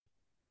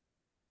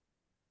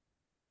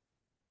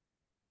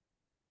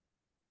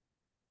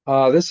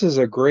This is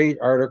a great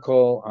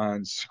article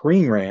on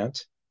Screen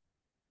Rant.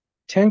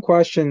 10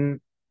 question,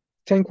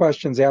 10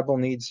 questions Apple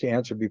needs to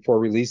answer before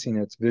releasing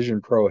its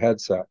Vision Pro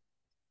headset.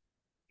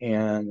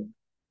 And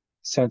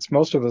since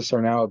most of us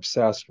are now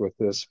obsessed with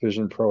this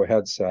Vision Pro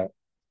headset,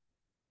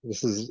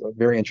 this is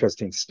very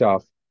interesting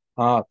stuff.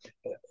 Uh,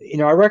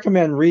 I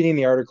recommend reading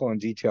the article in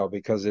detail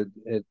because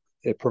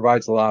it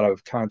provides a lot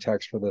of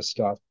context for this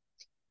stuff.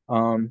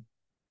 Um,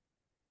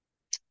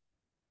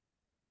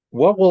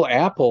 what will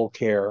Apple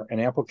Care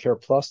and Apple Care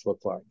Plus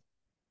look like?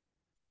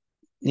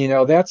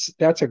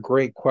 That's a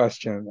great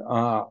question.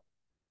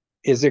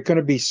 Is it going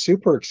to be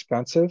super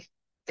expensive?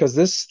 Because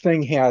this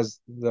thing has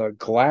the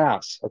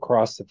glass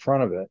across the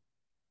front of it.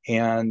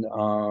 And,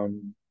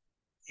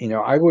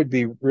 I would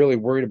be really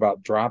worried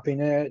about dropping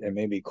it and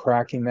maybe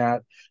cracking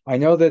that. I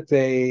know that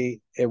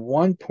at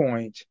one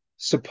point,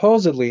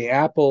 supposedly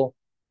Apple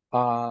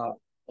uh,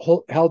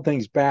 held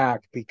things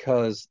back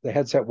because the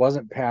headset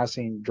wasn't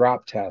passing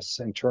drop tests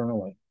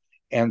internally.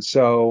 And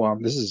so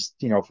this is,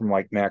 from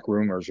like Mac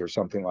Rumors or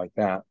something like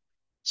that.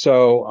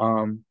 So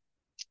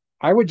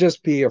I would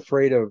just be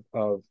afraid of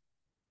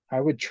I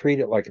would treat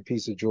it like a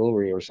piece of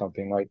jewelry or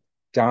something like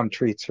Dom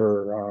treats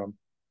her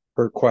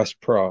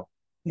Quest Pro.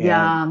 And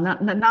Yeah,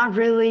 not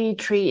really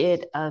treat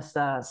it as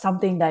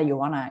something that you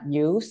want to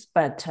use,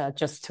 but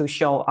just to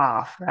show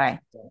off, right?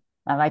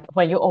 Like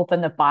when you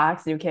open the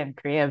box, you can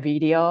create a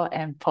video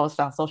and post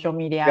on social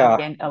media, yeah,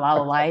 get a lot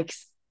of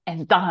likes,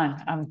 and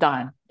done. I'm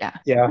done. Yeah.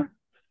 yeah.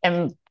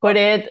 And put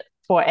it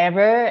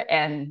forever.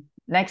 And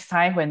next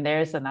time when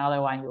there's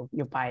another one,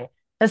 you buy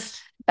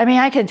it. I mean,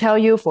 I can tell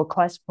you for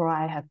Quest Pro,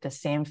 I have the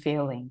same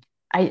feeling.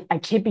 I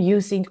keep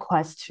using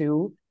Quest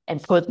 2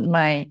 and put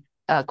my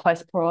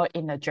Quest Pro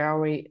in a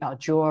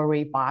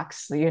jewelry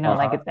box, Uh-huh.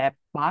 like that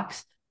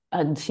box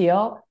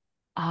until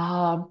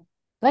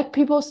like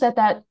people said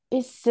that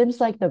it seems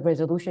like the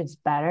resolution is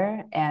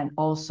better and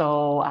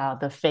also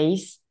the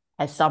face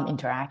has some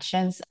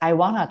interactions. I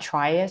want to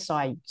try it, so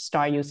I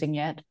start using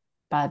it,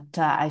 but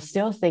I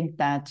still think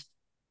that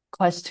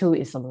Quest 2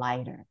 is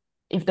lighter.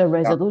 If the Yeah.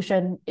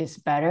 resolution is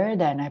better,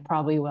 then I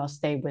probably will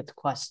stay with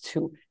Quest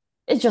 2.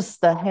 It's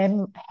just the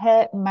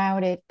head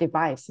mounted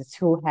device is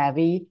too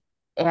heavy.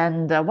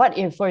 And what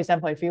if, for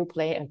example, if you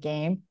play a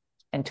game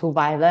and too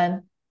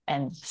violent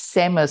and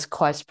same as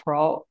Quest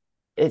Pro,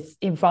 it's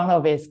in front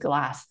of its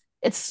glass.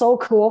 It's so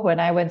cool. When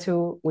I went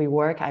to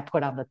WeWork, I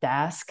put on the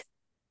desk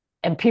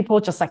and people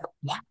just like,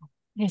 wow,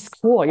 it's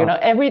cool. Uh,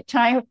 Every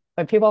time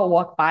when people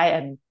walk by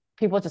and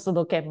people just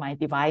look at my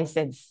device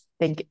and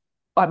think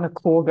I'm a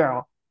cool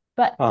girl.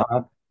 But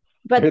uh-huh.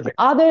 You're but the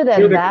other you're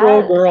than the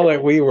cool that, girl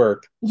at WeWork.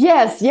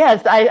 yes,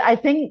 I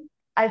think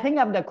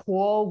I'm the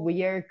cool,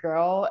 weird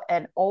girl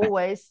and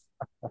always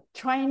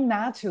trying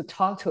not to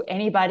talk to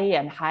anybody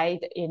and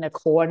hide in a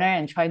corner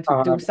and trying to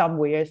Uh, do some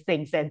weird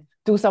things and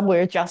do some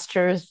weird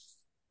gestures,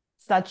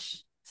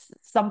 such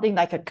something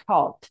like a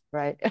cult,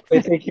 right?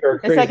 they think you're a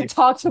It's like crazy.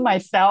 talk to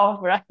myself,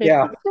 right?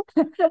 Yeah.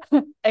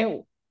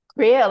 And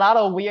create a lot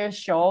of weird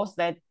shows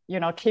that,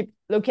 keep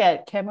look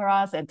at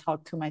cameras and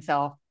talk to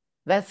myself.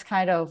 That's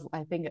kind of,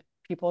 I think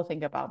people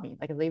think about me,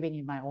 like living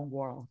in my own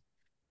world,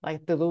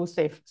 like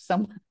delusive.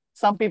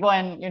 Some people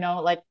and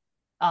like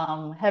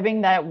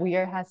having that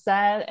weird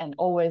headset and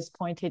always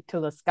pointed to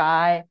the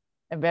sky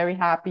and very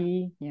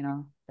happy,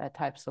 that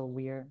types of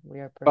weird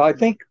Well, I person.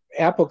 think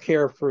Apple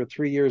Care for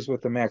 3 years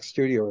with the Mac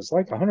Studio is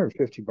like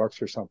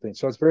 $150 or something.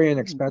 So it's very Mm.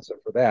 inexpensive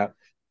for that.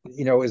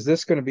 Is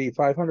this going to be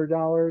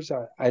 $500?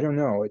 I don't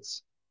know.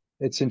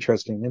 It's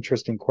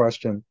interesting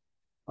question.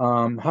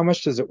 How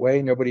much does it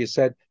weigh? Nobody has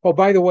said. Oh,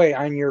 by the way,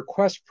 on your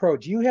Quest Pro,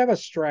 do you have a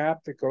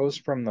strap that goes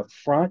from the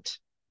front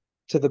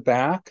to the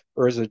back,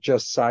 or is it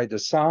just side to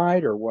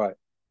side, or what?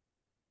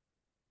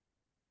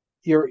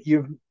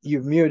 You've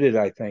muted,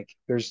 I think.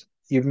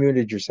 You've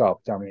muted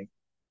yourself, Dominique.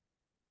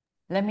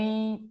 Let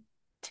me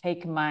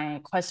take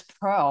my Quest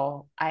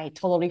Pro. I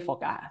totally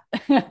forgot.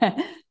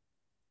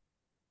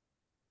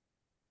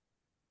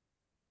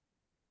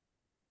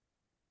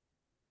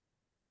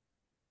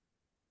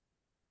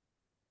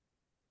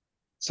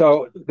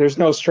 So there's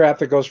no strap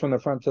that goes from the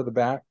front to the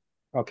back.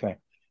 Okay.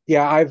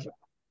 Yeah,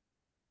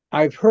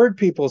 I've heard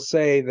people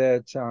say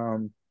that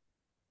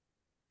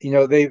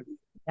they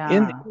Yeah.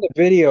 in the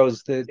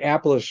videos that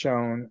Apple has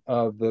shown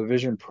of the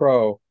Vision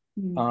Pro,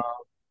 Mm, uh,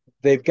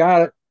 they've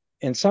got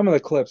in some of the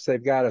clips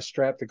they've got a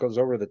strap that goes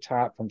over the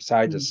top from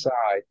side to mm,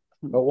 side.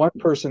 mm, But one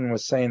person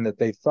was saying that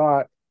they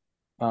thought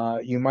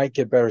you might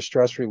get better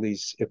stress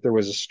release if there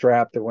was a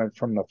strap that went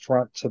from the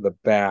front to the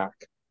back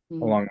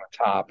mm, along the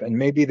top. And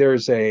maybe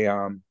there's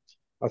a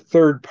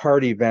third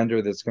party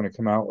vendor that's going to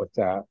come out with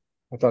that.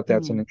 I thought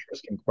that's an mm.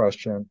 interesting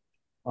question.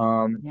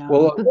 Will Yeah.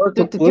 it work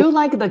with Do Blue? you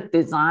like the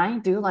design?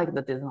 Do you like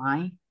the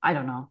design? I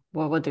don't know.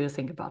 What do you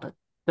think about it?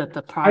 The I,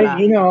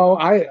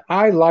 product?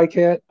 I like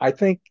it. I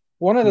think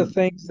one of the Mm.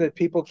 things that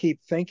people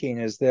keep thinking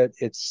is that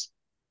it's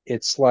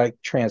like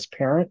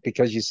transparent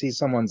because you see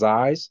someone's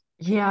eyes.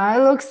 Yeah,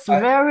 it looks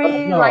But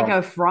very like no,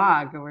 a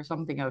frog or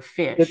something, a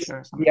fish it's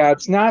or something. yeah,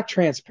 it's not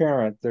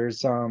transparent.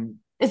 There's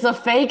It's a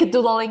fake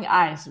doodling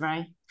eyes,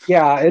 right?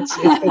 Yeah,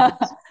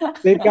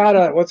 they've got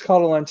a what's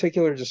called a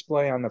lenticular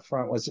display on the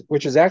front,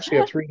 which is actually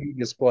a 3D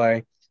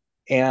display,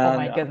 Oh and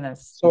my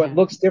goodness. so it Yeah.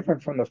 looks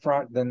different from the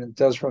front than it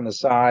does from the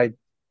side,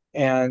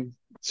 and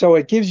so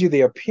it gives you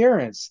the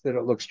appearance that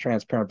it looks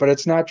transparent, but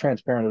it's not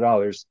transparent at all.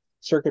 There's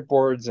circuit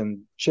boards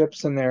and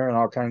chips in there and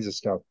all kinds of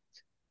stuff.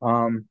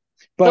 Um,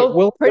 but So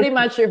we'll, pretty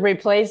much it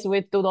replaced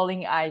with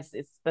doodling eyes.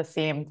 It's the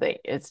same thing.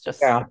 It's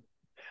just yeah,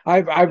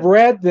 I've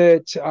read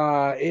that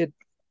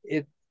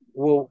it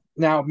will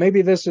now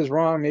maybe this is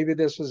wrong, maybe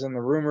this was in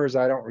the rumors,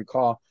 I don't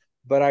recall,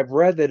 but I've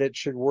read that it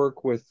should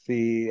work with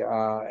the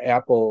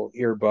Apple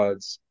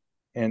earbuds.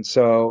 And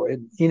so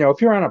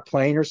if you're on a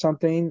plane or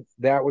something,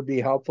 that would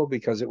be helpful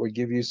because it would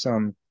give you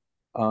some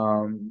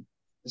um,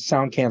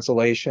 sound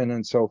cancellation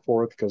and so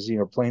forth because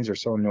planes are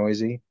so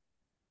noisy.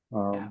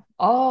 yeah. Um,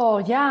 Oh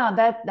yeah,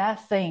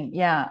 that thing.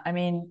 Yeah. I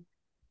mean,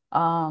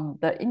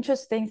 the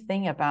interesting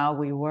thing about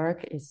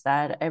WeWork is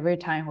that every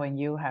time when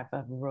you have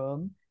a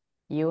room,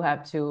 you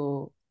have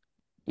to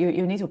you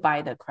need to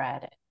buy the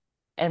credit.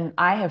 And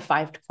I have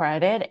 5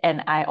 credit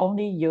and I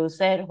only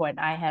use it when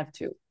I have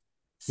to.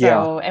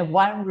 yeah, So, and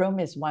one room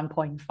is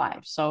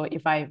 1.5. So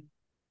if I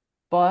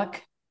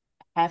book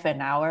half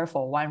an hour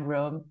for one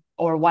room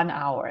or 1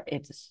 hour,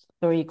 it's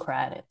 3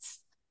 credits.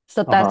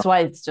 So uh-huh. that's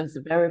why it's just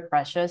very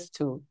precious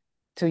to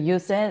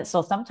use it.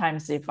 So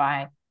sometimes if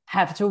I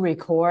have to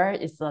record,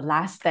 it's the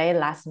last day,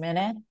 last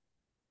minute,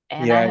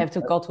 and I Yeah, have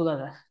to go to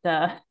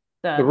the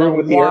the room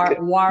with the air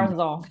war conditioning.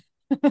 zone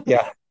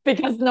Yeah.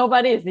 because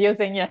nobody is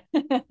using it.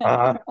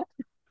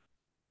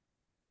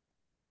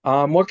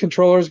 Uh, what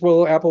controllers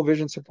will Apple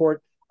Vision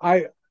support?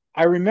 I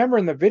I remember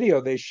in the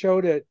video they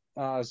showed it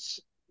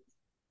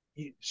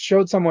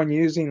showed someone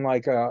using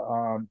like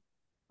a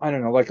I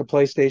don't know, like a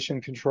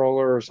PlayStation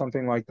controller or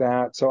something like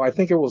that. So I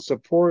think it will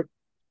support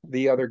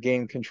the other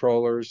game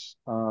controllers,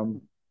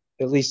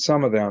 at least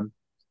some of them.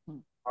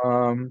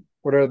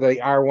 What are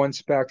the R1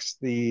 specs?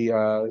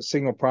 The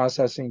signal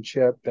processing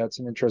chip? That's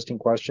an interesting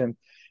question.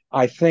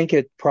 I think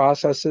it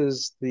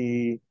processes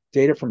the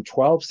data from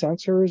 12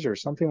 sensors or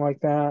something like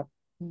that.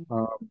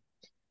 Um,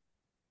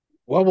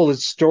 what will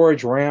its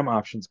storage RAM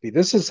options be?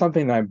 This is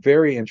something that I'm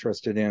very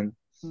interested in.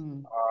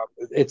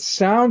 It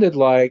sounded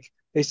like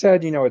they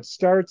said, it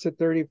starts at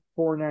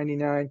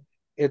 34.99.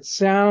 It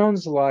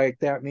sounds like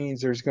that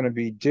means there's going to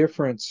be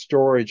different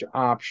storage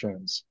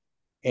options.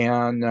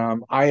 And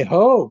I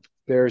hope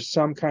there's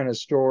some kind of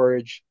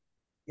storage,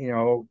 you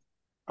know,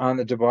 on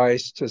the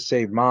device to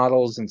save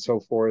models and so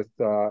forth.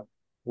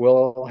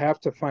 We'll have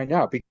to find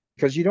out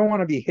because you don't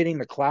want to be hitting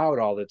the cloud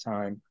all the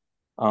time,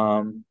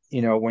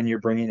 when you're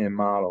bringing in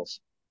models.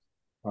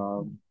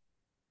 Um,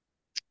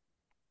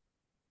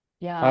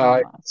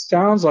 it Yeah.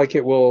 sounds like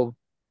it will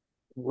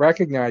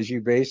recognize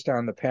you based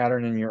on the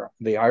pattern in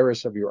the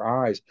iris of your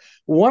eyes.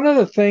 One of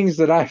the things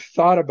that I've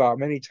thought about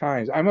many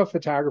times, I'm a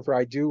photographer.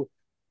 I do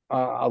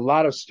a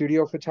lot of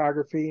studio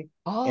photography,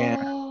 and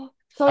Oh,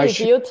 so I if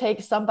shoot. you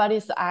take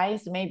somebody's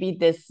eyes, maybe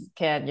this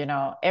can,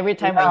 every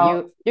time when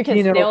Well, you can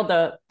you know, steal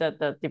the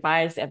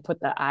device and put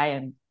the eye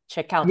and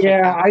check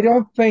yeah, out. I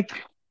don't think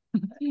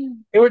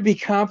it would be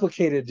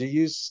complicated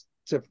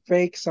to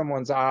fake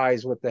someone's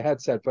eyes with the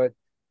headset, but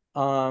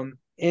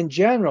in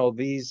general,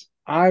 these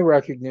eye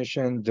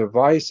recognition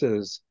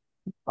devices,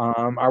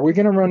 are we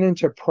going to run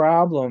into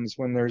problems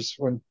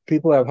when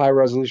people have high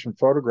resolution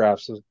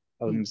photographs of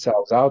Mm,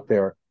 themselves out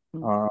there,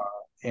 mm. uh,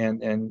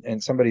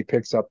 and somebody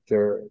picks up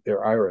their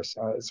iris?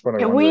 That's what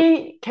I wonder.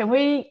 Can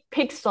we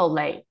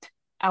pixelate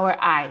our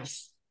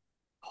eyes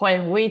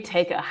when we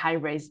take a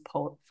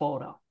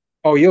photo?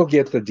 Oh, you'll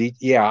get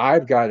yeah,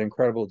 I've got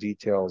incredible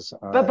details.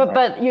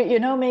 But you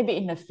know maybe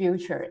in the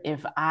future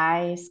if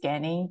eye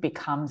scanning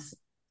becomes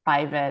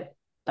private,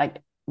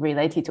 like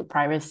related to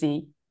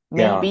privacy,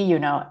 Yeah, maybe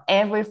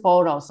every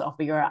photos of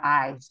your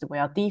eyes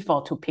will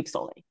default to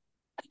pixelate.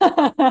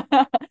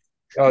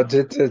 oh,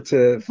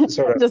 to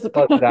sort of Just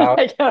flush it out.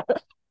 like a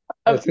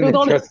That's an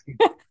doodling, interesting.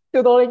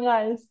 doodling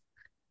eyes.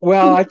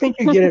 Well, I think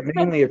you get it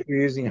mainly if you're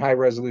using high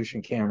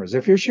resolution cameras.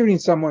 If you're shooting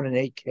someone in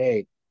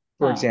 8K,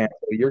 for Huh. example,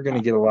 you're going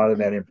to get a lot of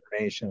that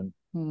information.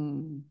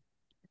 Hmm.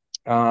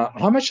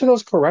 How much do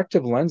those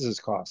corrective lenses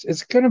cost?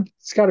 It's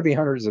got to be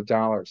hundreds of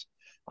dollars.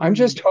 I'm Hmm.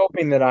 just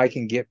hoping that I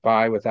can get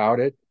by without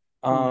it.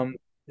 Hmm.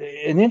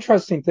 An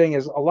interesting thing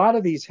is a lot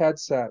of these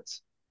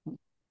headsets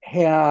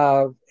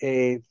have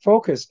a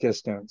focus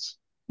distance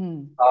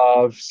Hmm.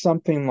 of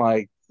something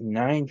like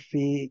 9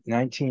 feet,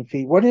 19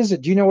 feet. What is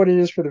it? Do you know what it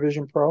is for the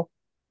Vision Pro?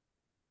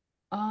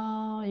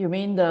 Oh, you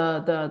mean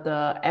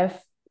the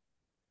F?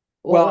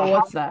 Well,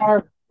 how What's that?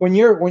 far when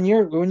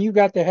you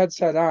got the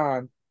headset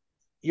on,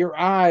 your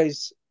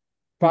eyes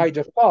Hmm. by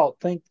default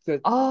think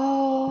that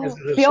is Oh,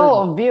 at a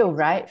certain, field of view,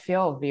 right?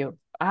 Field of view.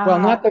 well,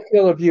 not Ah, the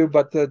field of view,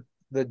 but the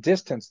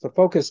distance, the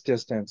focus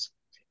distance.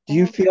 Do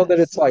you feel that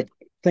it's focus. like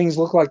things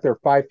look like they're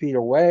 5 feet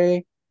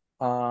away?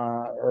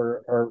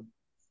 Or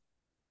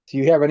do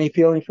you have any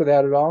feeling for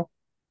that at all?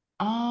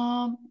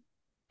 Um,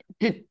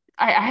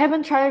 I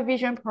haven't tried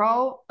Vision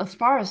Pro as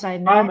far as I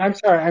I'm know. I'm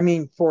sorry, I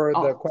mean for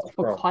the Oh, Quest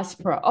for Pro.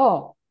 Quest Pro.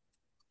 Oh.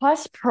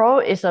 Quest Pro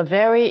is a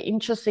very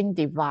interesting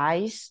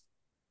device.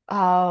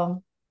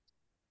 Um,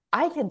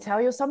 I can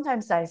tell you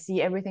sometimes I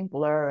see everything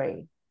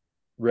blurry,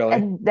 Really?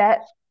 and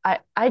that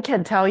I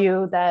can tell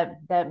you that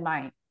that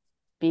might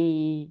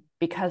be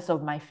because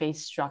of my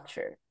face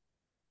structure.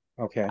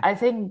 Okay. I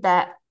think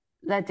that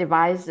that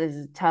device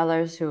is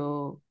tailored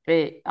to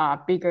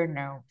bigger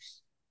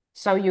nose,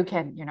 so you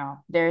can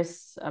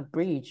there's a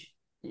bridge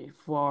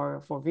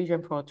for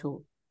Vision Pro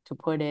to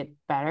put it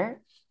better.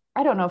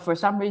 I don't know, for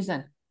some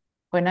reason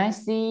when I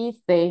see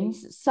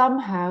things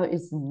somehow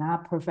it's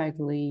not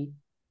perfectly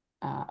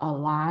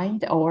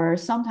aligned, or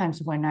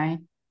sometimes when I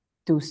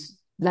do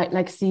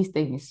like see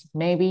things,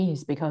 maybe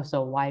it's because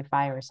of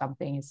Wi-Fi or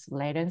something, it's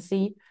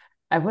latency.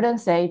 I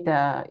wouldn't say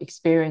the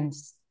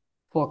experience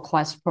for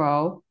Quest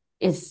Pro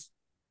is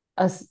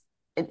as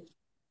it,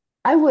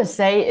 I would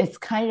say it's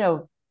kind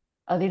of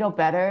a little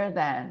better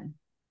than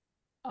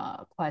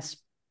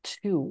Quest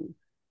 2,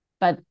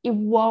 but it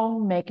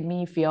won't make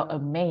me feel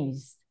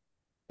amazed.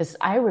 Because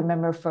I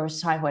remember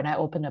first time when I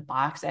opened the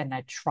box and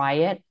I try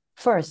it,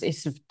 first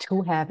it's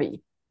too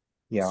heavy.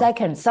 Yeah.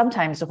 Second,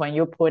 sometimes when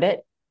you put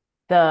it,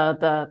 the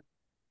the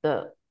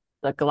the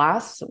the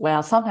glass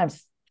well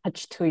sometimes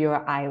touch to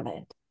your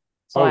eyelid.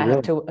 So Oh, I have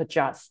really? to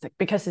adjust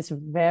because it's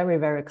very,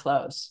 very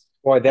close.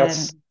 Boy,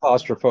 that's And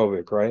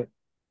claustrophobic, right?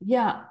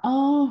 yeah,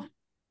 oh,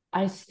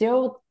 I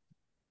still,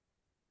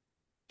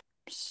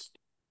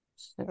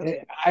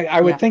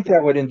 I would yeah. think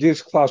that would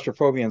induce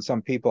claustrophobia in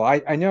some people.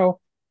 I know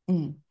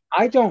Mm.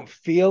 I don't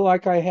feel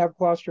like I have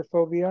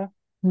claustrophobia,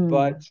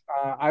 but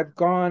Hmm. I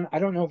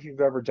don't know if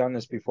you've ever done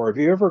this before. Have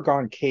you ever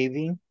gone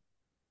caving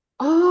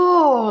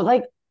Oh,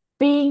 like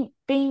being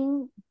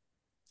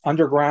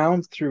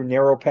underground through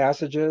narrow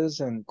passages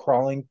and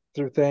crawling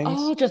through things?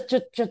 oh just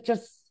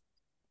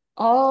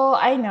oh,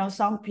 I know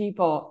some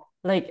people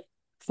like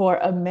for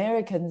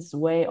Americans'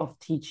 way of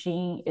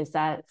teaching is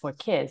that for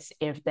kids,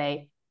 if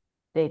they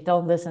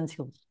don't listen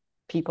to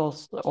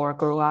people's or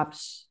grow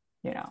ups,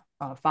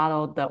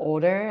 follow the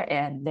order,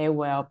 and they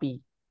will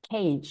be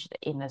caged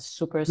in a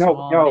super No,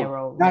 small, no,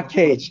 narrow not room.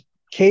 cage.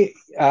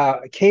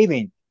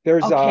 Caving.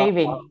 There's Oh,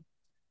 caving.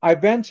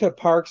 I've been to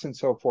parks and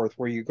so forth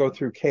where you go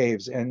through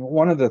caves, and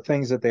one of the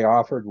things that they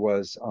offered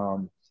was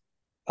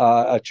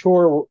a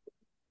tour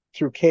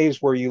through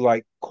caves where you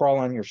like crawl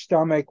on your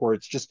stomach, where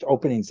it's just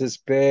openings this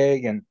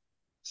big and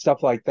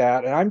stuff like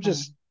that. And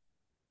Mm.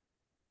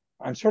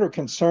 I'm sort of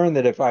concerned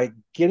that if I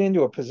get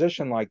into a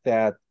position like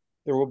that,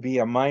 there will be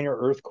a minor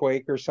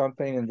earthquake or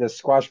something and just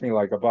squash me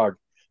like a bug.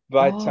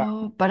 But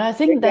Oh, but I they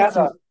think had that's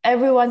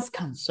everyone's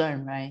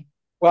concern, right?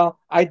 well,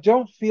 I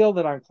don't feel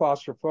that I'm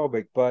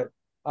claustrophobic, but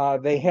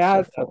they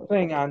had a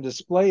thing Claustrophobic. on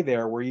display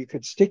there where you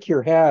could stick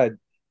your head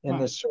in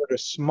Mm. this sort of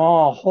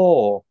small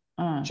hole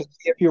to Mm.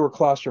 see if you were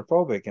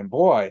claustrophobic. And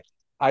boy,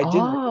 I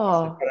didn't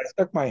realize it, Oh. but I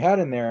stuck my head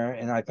in there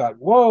and I thought,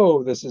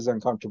 whoa, this is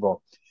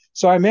uncomfortable.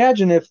 So I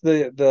imagine if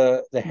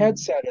the Mm.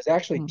 headset is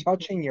actually Mm.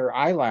 touching your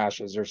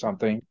eyelashes or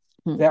something,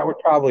 Mm. that would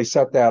probably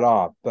set that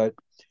off. But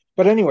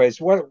anyways,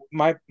 what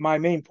my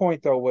main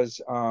point though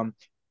was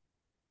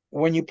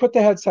when you put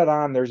the headset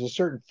on, there's a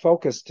certain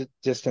focus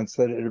distance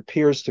that it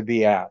appears to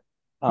be at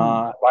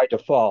Mm. by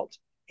default.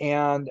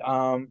 And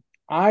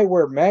I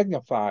wear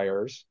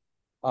magnifiers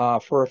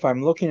for if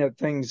I'm looking at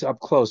things up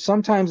close.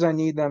 Sometimes I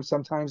need them,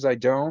 sometimes I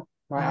don't.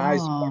 My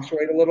eyes Oh.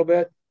 fluctuate a little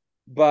bit,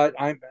 but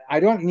I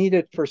don't need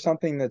it for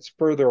something that's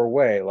further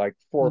away, like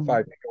 4 or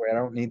 5 feet away. I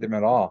don't need them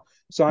at all.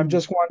 So I'm Mm.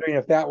 just wondering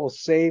if that will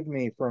save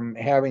me from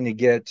having to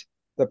get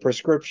the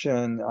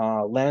prescription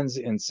lens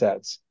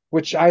insets,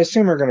 which I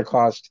assume are going to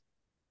cost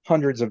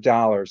hundreds of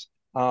dollars.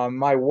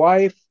 My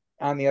wife,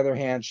 on the other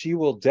hand, she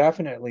will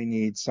definitely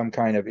need some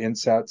kind of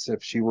insets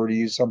if she were to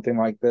use something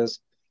like this.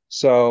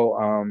 So,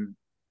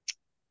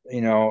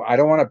 I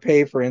don't want to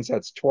pay for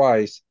insets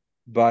twice,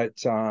 but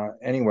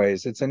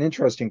anyways, it's an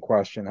interesting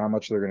question how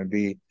much they're going to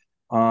be.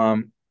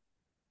 Um,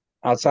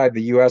 Outside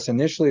the US,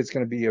 initially it's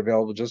going to be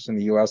available just in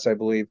the US, I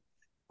believe.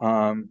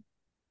 Um,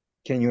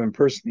 can you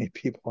impersonate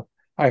people?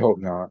 I hope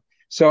not.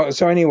 So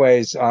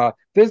anyways,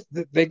 this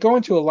they go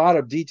into a lot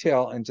of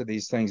detail into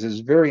these things. It's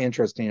a very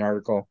interesting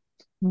article,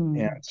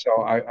 and Mm.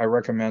 so I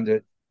recommend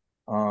it.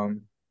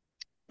 Um,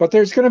 but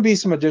there's going to be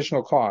some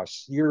additional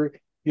costs. You're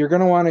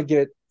going to want to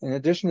get, in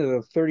addition to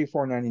the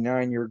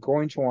 34.99, you're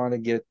going to want to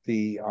get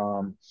the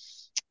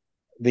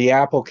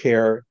Apple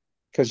Care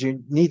because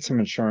you need some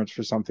insurance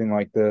for something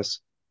like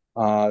this.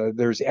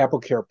 There's Apple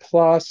Care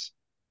Plus,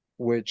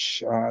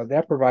 which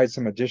that provides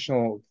some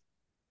additional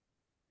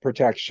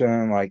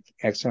protection like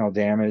accidental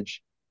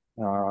damage.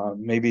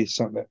 Maybe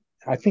some,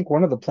 I think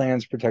one of the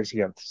plans protects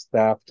against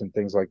theft and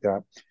things like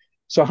that.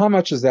 So how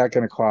much is that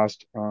going to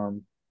cost?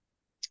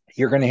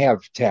 You're going to have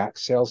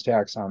sales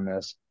tax on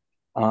this,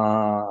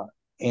 uh,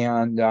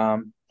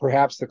 and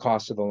perhaps the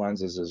cost of the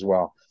lenses as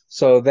well.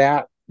 So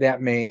that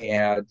may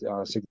add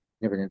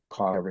significant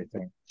cost to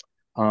everything.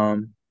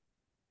 Um,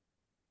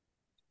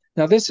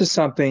 Now this is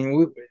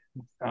something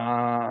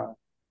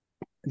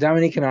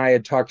Dominique and I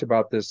had talked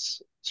about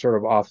this sort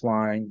of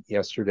offline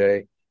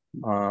yesterday.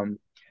 Um,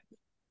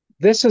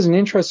 This is an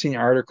interesting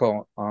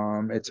article.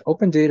 It's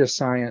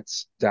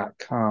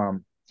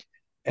opendatascience.com,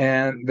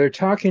 and they're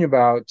talking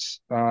about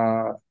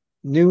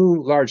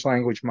new large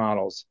language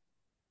models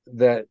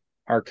that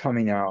are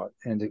coming out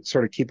and to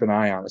sort of keep an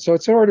eye on it. So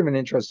it's sort of an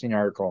interesting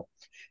article.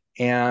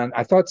 And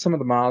I thought some of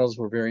the models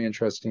were very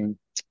interesting.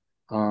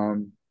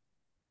 Um,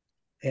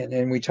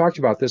 and we talked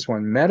about this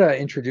one. Meta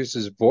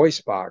introduces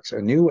VoiceBox,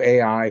 a new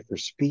AI for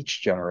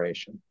speech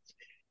generation.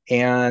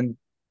 And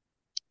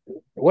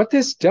what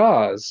this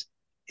does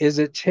is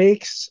it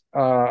takes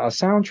a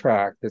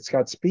soundtrack that's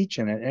got speech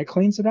in it and it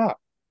cleans it up.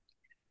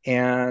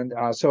 And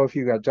so if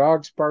you've got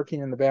dogs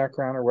barking in the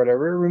background or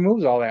whatever, it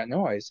removes all that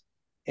noise.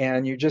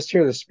 And you just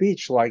hear the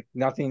speech like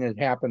nothing had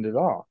happened at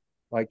all.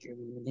 Like,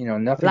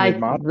 nothing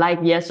had mod. Like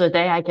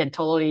yesterday, I can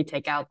totally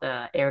take out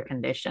the air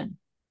condition,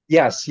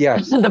 Yes,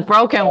 yes. the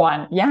broken So,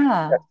 one.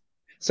 Yeah.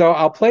 so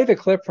I'll play the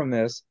clip from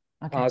this.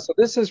 Okay. So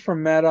this is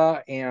from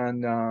Meta,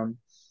 and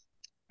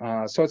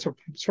so it's a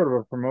sort of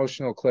a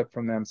promotional clip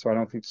from them. So I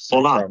don't think it's a Olá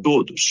a problem.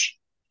 todos.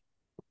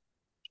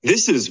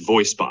 This is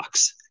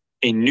VoiceBox,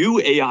 a new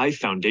AI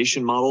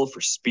foundation model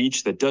for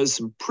speech that does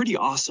some pretty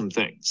awesome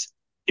things.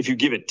 If you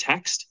give it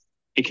text,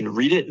 it can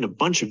read it in a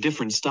bunch of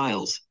different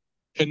styles.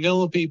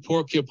 Penelope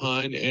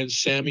Porcupine and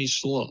Sammy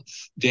Sloth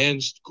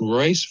danced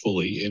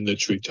gracefully in the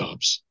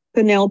treetops.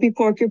 Penelope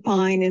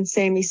Porcupine and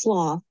Sammy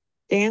Sloth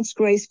danced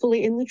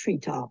gracefully in the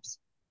treetops.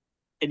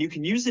 And you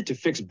can use it to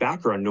fix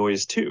background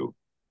noise too,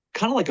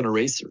 kind of like an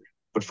eraser,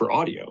 but for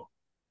audio.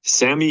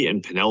 Sammy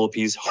and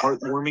Penelope's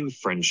heartwarming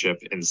friendship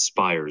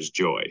inspires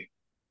joy.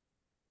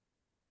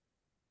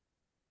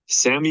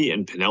 Sammy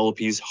and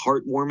Penelope's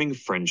heartwarming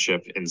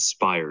friendship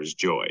inspires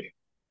joy.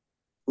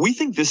 We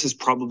think this is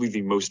probably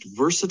the most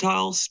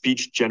versatile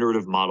speech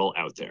generative model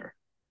out there.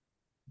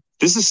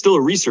 This is still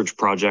a research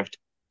project,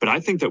 but I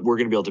think that we're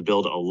going to be able to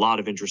build a lot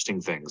of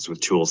interesting things with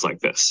tools like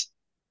this.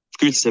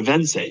 Good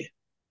Vence.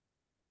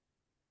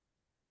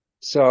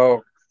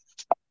 So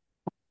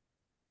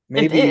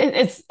maybe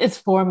It's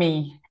for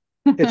me.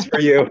 it's for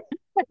you.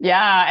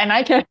 Yeah, and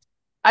I can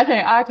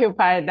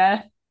occupy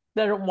that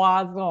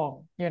wall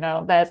zone,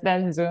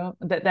 that Zoom,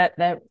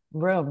 that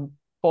room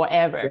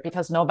forever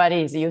because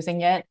nobody is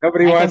using it.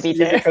 Nobody I can wants to be use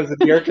it there. because of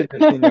the air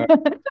conditioning noise.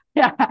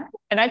 Yeah,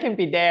 and I can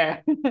be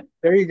there.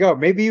 There you go.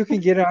 Maybe you can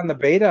get on the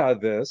beta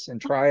of this and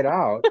try it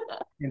out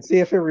and see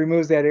if it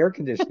removes that air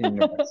conditioning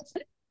noise.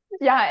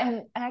 Yeah,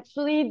 and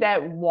actually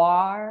that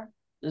war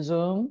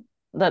Zoom,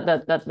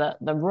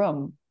 the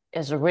room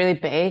is really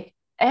big.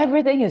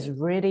 Everything is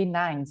really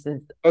nice.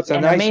 It's Oh, it's a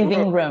an nice room,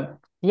 amazing room.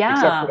 except for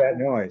Yeah. that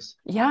noise.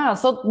 Yeah,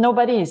 so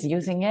nobody is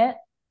using it.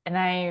 And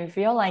I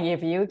feel like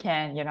if you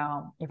can,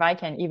 if I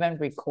can even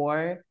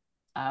record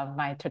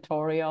my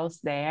tutorials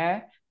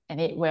there and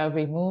it will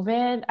remove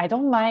it, I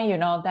don't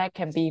mind, that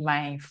can be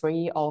my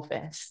free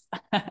office.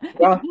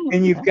 Well,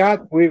 and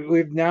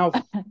we've now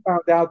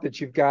found out that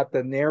you've got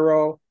the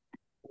narrow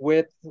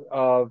width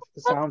of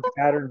sound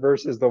pattern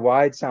versus the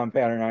wide sound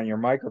pattern on your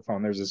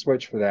microphone. There's a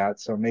switch for that,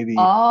 so maybe that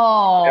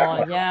Oh, might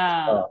help as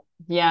yeah. well.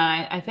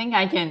 Yeah, I think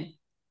I can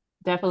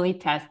definitely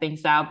test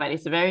things out, but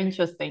it's very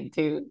interesting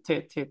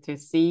to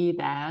see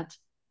that.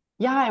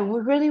 Yeah, I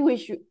would really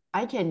wish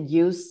I can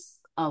use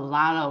a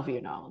lot of,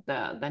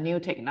 the new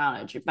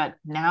technology, but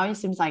now it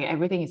seems like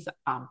everything is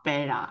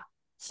beta.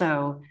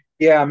 So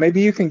Yeah,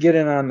 maybe you can get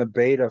in on the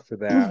beta for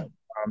that.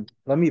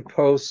 Let me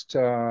post.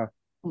 mm,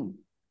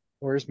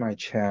 Where's my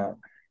chat?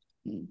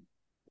 mm,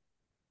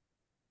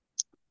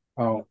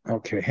 Oh,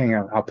 okay. Hang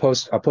on. I'll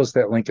post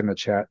that link in the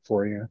chat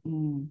for you.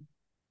 mm.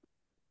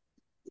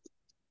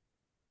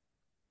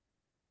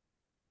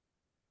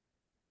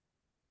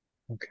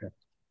 Okay.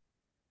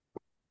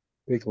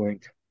 Big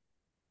link.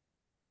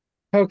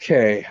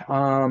 Okay.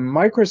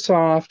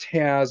 Microsoft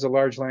has a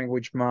large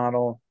language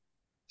model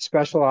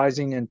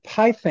specializing in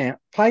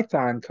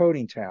Python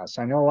coding tasks.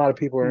 I know a lot of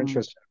people are Mm,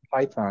 interested in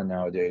Python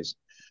nowadays.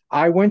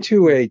 I went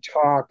to mm, a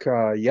talk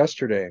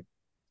yesterday,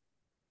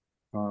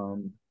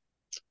 um,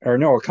 or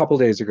no, a couple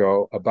days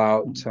ago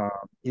about mm,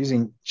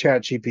 using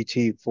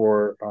ChatGPT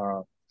for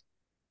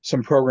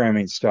some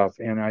programming stuff.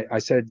 And I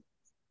said,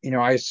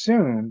 I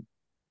assume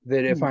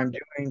that if mm. I'm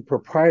doing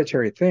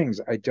proprietary things,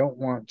 I don't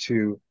want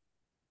to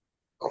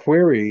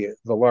query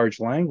the large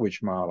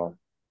language model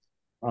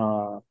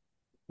uh,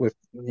 with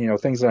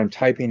things that I'm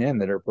typing in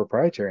that are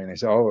proprietary. And they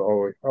say,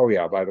 oh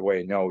yeah, by the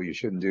way, no, you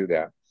shouldn't do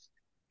that.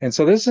 And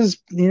so this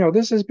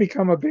has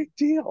become a big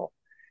deal,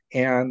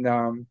 and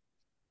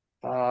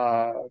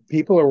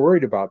people are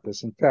worried about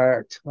this. In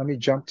fact, let me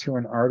jump to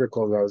an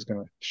article that I was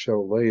going to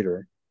show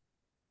later.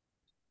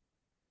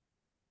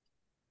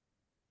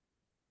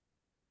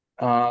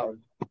 Uh,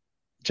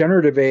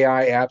 Generative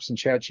AI apps and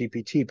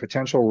ChatGPT,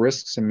 potential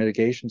risks and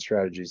mitigation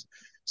strategies.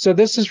 So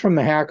this is from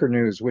the Hacker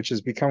News, which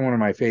has become one of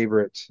my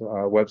favorite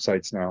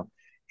websites now.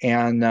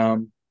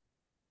 And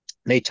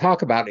they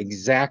talk about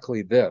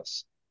exactly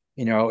this.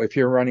 If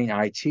you're running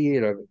IT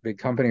at a big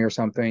company or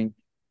something,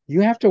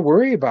 you have to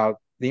worry about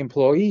the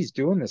employees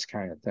doing this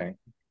kind of thing.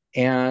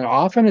 And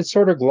often it's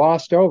sort of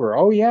glossed over.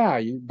 Oh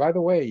yeah, by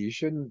the way, you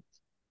shouldn't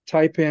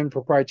type in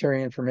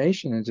proprietary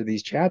information into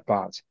these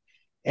chatbots.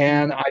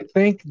 And I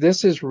think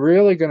this is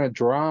really going to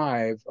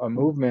drive a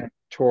movement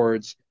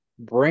towards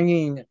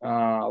bringing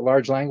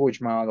large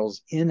language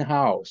models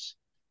in-house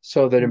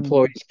so that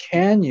employees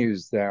can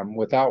use them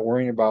without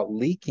worrying about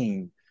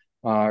leaking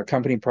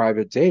company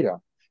private data.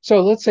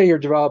 So let's say you're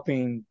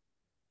developing,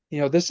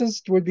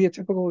 would be a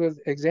typical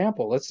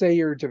example. Let's say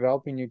you're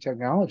developing new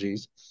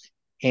technologies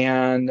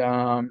and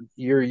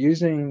you're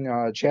using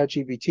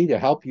ChatGPT to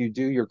help you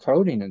do your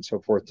coding and so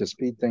forth to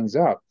speed things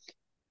up.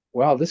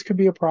 Well, this could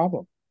be a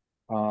problem.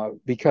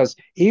 Because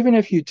even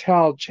if you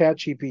tell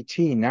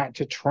ChatGPT not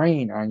to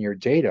train on your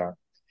data,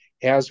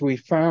 as we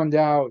found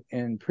out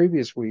in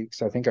previous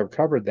weeks, I think I've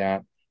covered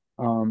that,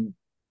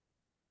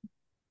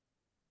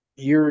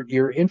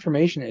 your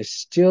information is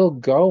still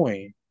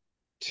going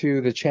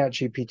to the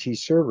ChatGPT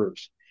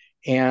servers.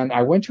 And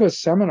I went to a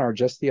seminar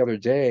just the other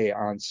day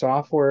on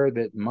software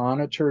that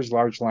monitors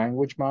large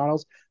language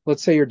models.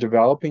 Let's say you're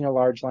developing a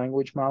large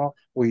language model.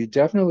 Well, you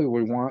definitely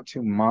would want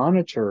to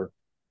monitor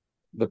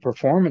the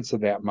performance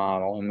of that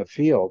model in the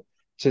field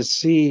to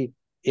see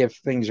if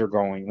things are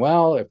going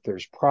well, if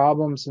there's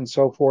problems and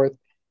so forth.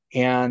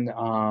 And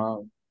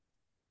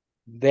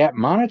that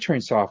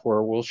monitoring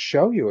software will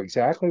show you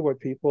exactly what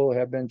people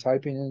have been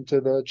typing into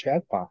the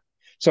chatbot.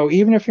 So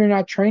even if you're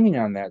not training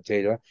on that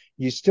data,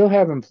 you still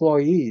have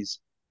employees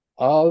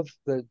of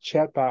the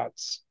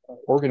chatbot's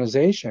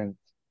organization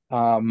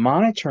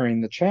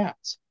monitoring the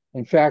chats.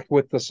 In fact,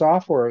 with the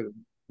software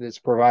that's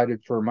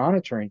provided for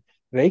monitoring,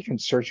 they can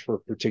search for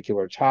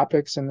particular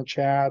topics in the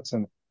chats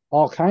and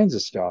all kinds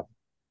of stuff.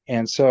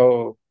 And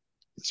so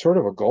it's sort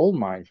of a gold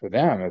mine for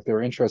them if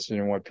they're interested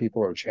in what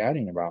people are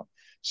chatting about.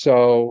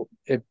 So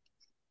it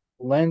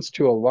lends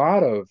to a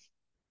lot of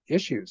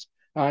issues.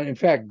 In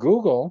fact,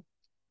 Google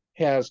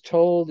has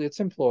told its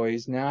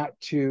employees not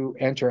to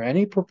enter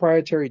any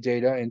proprietary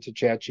data into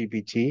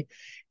ChatGPT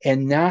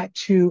and not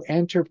to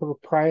enter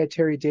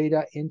proprietary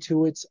data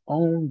into its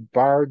own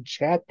Bard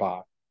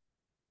chatbot.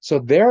 So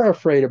they're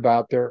afraid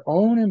about their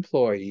own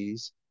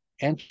employees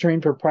entering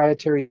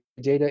proprietary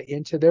data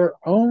into their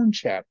own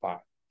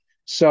chatbot.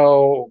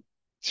 So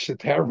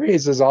that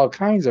raises all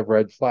kinds of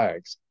red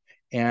flags.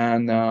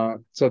 And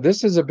so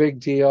this is a big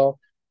deal.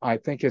 I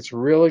think it's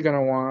really going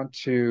to want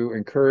to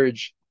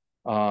encourage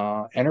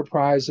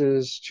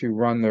enterprises to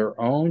run their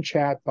own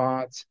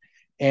chatbots.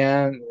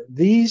 And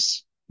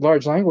these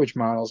large language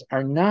models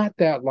are not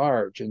that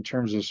large in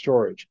terms of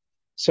storage.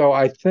 So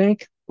I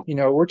think,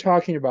 we're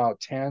talking about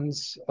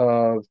tens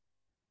of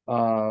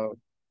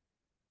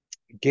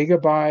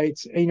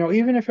gigabytes,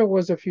 even if it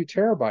was a few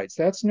terabytes,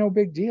 that's no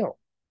big deal.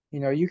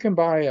 You can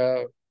buy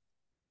a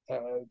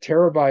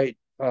terabyte,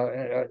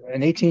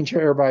 an 18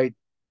 terabyte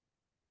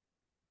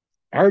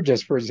hard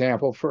disk, for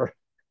example, for,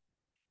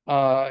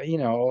 a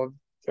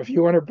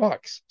few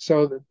 $100.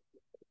 So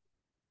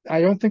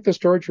I don't think the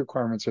storage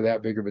requirements are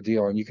that big of a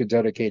deal, and you could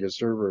dedicate a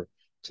server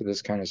to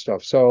this kind of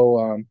stuff.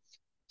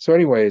 So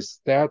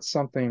anyways, that's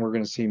something we're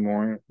going to see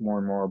more and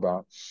more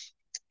about.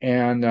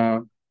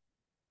 And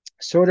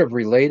sort of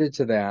related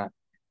to that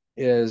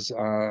is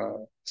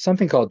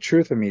something called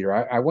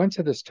Truthometer. I went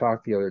to this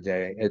talk the other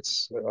day.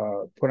 It's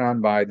put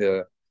on by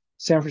the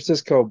San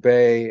Francisco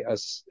Bay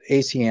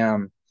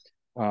ACM,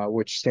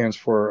 which stands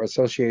for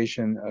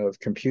Association of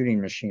Computing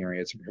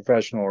Machinery. It's a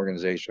professional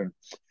organization.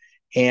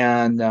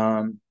 And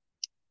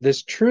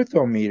this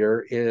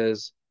Truthometer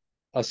is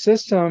a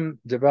system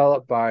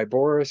developed by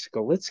Boris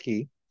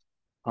Galitsky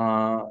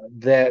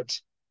that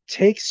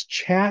takes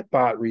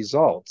chatbot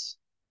results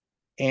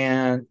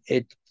and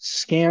it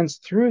scans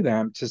through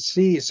them to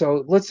see.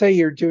 So let's say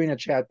you're doing a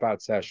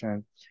chatbot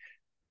session.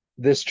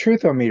 This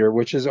Truthometer,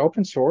 which is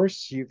open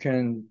source, you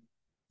can,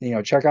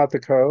 check out the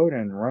code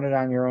and run it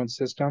on your own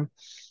system.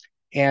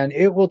 And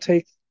it will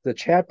take the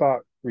chatbot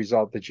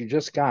result that you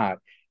just got,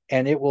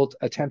 and it will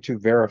attempt to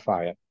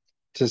verify it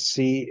to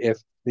see if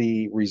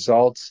the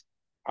results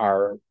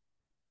are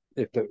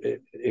if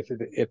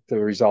the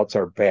results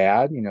are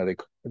bad,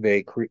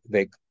 they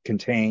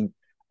contain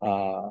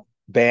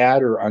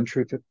bad or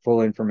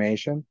untruthful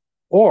information,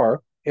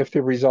 or if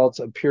the results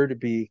appear to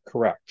be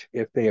correct,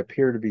 if they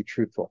appear to be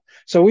truthful.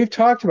 So we've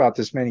talked about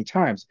this many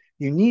times.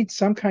 You need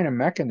some kind of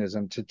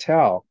mechanism to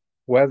tell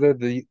whether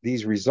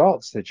these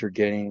results that you're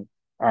getting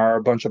are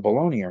a bunch of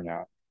baloney or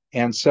not.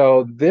 And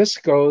so this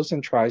goes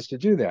and tries to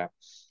do that.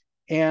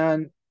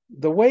 And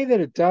the way that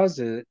it does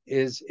it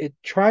is it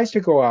tries to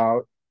go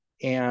out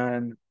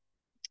and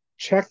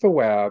check the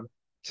web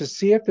to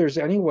see if there's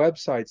any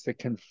websites that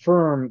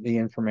confirm the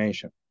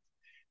information.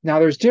 Now,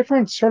 there's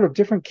different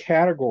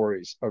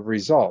categories of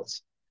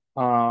results.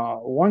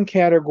 One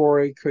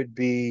category could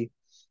be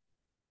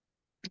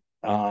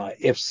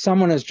if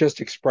someone is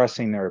just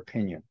expressing their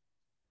opinion.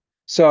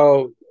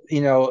 So,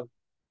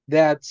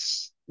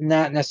 that's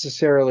not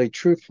necessarily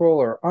truthful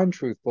or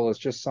untruthful. It's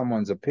just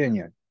someone's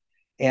opinion.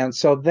 And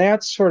so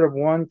that's sort of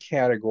one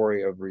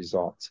category of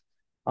results.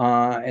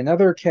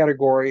 Another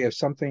category, if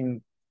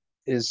something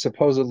is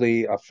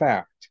supposedly a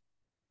fact,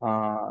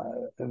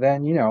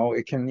 then,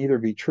 it can either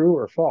be true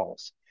or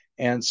false.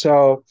 And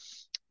so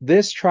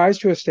this tries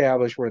to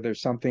establish whether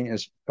something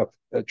is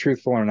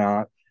truthful or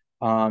not.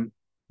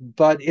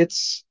 But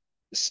its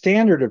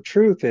standard of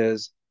truth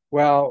is,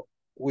 well,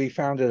 we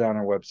found it on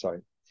our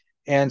website.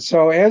 And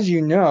so, as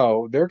you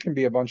know, there can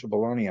be a bunch of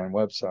baloney on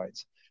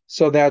websites.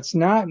 So that's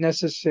not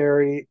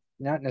necessarily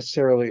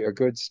a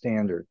good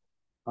standard.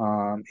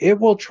 It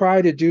will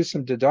try to do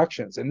some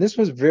deductions, and this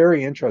was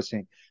very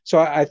interesting. So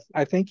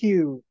I think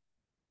you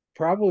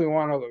probably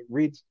want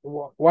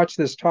to watch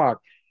this talk.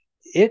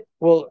 It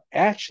will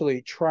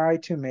actually try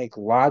to make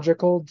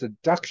logical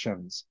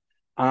deductions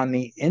on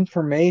the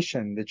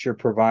information that you're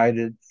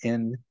provided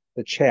in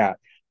the chat.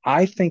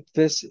 I think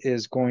this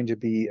is going to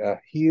be a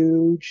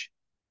huge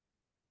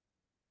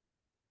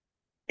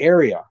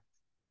area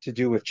to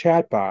do with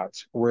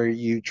chatbots where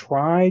you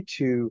try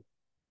to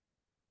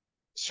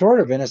sort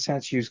of, in a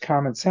sense, use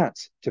common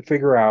sense to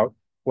figure out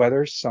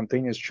whether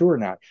something is true or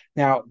not.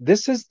 Now,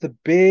 this is the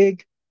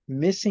big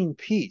missing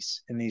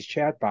piece in these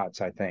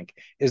chatbots, I think,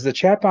 is the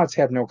chatbots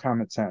have no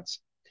common sense.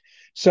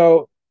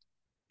 So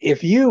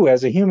if you,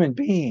 as a human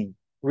being,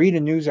 read a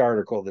news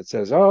article that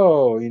says,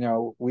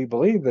 oh, we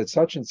believe that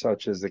such and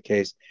such is the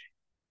case,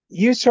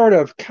 you sort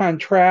of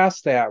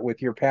contrast that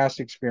with your past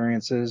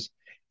experiences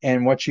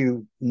and what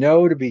you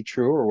know to be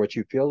true or what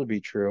you feel to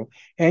be true.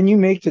 And you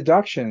make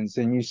deductions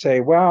and you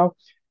say, well,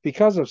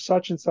 because of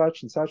such and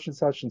such and such and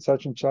such and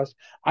such and such,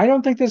 I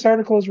don't think this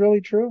article is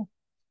really true.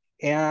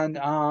 And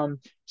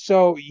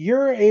so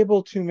you're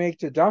able to make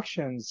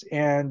deductions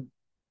and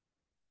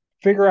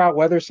figure out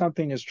whether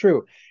something is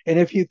true. And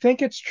if you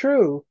think it's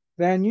true,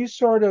 then you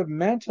sort of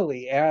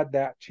mentally add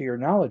that to your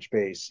knowledge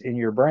base in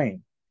your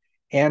brain.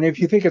 And if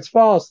you think it's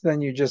false,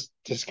 then you just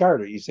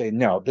discard it. You say,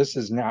 no, this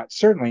is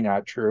certainly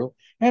not true.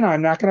 And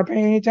I'm not going to pay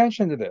any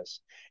attention to this.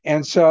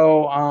 And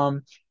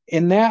so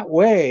in that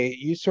way,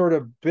 you sort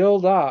of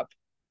build up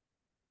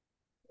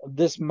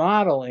this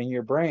model in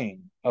your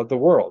brain of the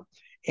world.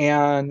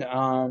 And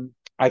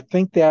I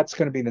think that's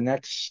going to be the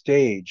next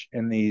stage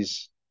in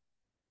these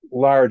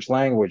large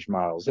language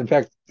models. In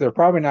fact, they're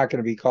probably not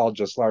going to be called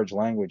just large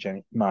language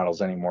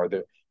models anymore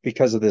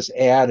because of this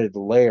added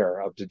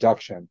layer of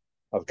deduction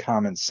of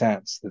common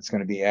sense that's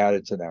going to be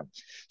added to them.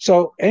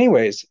 So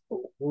anyways,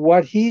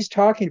 what he's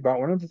talking about,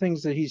 one of the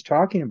things that he's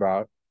talking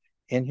about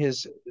in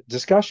his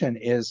discussion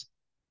is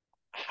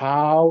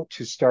how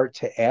to start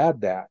to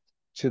add that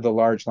to the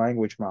large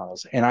language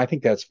models. And I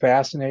think that's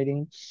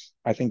fascinating.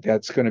 I think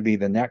that's going to be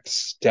the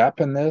next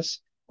step in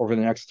this over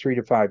the next 3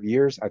 to 5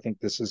 years. I think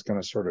this is going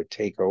to sort of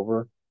take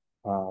over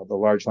the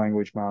large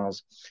language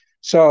models.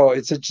 So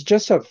it's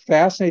just a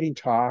fascinating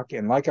talk.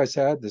 And like I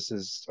said, this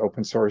is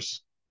open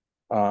source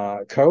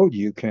code.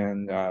 You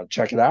can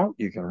check it out.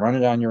 You can run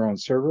it on your own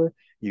server.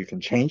 You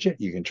can change it.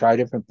 You can try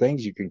different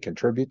things. You can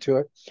contribute to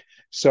it.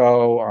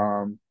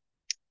 So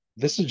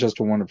this is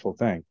just a wonderful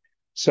thing.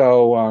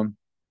 So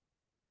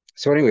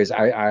anyways,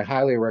 I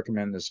highly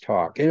recommend this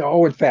talk.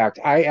 In fact,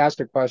 I asked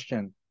a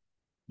question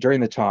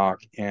during the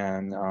talk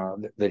and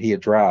that he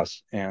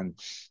addressed, and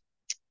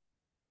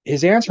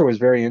his answer was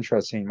very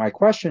interesting. My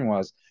question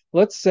was,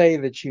 let's say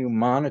that you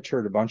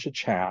monitored a bunch of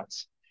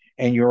chats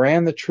and you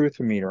ran the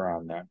truthometer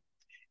on them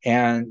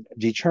and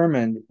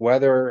determined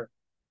whether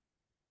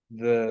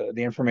the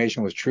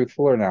information was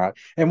truthful or not.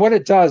 And what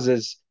it does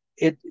is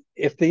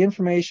if the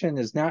information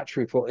is not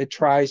truthful, it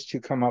tries to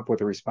come up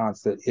with a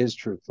response that is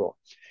truthful.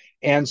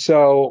 And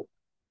so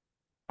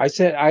I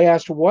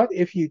asked, what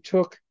if you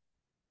took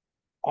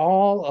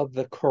all of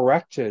the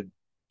corrected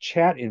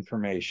chat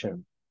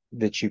information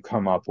that you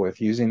come up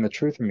with using the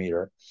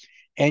truthometer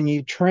and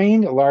you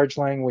trained a large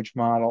language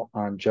model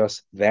on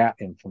just that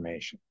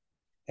information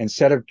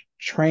instead of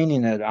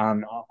training it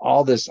on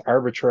all this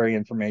arbitrary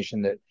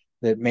information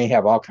that may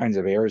have all kinds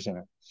of errors in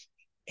it?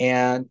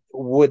 And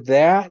would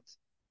that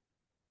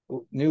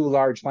new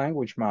large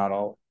language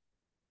model,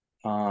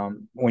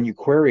 when you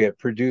query it,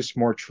 produce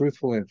more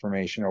truthful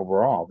information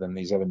overall than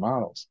these other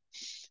models?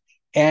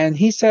 And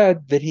he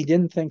said that he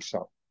didn't think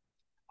so.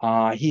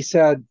 He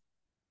said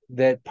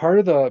that part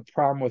of the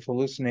problem with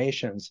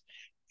hallucinations,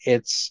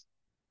 it's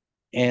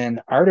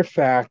an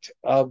artifact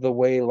of the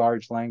way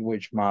large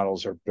language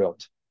models are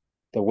built,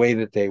 the way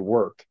that they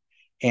work.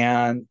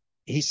 And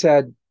he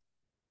said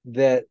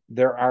that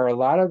there are a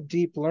lot of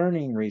deep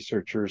learning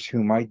researchers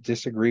who might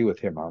disagree with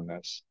him on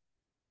this,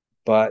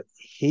 but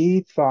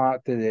he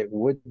thought that it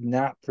would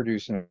not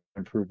produce an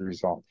improved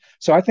result.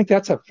 So I think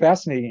that's a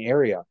fascinating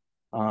area.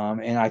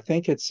 And I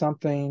think it's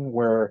something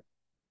where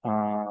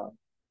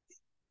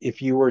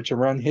if you were to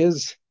run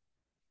his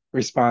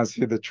response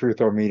to the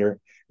truthometer,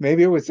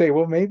 maybe it would say,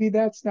 well, maybe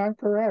that's not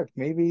correct.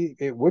 Maybe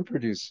it would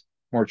produce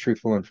more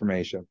truthful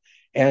information.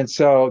 And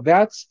so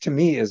that's, to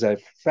me, is a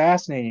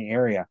fascinating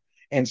area.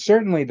 And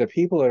certainly the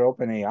people at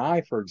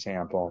OpenAI, for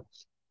example,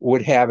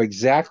 would have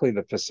exactly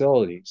the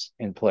facilities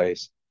in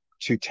place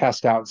to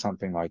test out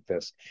something like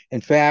this.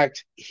 In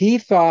fact, he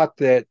thought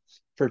that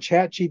for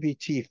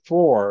ChatGPT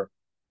 4,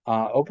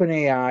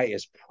 OpenAI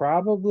is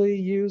probably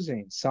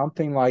using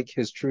something like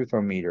his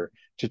truthometer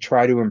to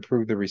try to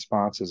improve the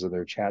responses of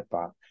their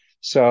chatbot.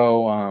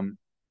 So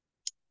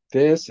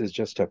this is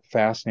just a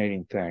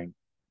fascinating thing,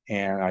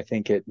 and I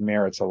think it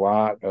merits a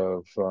lot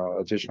of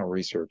additional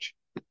research.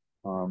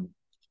 Um,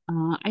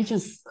 I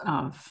just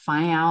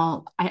find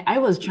out. I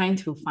was trying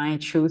to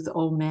find Truth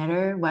or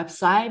Matter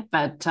website,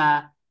 but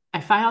I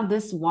found out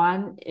this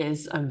one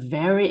is a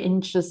very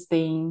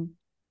interesting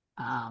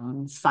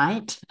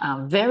site,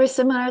 very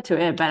similar to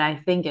it, but I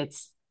think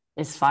it's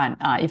fun.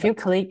 If you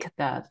click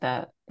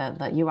the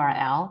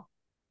URL,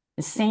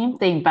 the same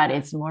thing, but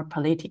it's more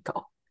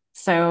political.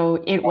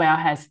 So it will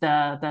has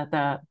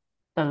the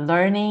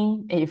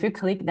learning. If you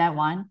click that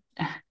one,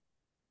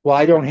 well,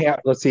 I don't have.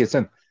 Let's see.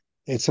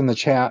 It's in the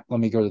chat. Let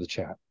me go to the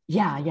chat.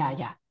 yeah.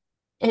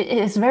 It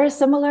is very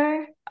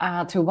similar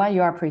to what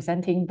you are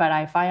presenting, but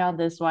I find out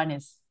this one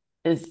is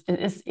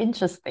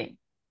interesting.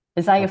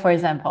 It's like, for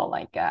example,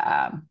 like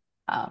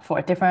for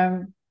a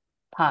different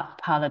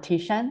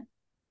politician,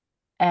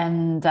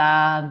 and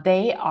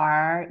they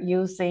are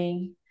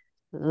using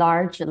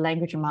large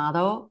language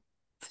model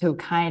to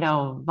kind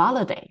of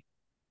validate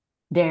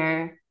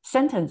their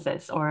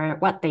sentences or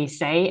what they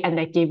say, and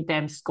they give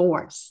them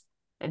scores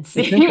and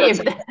see It's if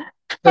interesting.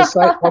 The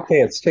site.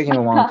 Okay, it's taking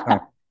a long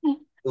time.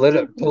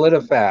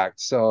 PolitiFact.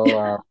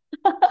 So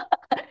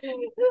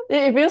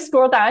if you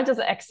scroll down, just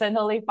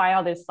accidentally find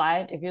out this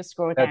site. If you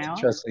scroll that's down,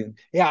 interesting.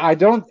 Yeah, I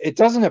don't. It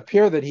doesn't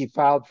appear that he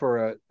filed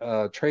for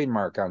a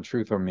trademark on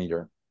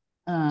Truthometer.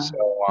 uh,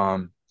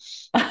 So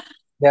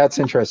that's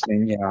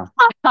interesting. Yeah.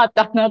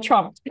 Donald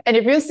Trump. And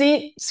if you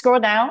see, scroll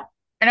down,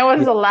 and I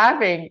was Yeah.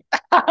 laughing.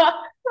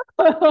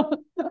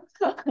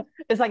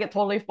 It's like a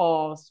totally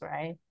false,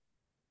 right?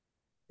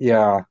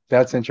 Yeah,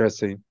 that's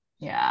interesting.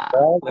 Yeah.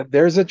 Well,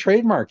 there's a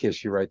trademark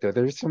issue right there.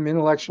 There's some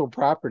intellectual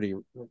property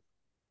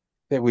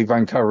that we've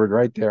uncovered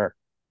right there.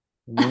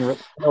 An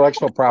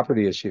intellectual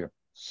property issue.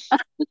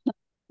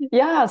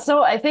 Yeah.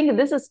 So I think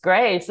this is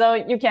great. So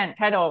you can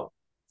kind of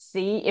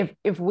see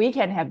if we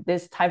can have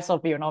this types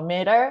of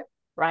meter,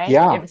 right?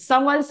 Yeah. If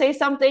someone says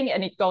something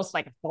and it goes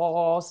like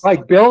false.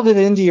 Like build it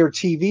into your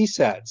TV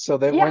set so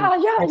that when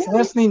it's Yeah.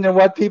 listening to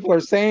what people are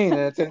saying,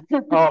 and it's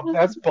oh,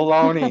 that's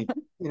baloney,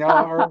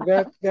 or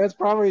that's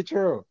probably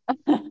true.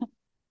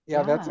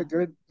 Yeah, that's a Yeah.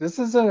 good. This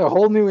is a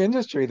whole new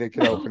industry that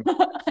could open.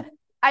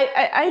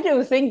 I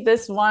do think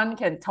this one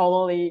can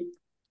totally,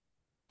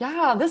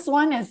 yeah, this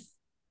one is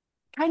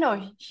kind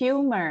of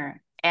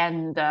humor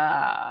and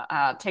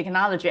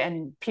technology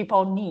and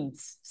people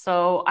needs.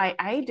 So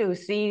I do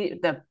see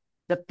the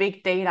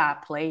big data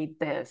play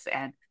this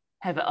and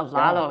have a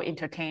lot Yeah, of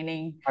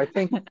entertaining. I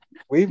think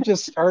we've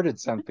just started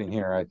something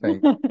here. I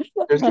think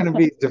there's going to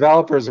be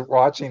developers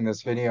watching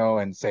this video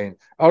and saying,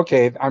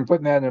 "Okay, I'm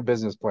putting that in a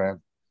business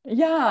plan."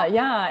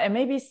 Yeah, and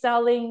maybe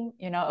selling,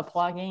 a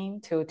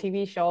plugin to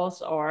TV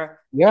shows or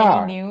any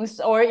Yeah, news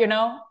or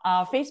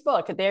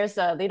Facebook. There's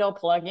a little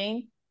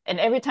plugin, and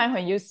every time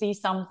when you see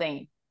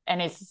something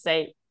and it's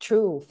say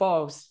true,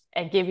 false,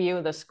 and give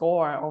you the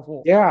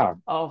score yeah,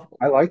 of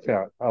I like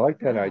that. I like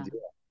that yeah,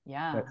 idea.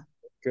 yeah. That's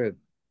good.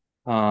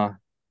 Uh,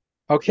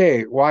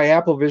 okay, why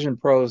Apple Vision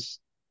Pro's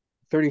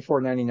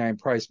 34.99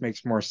 price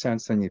makes more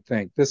sense than you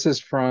think. This is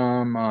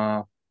from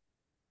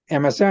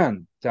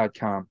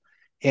MSN.com,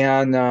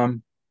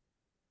 and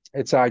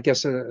it's I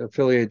guess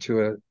affiliated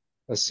to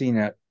a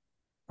CNET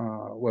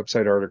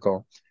website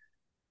article.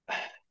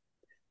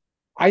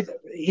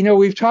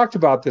 We've talked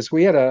about this.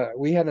 We had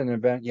an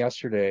event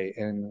yesterday,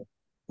 and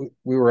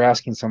we were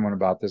asking someone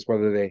about this,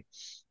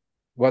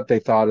 what they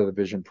thought of the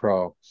Vision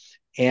Pro,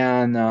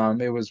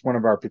 and it was one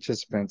of our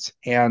participants.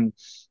 And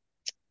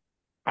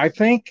I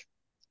think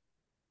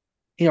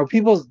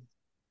people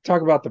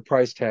talk about the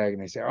price tag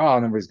and they say, "Oh,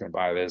 nobody's going to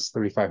buy this,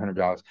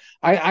 $3,500."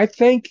 I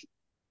think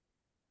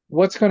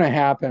what's going to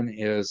happen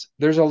is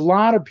there's a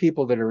lot of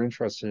people that are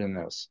interested in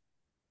this.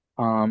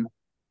 Um,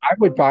 I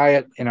would buy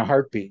it in a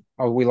heartbeat.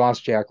 Oh, we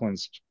lost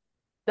Jacqueline's.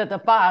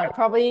 The bot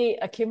probably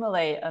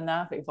accumulate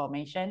enough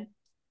information,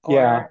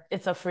 Yeah, or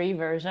it's a free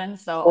version,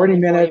 so 40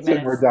 only 40 minutes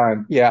and we're minutes.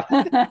 done.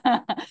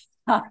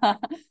 Yeah.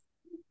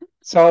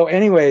 So,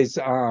 anyways,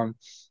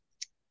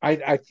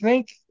 I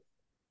think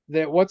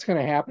that what's going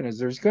to happen is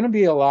there's going to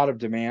be a lot of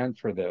demand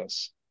for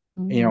this.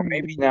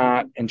 Maybe Mm.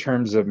 not in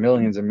terms of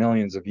millions and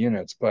millions of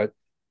units, but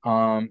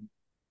um,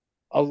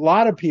 a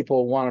lot of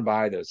people want to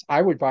buy this.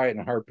 I would buy it in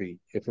a heartbeat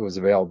if it was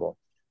available.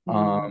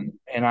 Mm.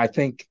 And I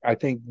think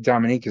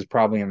Dominique is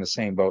probably in the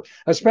same boat,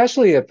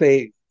 especially if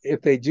the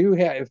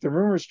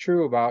rumor is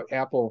true about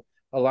Apple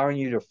allowing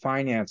you to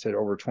finance it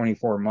over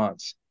 24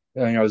 months.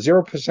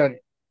 0%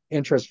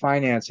 interest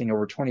financing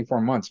over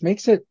 24 months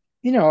makes it,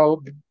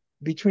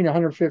 between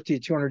 $150 to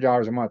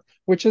 $200 a month,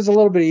 which is a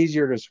little bit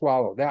easier to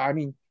swallow. I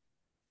mean,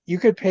 you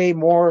could pay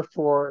more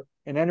for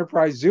an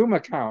enterprise Zoom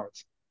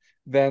account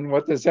than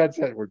what this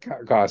headset would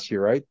cost you,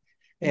 right?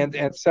 And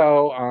Mm. and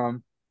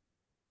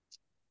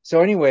so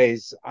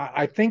anyways,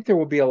 I think there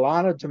will be a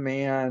lot of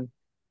demand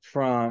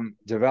from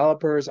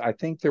developers. I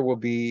think there will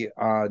be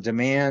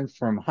demand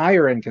from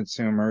higher end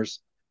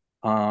consumers,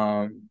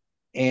 and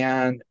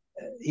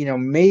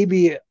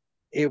maybe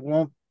it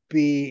won't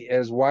be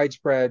as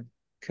widespread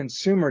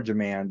consumer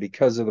demand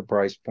because of the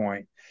price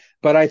point.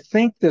 But I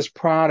think this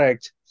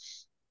product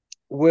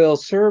will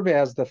serve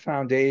as the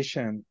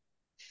foundation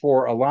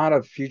for a lot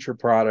of future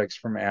products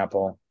from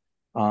Apple.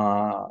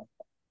 Uh,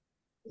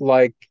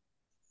 like,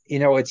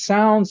 it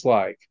sounds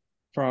like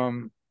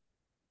from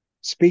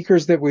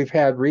speakers that we've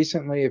had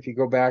recently, if you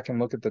go back and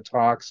look at the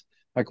talks,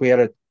 like we had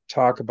a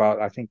talk about,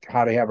 I think,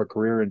 how to have a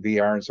career in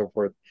VR and so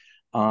forth,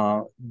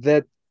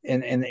 that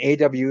in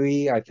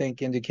AWE, I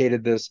think,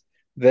 indicated this,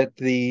 that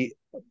the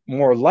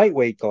more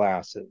lightweight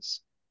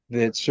glasses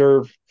that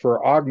serve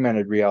for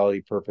augmented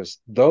reality purpose,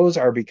 those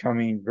are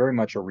becoming very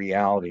much a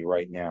reality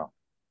right now,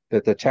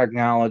 that the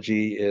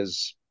technology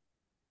is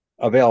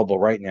available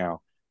right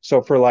now.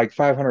 So for like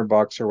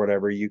 $500 or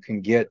whatever, you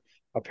can get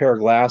a pair of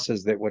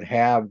glasses that would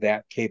have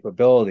that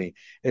capability.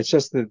 It's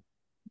just that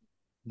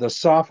the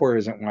software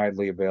isn't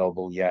widely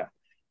available yet.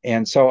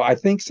 And so I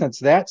think since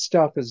that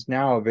stuff is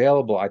now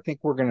available, I think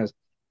we're going to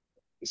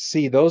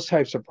see those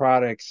types of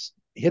products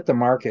hit the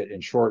market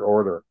in short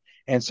order.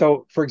 And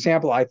so, for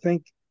example, I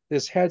think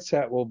this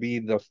headset will be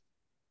the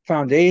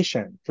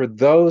foundation for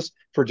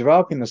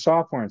developing the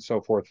software and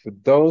so forth for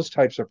those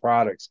types of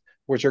products,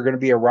 which are going to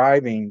be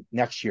arriving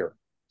next year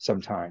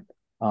sometime,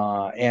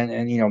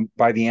 and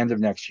by the end of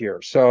next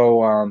year.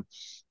 So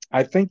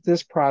I think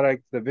this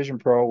product, the Vision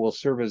Pro, will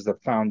serve as the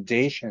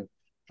foundation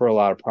for a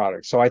lot of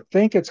products. So I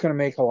think it's going to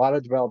make a lot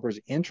of developers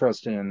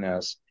interested in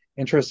this,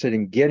 interested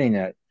in getting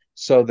it,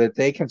 so that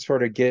they can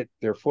sort of get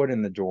their foot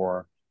in the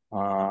door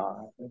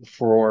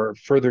for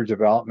further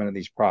development of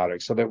these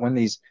products, so that when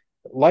these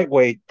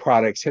lightweight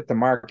products hit the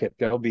market,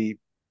 they'll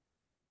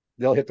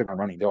hit the ground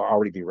running. They'll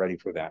already be ready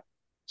for that.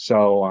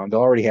 So they'll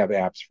already have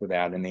apps for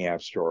that in the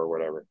App Store or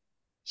whatever.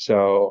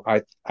 So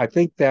I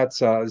think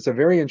it's a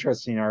very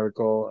interesting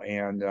article,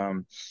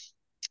 and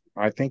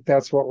I think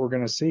that's what we're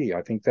going to see.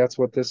 I think that's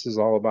what this is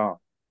all about.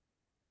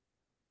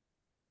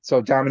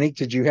 So Dominique,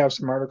 did you have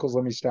some articles?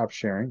 Let me stop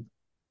sharing.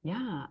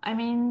 Yeah, I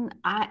mean,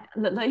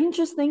 the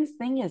interesting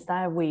thing is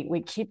that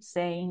we keep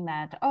saying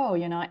that, oh,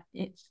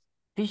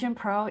 Vision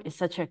Pro is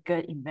such a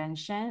good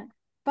invention,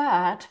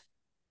 but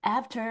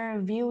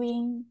after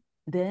viewing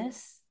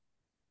this,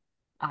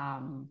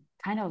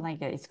 kind of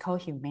like it's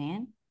called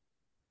Human.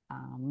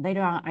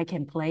 Later on, I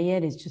can play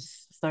it. It's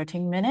just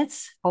 13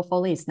 minutes.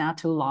 Hopefully, it's not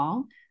too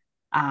long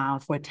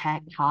for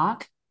Tech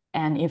Talk.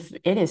 And if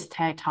it is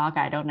Tech Talk,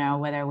 I don't know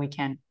whether we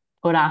can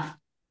put on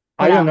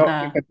I don't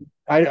know.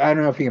 I don't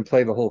know if you can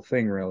play the whole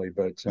thing really,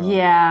 but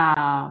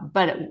yeah,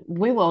 but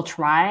we will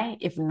try.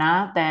 If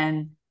not,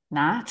 then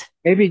not.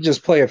 maybe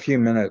just play a few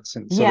minutes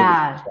and so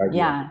that we can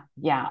try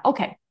Yeah.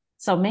 Okay.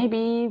 So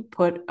maybe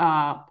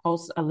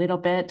post a little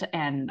bit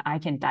and I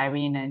can dive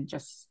in and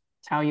just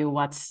tell you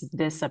what's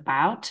this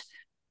about.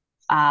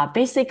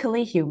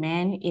 Basically,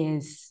 Human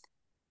is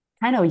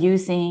kind of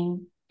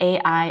using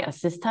AI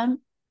assistant,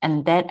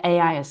 and that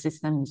AI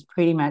assistant is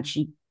pretty much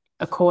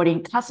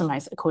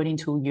customized according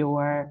to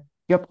your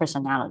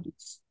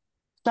personalities.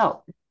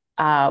 So,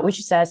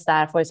 which says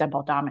that, for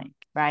example, Dominic,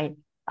 right?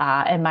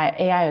 And my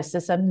AI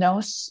assistant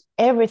knows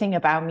everything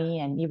about me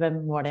and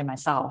even more than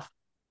myself.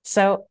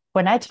 So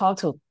when I talk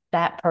to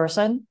that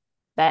person,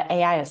 that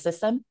AI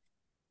assistant,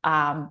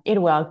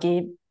 it will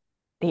give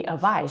the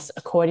advice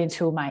according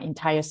to my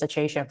entire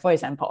situation. For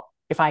example,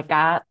 if I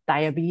got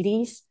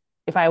diabetes,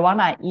 if I want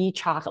to eat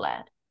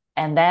chocolate,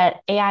 and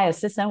that AI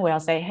assistant will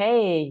say,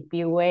 hey,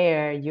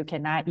 beware, you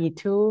cannot eat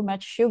too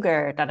much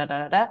sugar, da, da,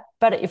 da, da.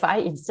 But if I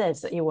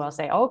insist, it will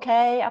say,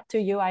 okay, up to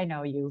you, I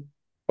know you.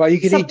 Well, you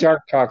can eat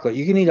dark chocolate.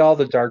 You can eat all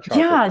the dark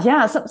chocolate.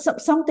 Yeah.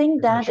 Something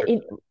that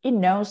it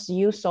knows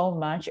you so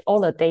much, all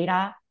the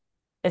data,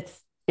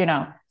 it's,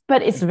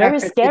 but it's very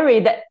scary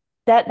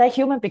that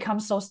human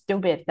becomes so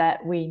stupid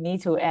that we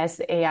need to ask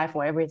AI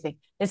for everything.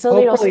 It's a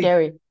little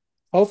scary.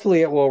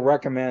 Hopefully, it will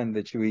recommend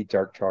that you eat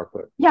dark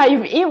chocolate. Yeah,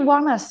 if it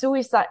wanna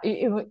suicide,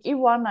 if it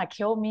wanna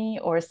kill me,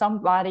 or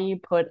somebody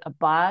put a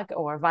bug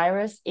or a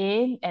virus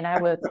in, and I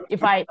will,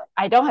 if I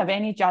don't have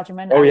any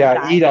judgment. Oh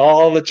yeah, eat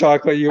all the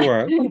chocolate you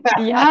want.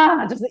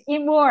 Yeah, just eat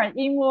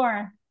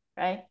more,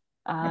 right?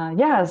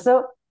 Yeah.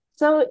 So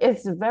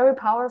it's very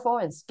powerful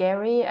and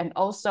scary, and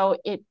also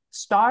it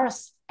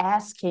starts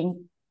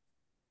asking,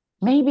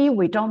 maybe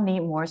we don't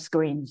need more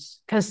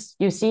screens, because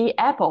you see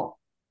Apple.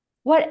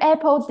 What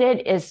Apple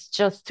did is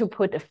just to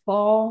put a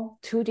full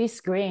 2D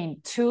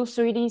screen,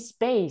 3D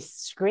space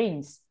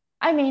screens.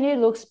 I mean, it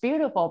looks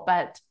beautiful,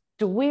 but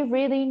do we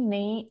really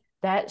need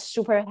that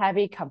super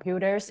heavy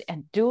computers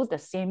and do the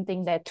same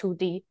thing that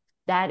 2D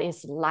that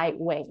is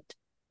lightweight,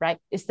 right?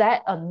 Is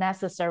that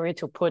unnecessary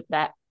to put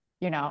that,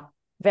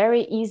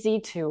 very easy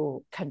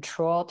to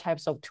control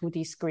types of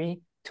 2D screen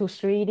to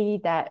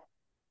 3D that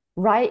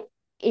right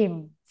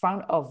in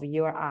front of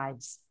your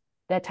eyes,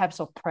 that types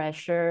of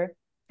pressure,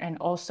 and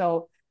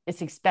also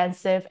it's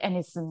expensive and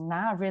it's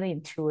not really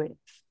intuitive.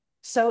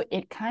 So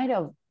it kind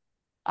of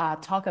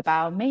talk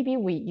about maybe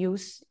we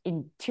use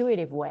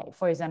intuitive way.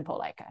 For example,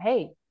 like,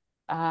 hey,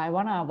 I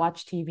want to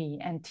watch TV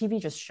and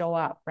TV just show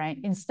up, right?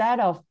 Instead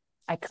of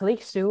I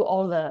click through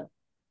all the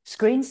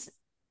screens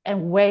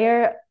and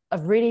wear a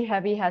really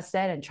heavy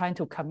headset and trying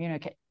to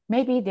communicate.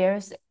 Maybe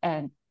there's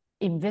an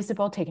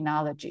invisible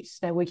technologies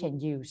that we can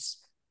use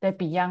that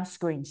beyond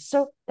screens.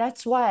 So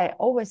that's why I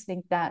always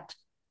think that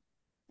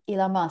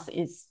Elon Musk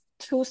is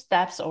 2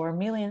 steps or a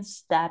million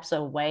steps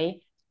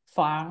away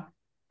from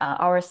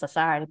our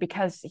society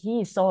because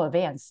he is so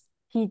advanced.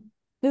 He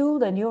do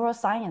the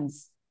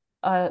neuroscience,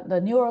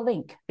 the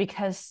Neuralink,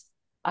 because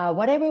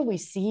whatever we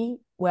see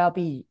will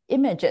be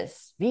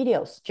images,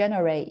 videos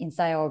generate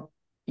inside our,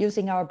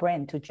 using our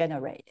brain to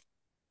generate.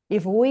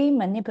 If we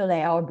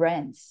manipulate our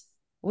brains,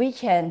 we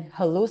can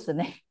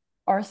hallucinate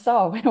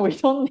ourselves and we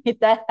don't need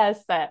that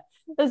headset.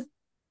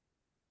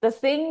 The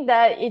thing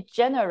that it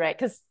generates,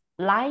 because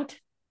light,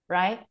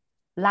 right?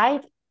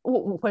 Light,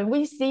 when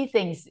we see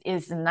things,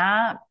 is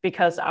not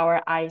because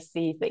our eyes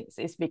see things,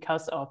 it's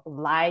because of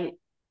light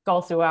go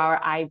through our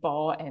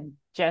eyeball and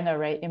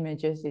generate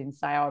images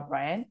inside our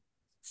brain.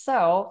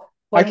 So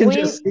I when can we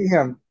just see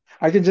him.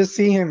 I can just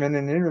see him in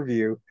an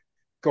interview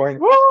going,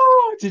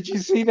 "Whoa, did you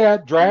see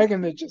that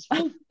dragon that just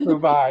flew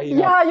by?" You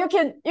know. yeah, you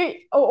can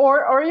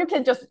or you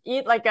can just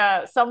eat like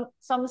some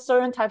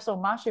certain types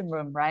of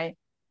mushroom, right?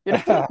 You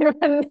don't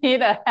even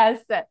need a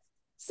headset.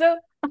 So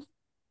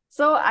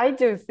I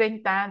do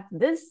think that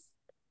this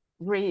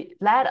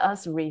let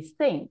us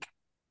rethink.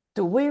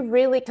 Do we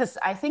really? Because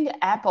I think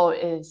Apple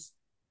is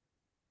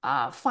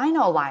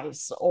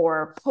finalize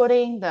or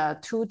putting the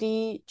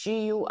 2D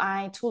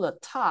GUI to the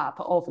top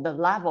of the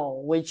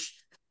level, which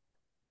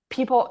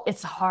people,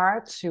 it's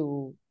hard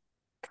to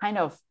kind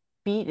of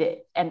beat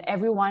it. And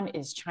everyone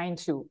is trying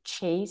to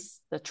chase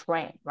the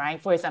trend,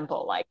 right? For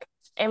example, like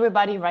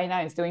everybody right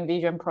now is doing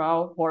Vision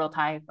Pro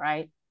prototype,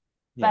 right?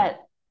 Yeah. But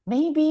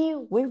maybe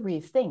we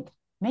rethink.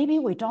 Maybe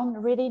we don't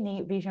really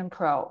need Vision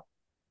Pro.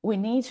 We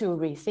need to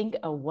rethink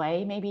a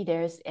way. Maybe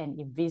there's an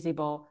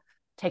invisible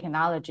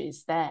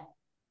technologies that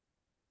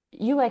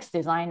UX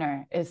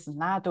designer is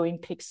not doing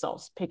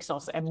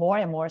pixels, and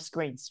more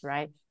screens,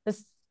 right?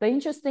 The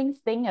interesting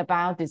thing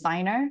about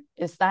designer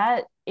is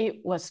that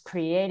it was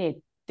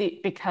created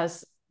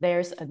because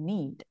there's a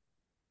need.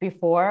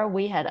 Before,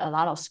 we had a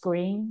lot of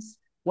screens,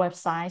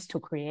 websites to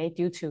create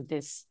due to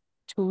this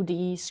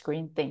 2D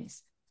screen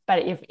things. But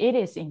if it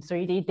is in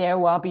 3D, there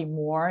will be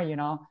more,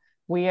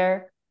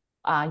 weird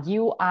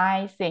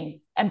UI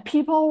thing. And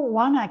people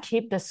want to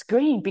keep the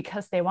screen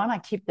because they want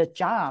to keep the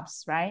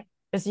jobs, right?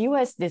 As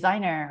US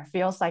designer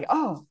feels like,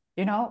 oh,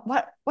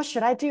 what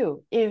should I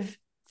do if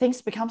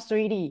things become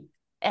 3D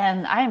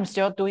and I am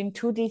still doing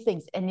 2D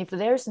things? And if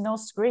there's no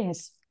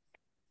screens,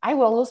 I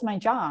will lose my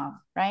job,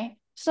 right?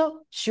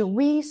 So should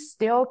we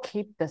still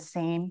keep the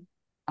same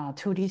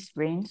 2D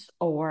screens,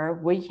 or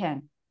we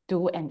can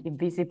do an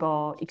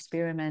invisible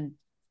experiment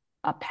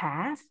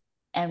path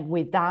and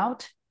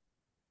without,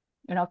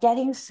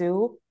 getting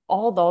through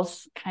all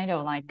those kind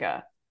of like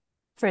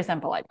for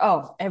example, like,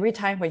 oh, every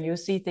time when you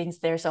see things,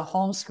 there's a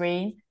home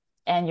screen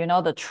and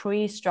the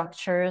tree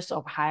structures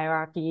of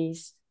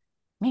hierarchies,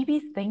 maybe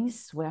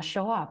things will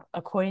show up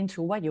according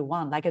to what you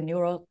want, like a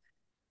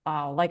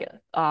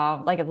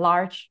like a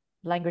large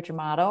language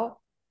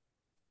model,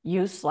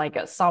 use like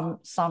some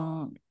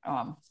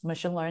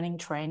machine learning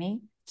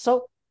training.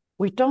 So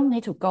we don't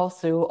need to go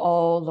through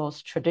all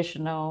those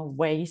traditional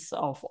ways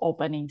of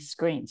opening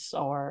screens,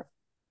 or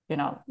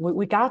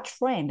we got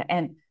trained,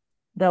 and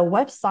the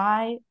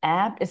website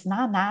app is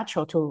not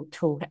natural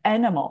to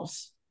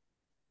animals,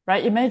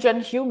 right?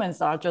 Imagine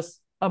humans are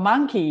just a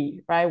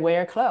monkey, right?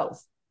 Wear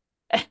clothes.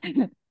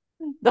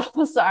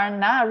 Those are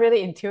not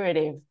really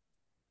intuitive.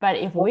 But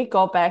if we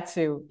go back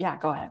to, yeah,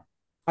 go ahead.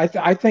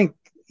 I think,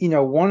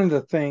 one of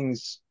the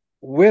things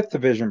with the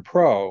Vision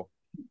Pro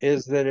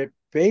is that it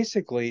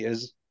basically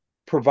is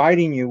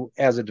providing you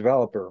as a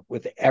developer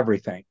with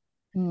everything.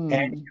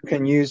 And you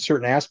can use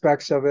certain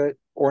aspects of it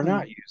or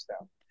not use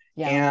them.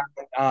 Yeah.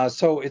 And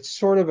so it's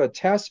sort of a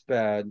test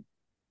bed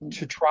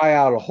to try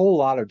out a whole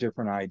lot of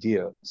different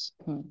ideas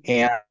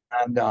and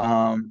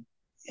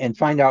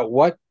find out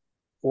what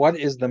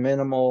is the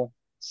minimal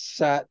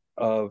set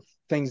of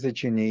things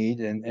that you need,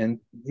 and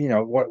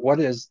what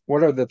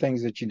are the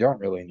things that you don't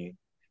really need.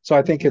 So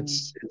I think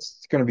it's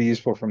going to be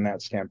useful from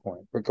that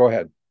standpoint. But go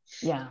ahead.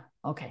 Yeah.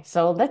 Okay.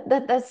 So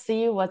let's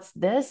see what's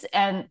this.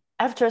 And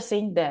after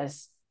seeing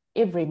this,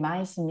 it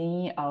reminds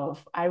me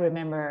of, I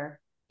remember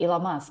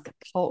Elon Musk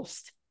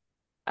post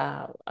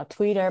a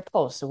Twitter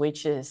post,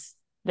 which is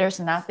there's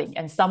nothing,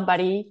 and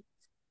somebody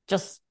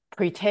just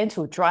pretend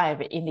to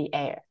drive in the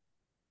air,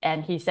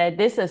 and he said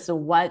this is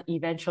what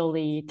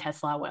eventually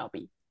Tesla will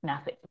be,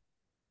 nothing.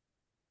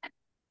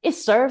 It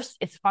serves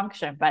its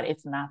function, but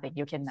it's nothing.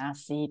 You cannot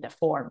see the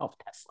form of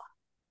Tesla.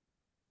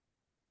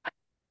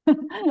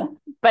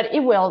 But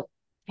it will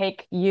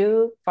take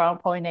you from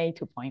point A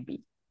to point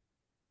B.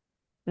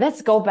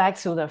 Let's go back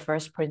to the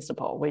first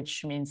principle,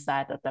 which means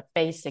that the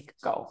basic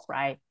goal,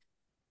 right?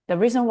 The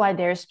reason why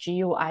there's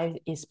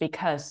GUI is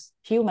because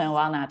human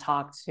wanna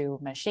talk to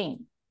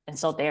machine. And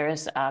so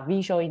there's a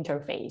visual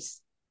interface,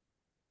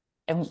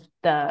 and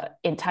the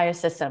entire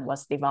system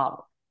was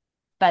developed.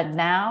 But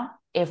now,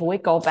 if we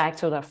go back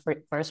to the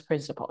first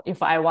principle,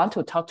 if I want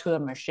to talk to the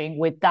machine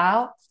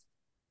without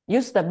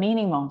use the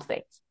minimum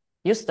things,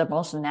 use the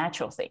most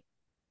natural thing.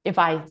 If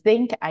I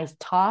think, I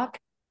talk,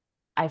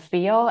 I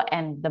feel,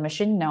 and the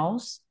machine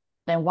knows,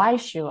 then why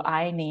should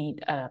I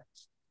need a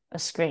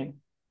screen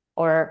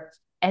or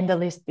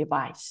endless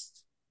device?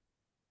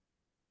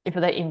 If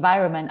the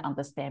environment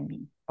understands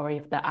me, or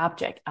if the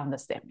object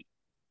understands me.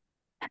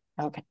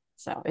 Okay,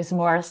 so it's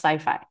more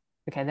sci-fi.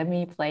 Okay, let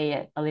me play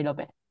it a little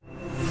bit.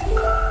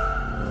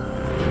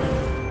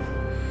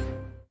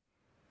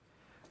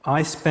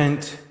 I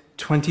spent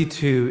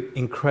 22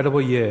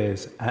 incredible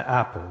years at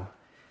Apple,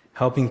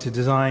 helping to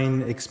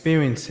design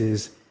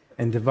experiences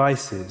and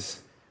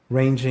devices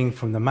ranging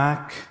from the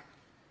Mac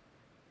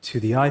to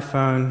the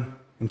iPhone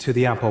and to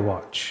the Apple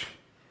Watch.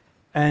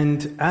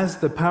 And as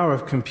the power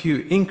of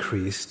compute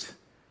increased,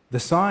 the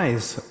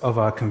size of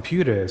our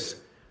computers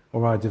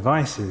or our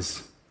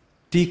devices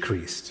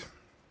decreased.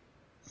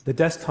 The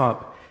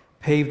desktop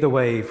paved the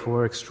way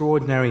for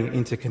extraordinary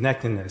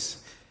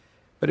interconnectedness,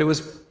 but it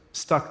was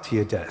stuck to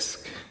your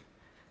desk.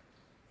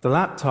 The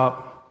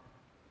laptop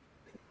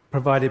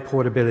provided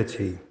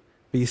portability,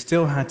 but you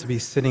still had to be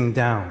sitting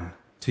down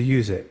to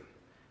use it.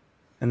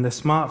 And the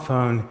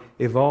smartphone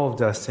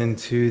evolved us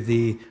into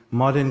the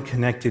modern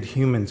connected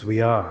humans we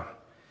are,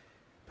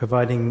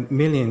 providing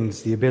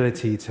millions the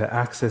ability to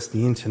access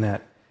the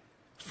internet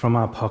from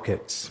our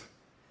pockets.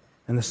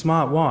 And the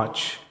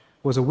smartwatch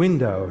was a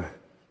window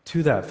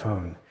to that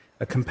phone,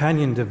 a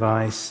companion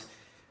device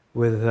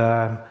with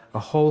a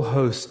whole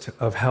host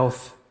of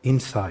health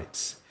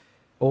insights,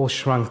 all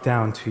shrunk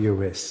down to your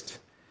wrist.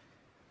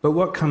 But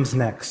what comes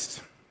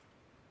next?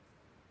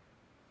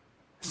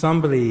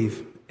 Some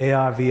believe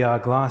AR/VR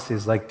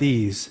glasses like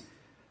these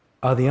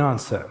are the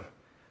answer,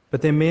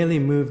 but they merely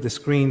move the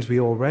screens we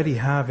already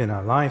have in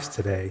our lives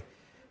today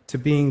to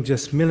being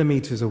just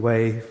millimeters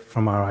away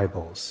from our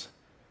eyeballs,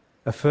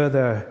 a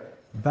further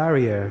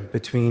barrier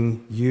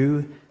between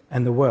you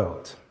and the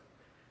world.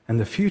 And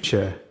the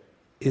future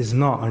is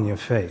not on your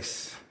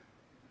face.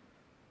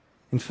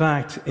 In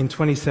fact, in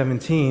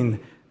 2017,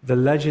 the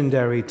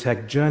legendary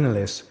tech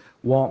journalist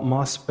Walt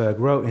Mossberg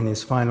wrote in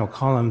his final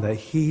column that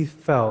he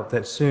felt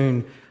that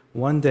soon,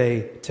 one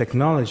day,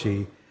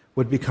 technology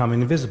would become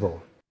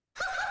invisible.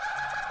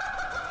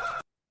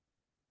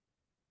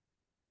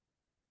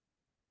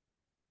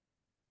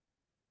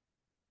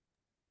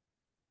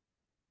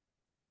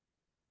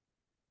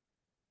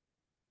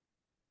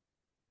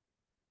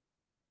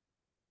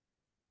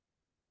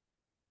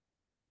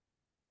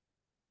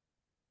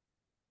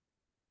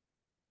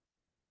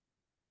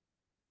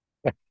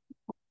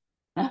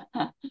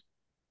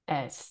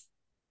 S.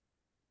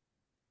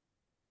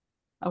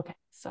 Okay,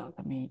 so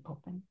let me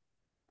open.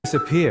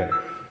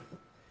 Disappear.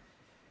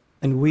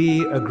 And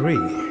we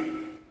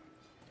agree.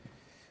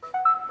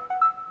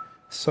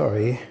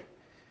 Sorry,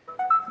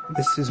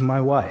 this is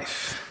my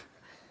wife.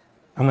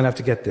 I'm gonna have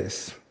to get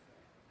this.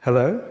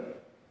 Hello?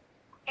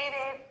 Hey,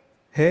 babe.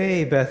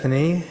 Hey,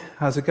 Bethany.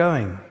 How's it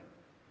going?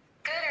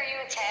 Good. Are you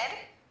with Ted?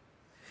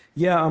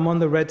 Yeah, I'm on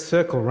the red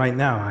circle right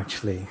now,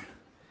 actually.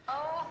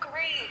 Oh,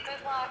 great.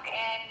 Good luck,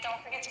 and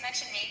don't forget to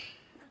mention me.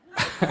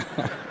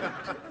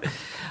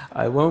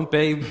 I won't,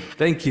 babe.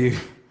 Thank you.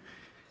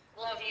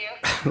 Love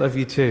you. Love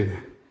you too.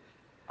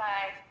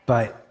 Bye.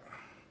 Bye.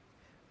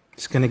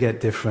 It's going to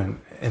get different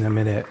in a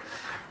minute.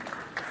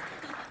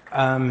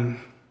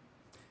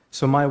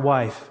 So my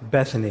wife,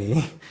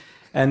 Bethany,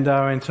 and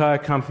our entire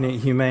company at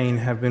Humane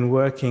have been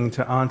working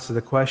to answer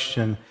the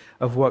question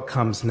of what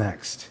comes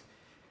next.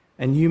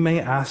 And you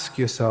may ask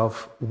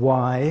yourself,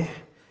 why?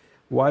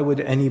 Why would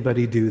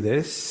anybody do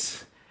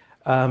this?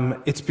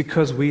 It's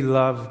because we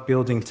love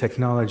building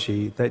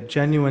technology that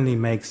genuinely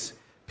makes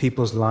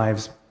people's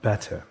lives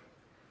better.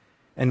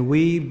 And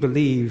we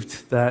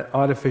believed that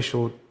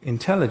artificial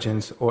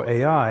intelligence, or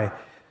AI,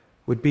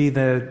 would be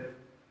the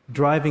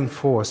driving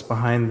force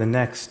behind the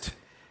next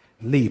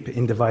leap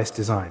in device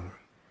design.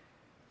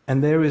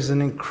 And there is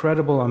an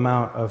incredible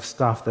amount of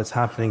stuff that's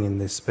happening in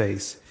this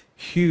space.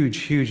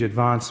 Huge, huge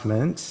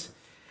advancements.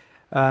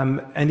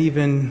 And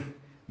even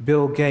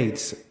Bill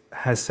Gates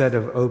has said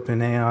of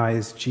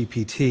OpenAI's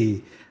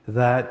GPT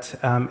that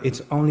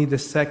it's only the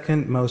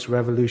second most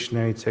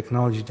revolutionary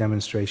technology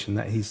demonstration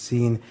that he's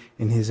seen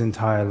in his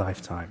entire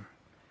lifetime.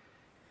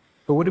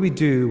 But what do we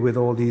do with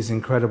all these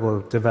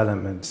incredible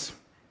developments?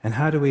 And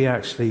how do we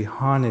actually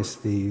harness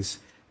these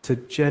to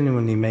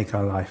genuinely make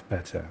our life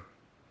better?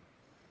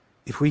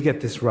 If we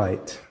get this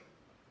right,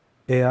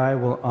 AI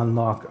will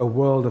unlock a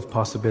world of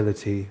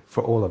possibility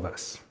for all of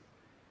us.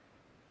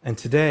 And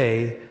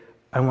today,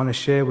 I want to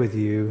share with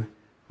you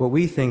what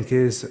we think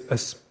is a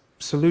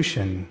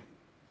solution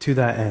to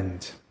that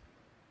end.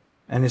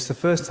 And it's the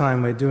first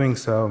time we're doing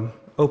so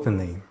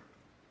openly.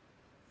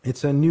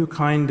 It's a new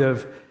kind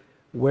of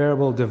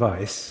wearable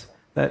device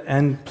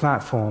and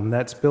platform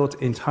that's built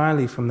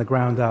entirely from the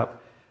ground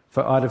up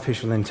for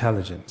artificial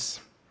intelligence.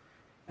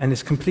 And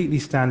it's completely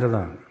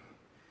standalone.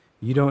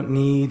 You don't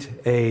need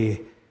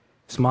a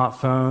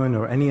smartphone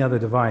or any other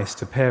device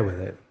to pair with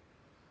it.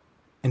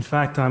 In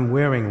fact, I'm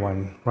wearing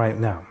one right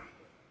now.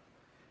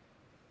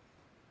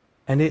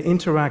 And it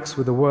interacts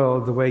with the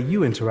world the way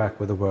you interact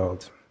with the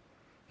world.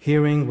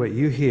 hearing what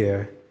you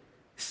hear,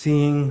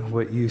 seeing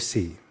what you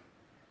see,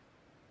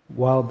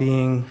 while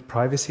being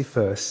privacy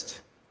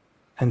first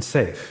and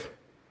safe,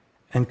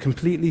 and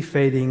completely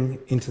fading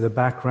into the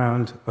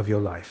background of your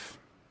life.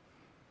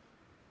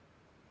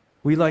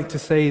 We like to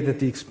say that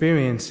the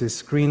experience is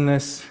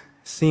screenless,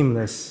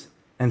 seamless,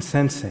 and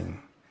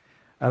sensing,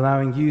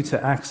 allowing you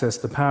to access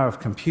the power of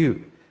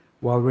compute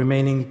while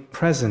remaining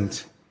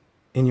present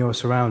in your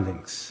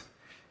surroundings,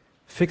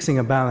 fixing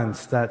a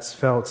balance that's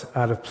felt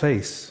out of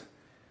place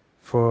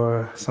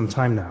for some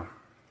time now.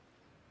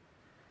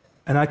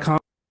 And I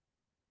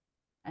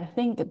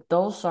think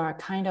those are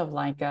kind of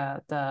like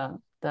the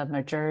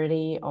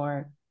majority,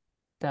 or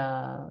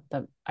the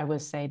I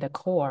would say the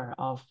core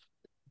of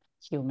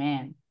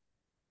human.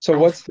 So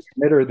what's the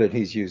emitter that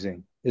he's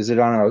using? Is it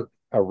on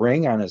a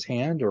ring on his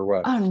hand or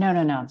what? Oh,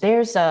 no.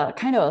 There's a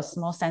kind of a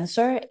small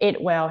sensor.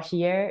 It will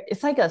hear.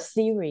 It's like a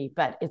Siri,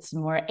 but it's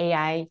more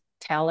AI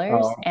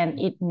tellers, Oh, and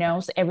it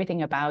knows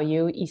everything about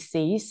you. It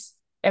sees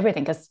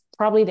everything because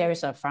probably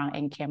there's a front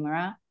end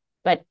camera,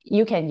 but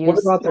you can what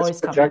use about this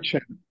voice command.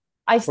 projection?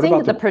 I What about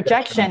think the the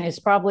projection? projection is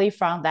probably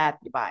from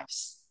that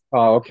device.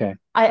 Oh, okay.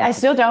 I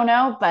still don't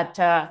know, but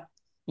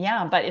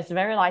yeah, but it's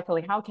very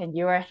likely. How can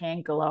your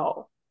hand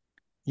glow?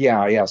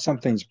 Yeah,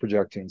 something's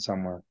projecting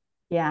somewhere.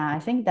 Yeah, I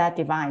think that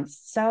device.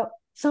 So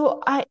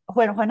I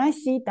when I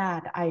see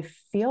that, I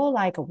feel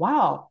like,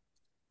 wow,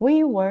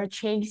 we were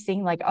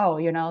chasing like,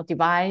 oh,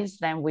 device,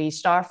 then we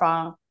start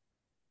from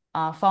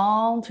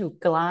phone to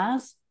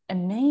glass.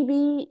 And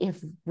maybe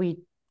if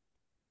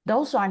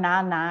those are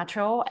not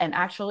natural, and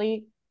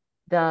actually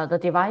the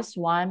device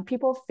one,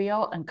 people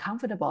feel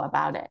uncomfortable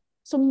about it.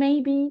 So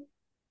maybe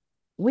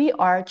we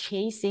are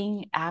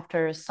chasing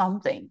after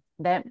something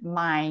that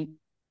might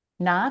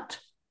not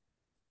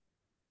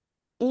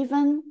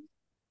even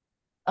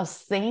a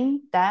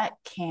thing that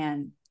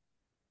can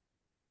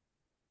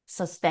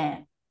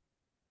sustain.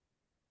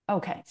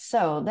 Okay,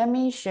 so let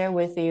me share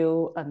with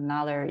you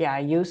another. Yeah, I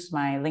use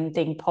my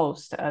LinkedIn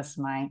post as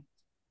my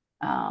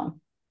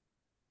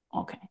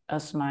okay,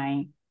 as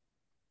my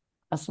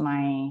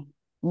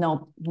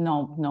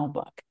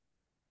notebook.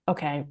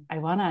 Okay, I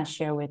wanna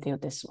share with you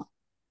this one.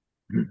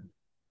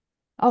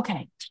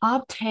 Okay,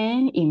 top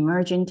 10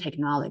 emerging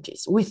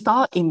technologies. We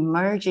thought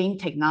emerging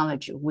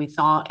technology, we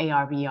thought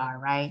AR, VR,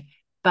 right?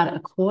 But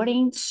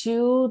according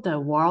to the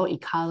World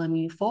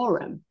Economy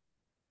Forum,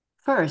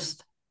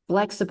 first,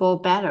 flexible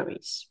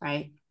batteries,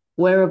 right?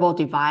 Wearable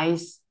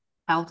device,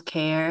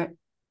 healthcare,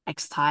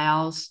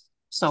 textiles.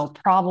 So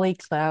probably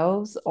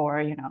clothes,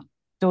 or,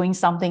 doing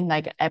something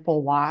like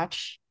Apple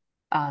Watch,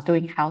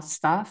 doing health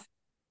stuff.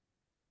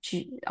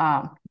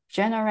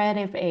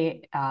 Generative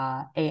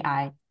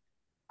AI,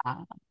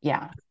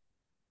 yeah.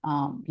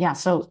 Yeah,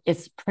 so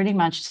it's pretty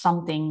much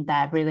something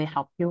that really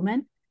help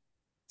human.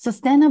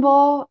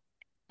 Sustainable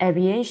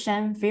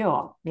aviation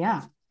fuel.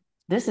 Yeah,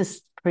 this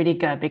is pretty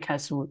good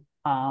because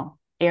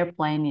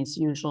airplane is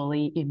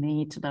usually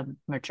emit the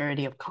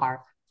majority of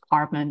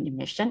carbon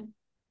emission.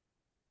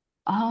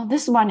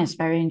 This one is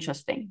very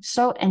interesting.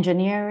 So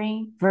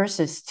engineering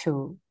versus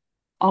to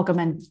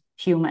augment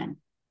human.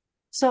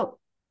 So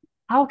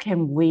how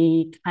can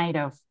we kind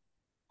of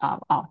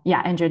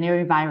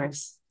engineering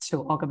virus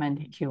to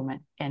augment human,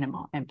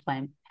 animal, and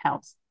plant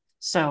health.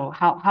 So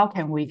how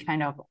can we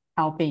kind of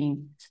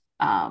helping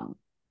um,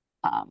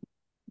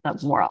 the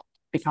world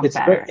become It's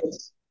better?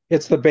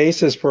 it's the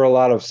basis for a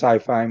lot of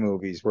sci-fi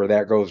movies where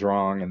that goes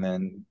wrong and then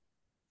And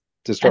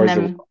destroys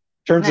the then world.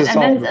 Turns us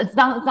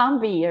all.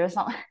 zombie or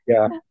something.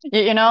 Yeah.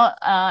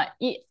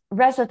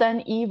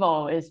 Resident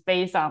Evil is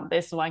based on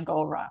this one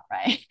go wrong,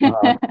 right?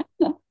 Uh,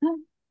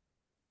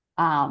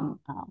 um,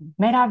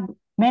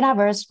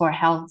 metaverse for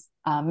health,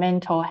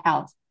 mental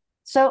health.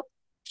 So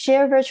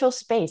share virtual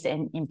space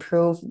and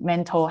improve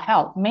mental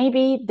health.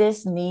 Maybe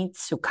this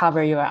needs to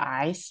cover your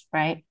eyes,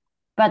 right?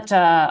 But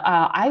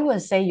I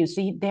would say, you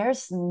see,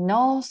 there's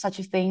no such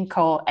a thing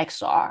called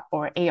XR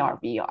or AR,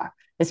 VR.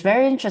 It's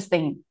very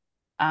interesting.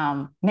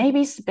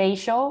 Maybe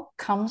spatial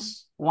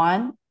comes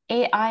one,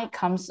 AI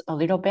comes a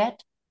little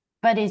bit,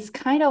 but it's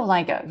kind of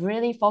like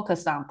really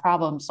focused on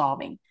problem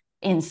solving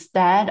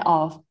instead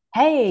of,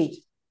 hey,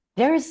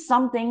 there is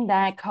something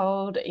that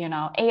called,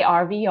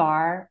 AR,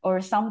 VR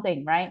or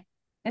something, right?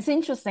 It's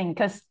interesting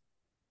because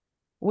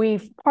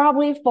we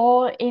probably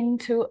fall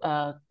into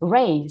a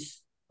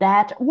race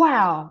that,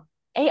 wow,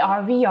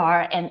 AR,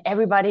 VR, and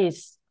everybody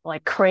is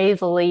like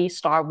crazily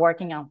start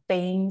working on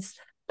things.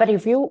 But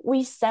if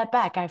we step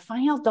back, I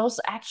find out those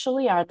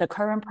actually are the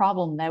current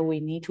problem that we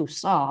need to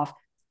solve.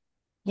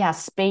 Yeah,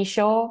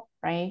 spatial,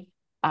 right?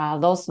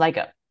 Those like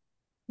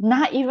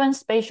not even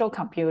spatial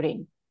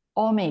computing,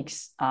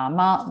 omics,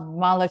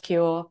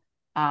 molecule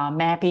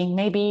mapping,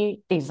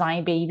 maybe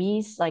design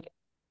babies, like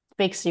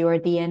fix your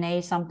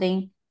DNA,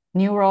 something,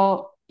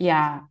 neural,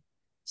 yeah,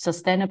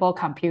 sustainable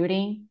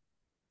computing,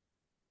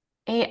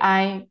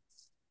 AI,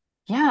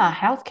 yeah,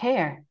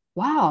 healthcare.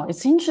 Wow,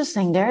 it's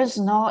interesting. There is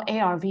no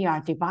AR, VR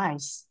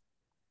device.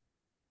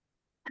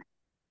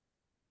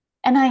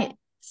 And I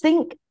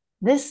think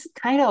this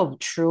kind of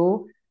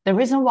true The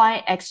reason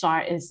why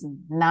XR is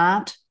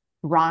not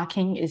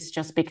rocking is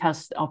just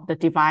because of the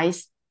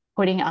device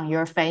putting on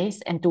your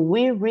face. And do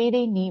we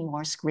really need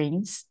more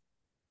screens?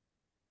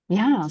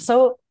 Yeah,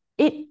 so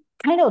it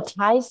kind of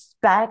ties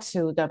back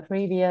to the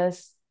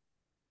previous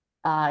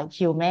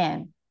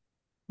human,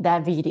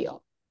 that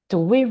video. Do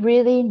we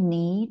really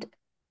need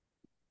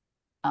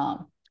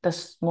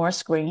the more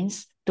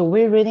screens? Do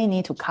we really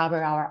need to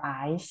cover our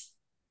eyes?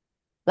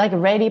 Like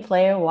Ready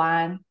Player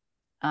One,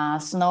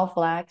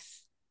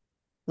 Snowflakes,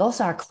 those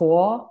are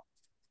cool,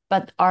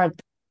 but are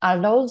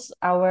those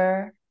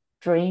our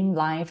dream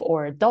life,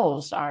 or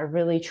those are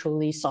really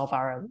truly solve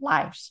our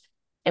lives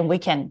and we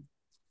can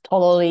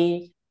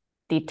totally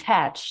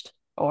detached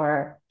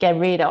or get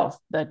rid of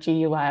the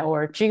GUI,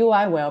 or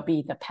GUI will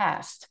be the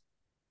past?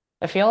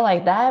 I feel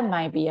like that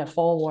might be a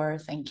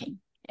forward thinking.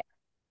 Yeah.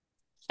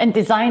 And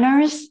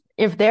designers,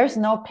 if there's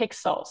no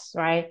pixels,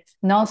 right?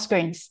 No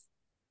screens.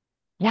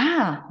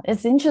 Yeah,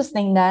 it's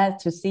interesting that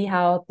to see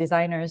how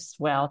designers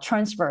will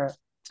transfer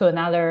to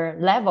another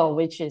level,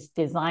 which is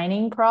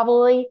designing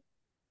probably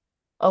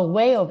a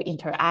way of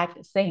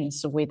interact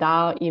things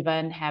without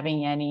even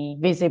having any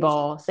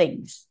visible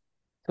things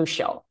to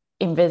show,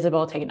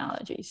 invisible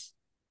technologies.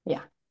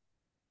 Yeah.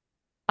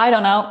 I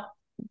don't know.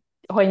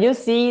 When you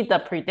see the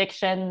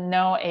prediction,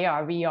 no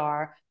AR,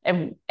 VR,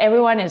 and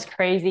everyone is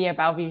crazy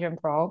about Vision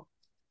Pro,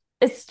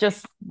 it's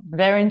just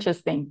very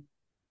interesting.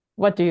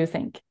 What do you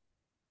think?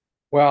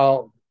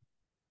 Well,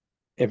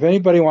 if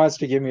anybody wants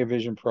to give me a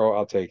Vision Pro,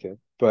 I'll take it.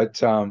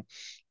 But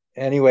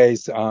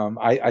anyways,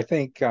 I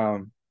think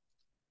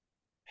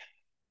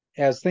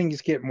as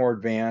things get more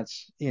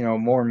advanced,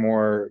 more and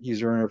more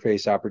user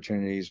interface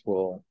opportunities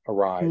will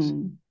arise.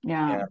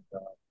 Yeah. And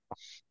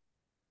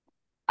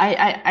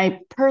I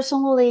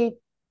personally,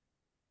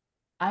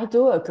 I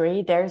do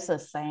agree. There's a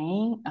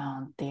saying.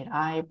 Did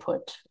I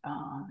put?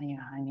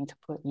 Yeah, I need to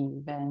put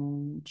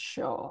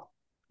eventual.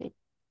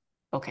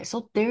 Okay,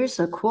 so there's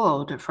a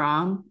quote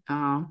from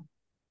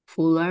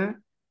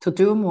Fuller: to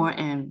do more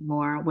and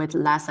more with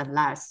less and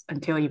less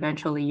until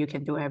eventually you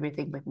can do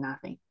everything with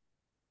nothing.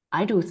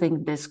 I do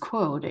think this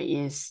quote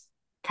is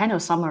kind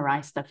of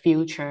summarize the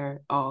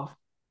future of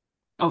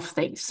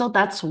things. So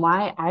that's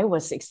why I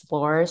was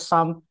explore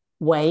some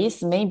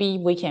ways maybe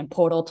we can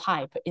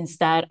prototype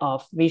instead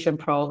of Vision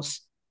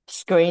Pro's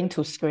screen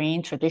to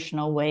screen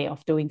traditional way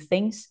of doing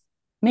things.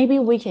 Maybe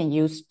we can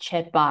use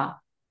chatbot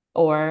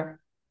or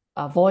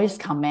a voice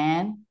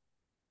command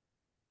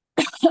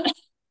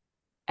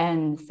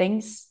and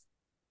things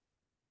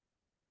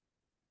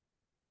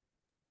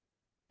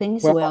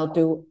well, will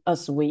do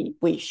as we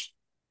wish.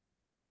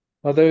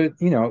 although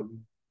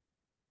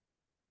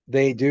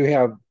they do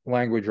have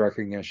language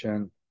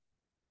recognition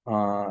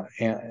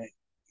and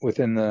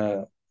within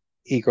the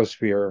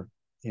ecosphere,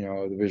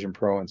 the Vision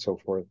Pro and so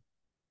forth.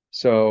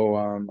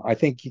 So I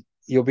think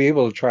you'll be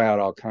able to try out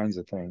all kinds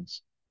of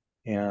things.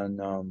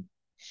 And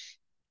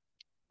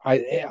I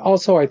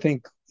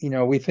think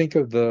we think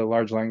of the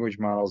large language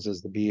models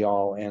as the be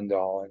all end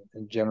all,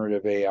 and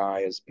generative AI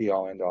is be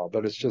all end all,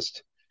 but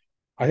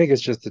I think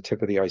it's just the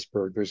tip of the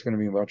iceberg. There's going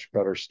to be much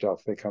better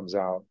stuff that comes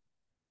out,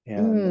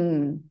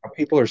 and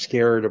people are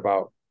scared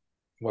about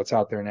what's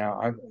out there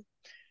now.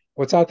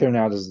 What's out there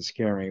now doesn't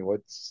scare me.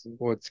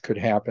 What's could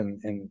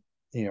happen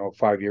in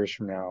 5 years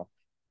from now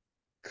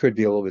could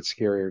be a little bit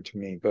scarier to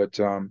me. But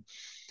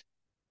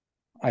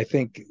I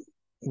think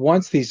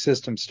once these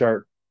systems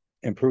start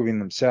improving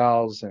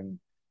themselves and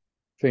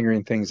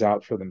figuring things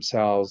out for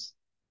themselves,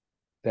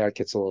 that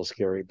gets a little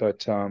scary.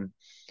 But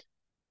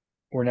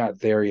we're not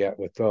there yet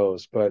with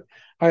those. But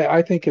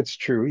I think it's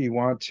true. You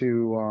want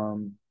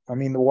to. I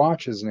mean, the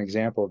watch is an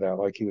example of that,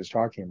 like he was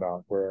talking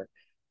about, where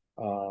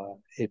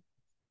it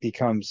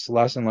becomes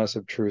less and less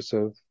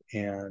obtrusive.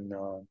 And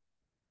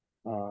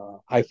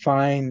I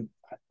find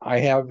I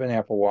have an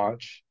Apple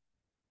Watch,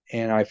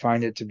 and I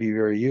find it to be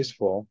very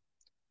useful,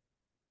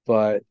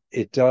 but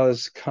it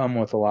does come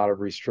with a lot of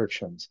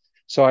restrictions.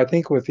 So I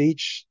think with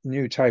each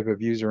new type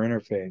of user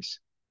interface,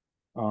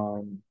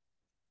 um,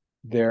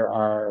 there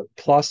are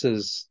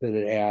pluses that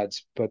it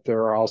adds, but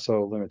there are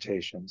also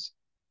limitations.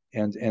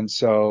 And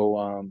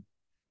so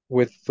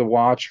with the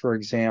watch, for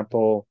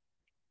example,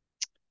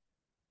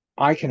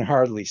 I can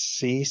hardly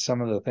see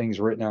some of the things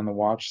written on the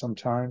watch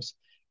sometimes.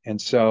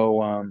 And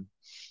so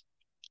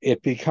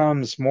it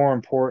becomes more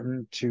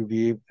important to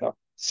be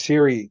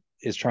Siri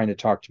is trying to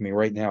talk to me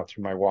right now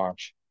through my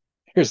watch.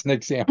 Here's an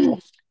example.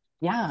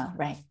 Yeah,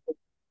 right.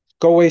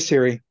 Go away,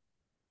 Siri.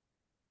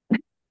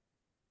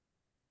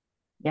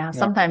 Yeah, No,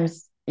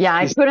 sometimes, yeah,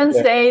 I she's couldn't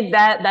say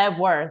that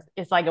word.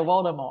 It's like a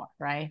Voldemort,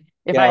 right?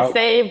 If I yeah.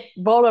 say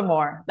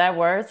Voldemort, that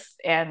words,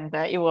 and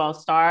it will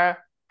start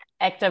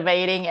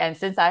activating. And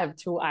since I have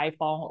two iPhone,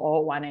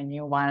 old one and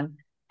new one,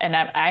 and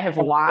I have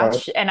Well,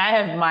 watch, and I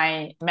have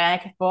my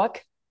MacBook,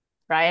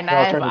 right? And they're I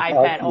all have trying to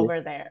talk iPad to you.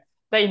 over there.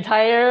 The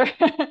entire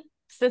The whole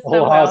system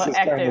house will is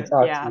trying to active.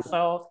 talk to Yeah, you.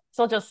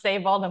 so just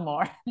say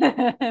Voldemort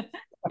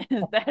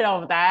instead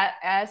of that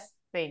as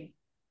thing.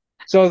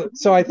 So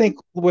I think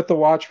with the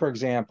watch, for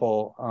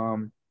example,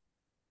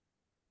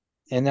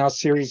 And now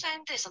Siri,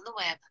 Find this on the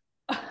web.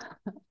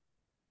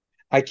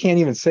 I can't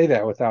even say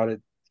that without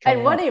it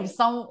And coming what up. if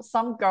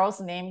some girl's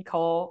name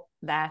called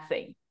that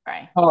thing,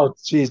 right? Oh,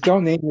 geez,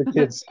 don't name your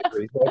kids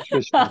Siri. That's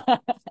for sure.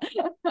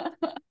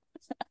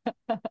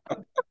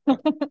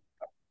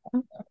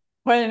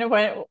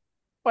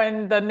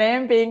 When the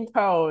name being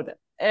called,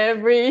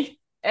 every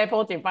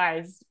Apple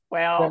device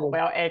That will would,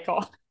 echo.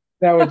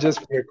 that would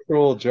just be a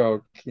cruel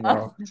joke,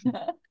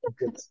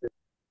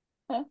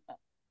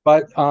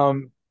 But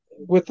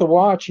with the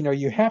watch,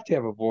 you have to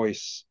have a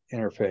voice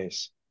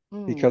interface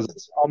because Mm.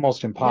 it's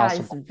almost Yeah, it's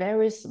impossible.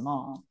 very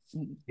small.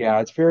 Yeah,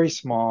 it's very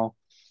small.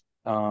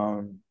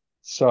 Um,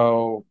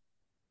 so,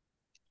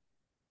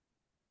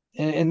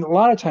 and a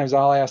lot of times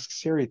I'll ask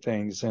Siri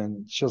things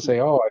and she'll say,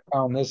 "Oh, I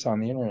found this on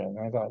the internet." And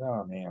I thought,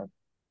 "Oh man,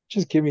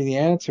 just give me the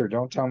answer.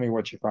 Don't tell me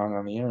what you found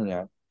on the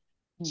internet."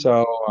 Mm.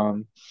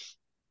 So,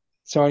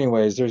 so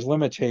anyways, there's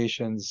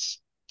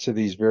limitations to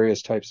these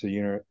various types of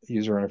user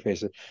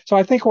interfaces. So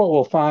I think what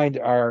we'll find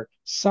are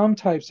some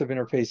types of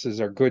interfaces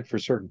are good for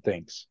certain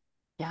things,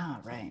 Yeah,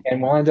 right. and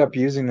we'll end up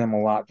using them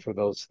a lot for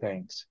those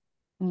things.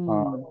 Uh,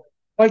 Mm.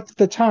 like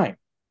the time.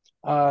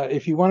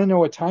 If you want to know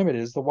what time it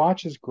is, the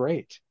watch is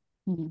great.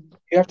 Mm.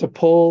 You have to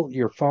pull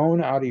your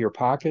phone out of your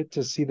pocket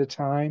to see the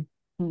time.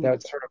 Mm.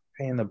 That's sort of a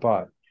pain in the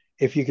butt.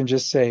 If you can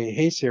just say,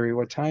 "Hey Siri,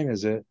 what time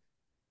is it?"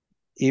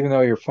 Even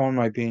though your phone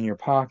might be in your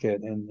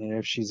pocket, and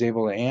if she's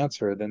able to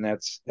answer, then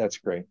that's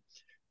great.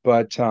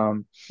 But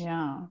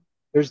Yeah.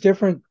 there's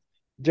different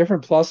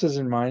pluses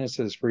and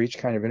minuses for each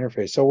kind of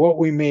interface. So what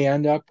we may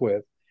end up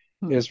with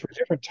Mm. is for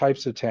different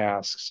types of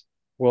tasks,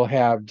 we'll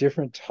have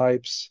different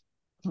types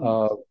Mm.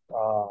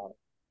 of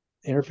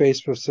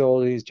interface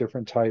facilities,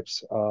 different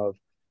types of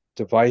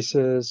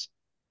devices,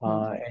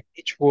 Mm. and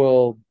each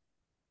will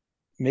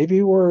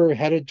maybe we're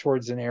headed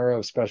towards an era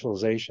of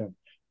specialization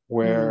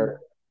where Mm.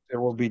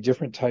 there will be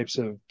different types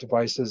of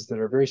devices that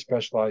are very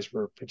specialized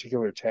for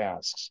particular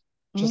tasks,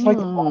 just like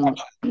the Mm.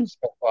 watch is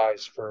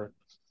specialized for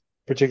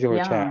particular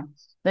Yeah.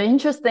 tasks. The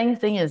interesting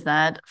thing is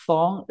that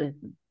phone is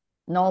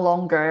no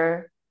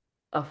longer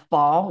a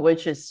phone,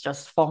 which is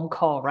just phone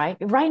call, right?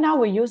 Right now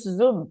we use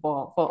Zoom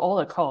for all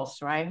the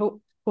calls, right?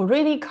 Who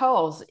really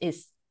calls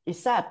is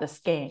except the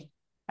scam,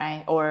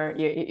 right? Or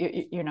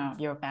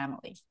your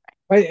family.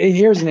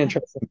 Here's an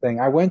interesting thing.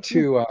 I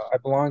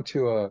belong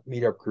to a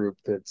meetup group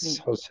that's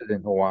Mm. hosted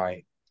in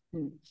Hawaii,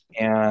 Mm.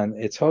 and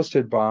it's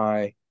hosted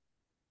by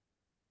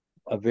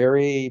a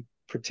very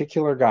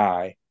particular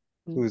guy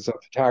Mm. who's a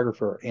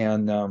photographer.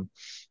 And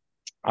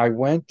I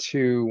went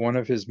to one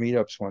of his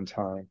meetups one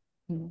time,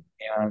 Mm.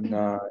 and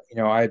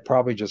I had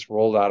probably just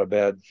rolled out of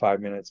bed 5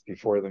 minutes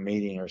before the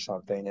meeting or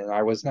something, and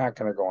I was not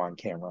going to go on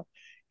camera.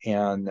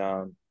 And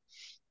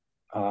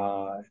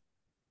uh,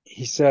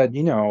 he said,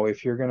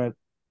 if you're going to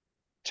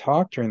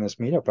talk during this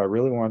meetup, I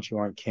really want you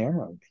on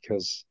camera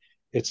because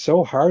it's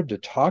so hard to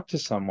talk to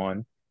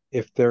someone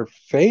if their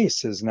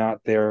face is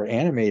not there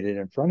animated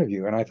in front of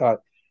you. And I thought,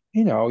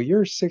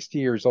 you're 60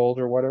 years old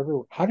or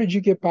whatever. How did you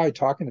get by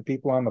talking to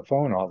people on the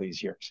phone all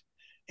these years?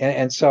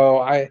 And so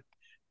I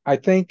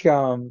think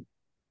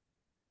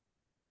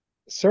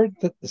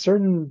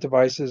certain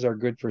devices are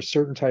good for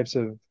certain types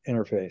of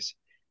interface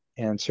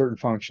and certain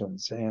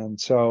functions. And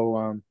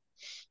so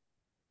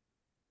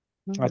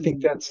I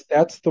think Mm.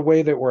 that's the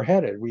way that we're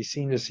headed. We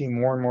seem to see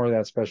more and more of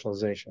that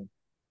specialization.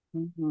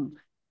 Mhm.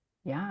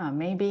 Yeah,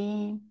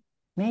 maybe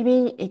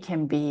it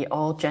can be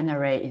all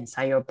generate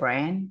inside your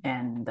brain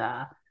and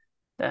the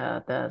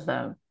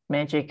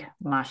magic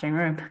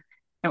mushroom.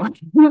 And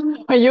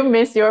when you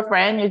miss your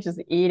friend, you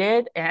just eat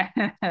it and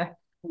I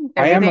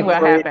am everything will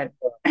afraid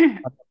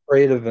happen.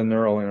 afraid of the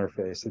neural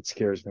interface. It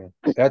scares me.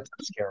 That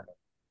does scare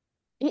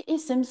me. It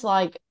seems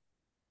like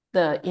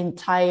the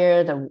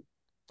entire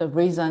the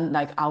reason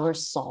like our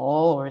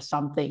soul or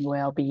something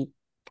will be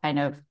kind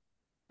of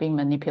being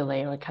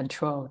manipulated or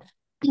controlled.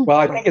 Well,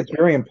 I For think it's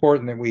very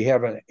important that we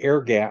have an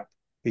air gap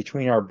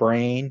between our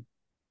brain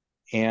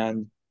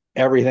and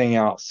everything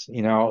else,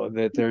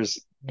 that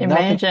there's nothing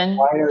imagine,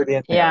 wired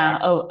in there. yeah,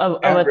 That really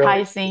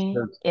advertising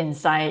disturbs me.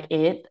 inside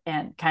it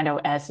and kind of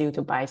ask you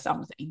to buy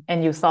something,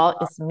 and you thought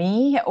it's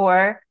me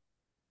or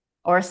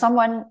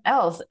someone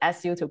else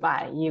asked you to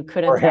buy. You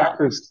couldn't Or tell.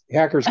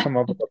 hackers come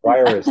up with a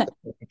virus that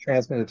can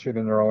transmit it through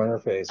the neural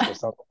interface or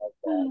something like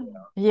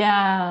that.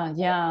 Yeah,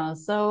 yeah.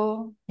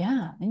 So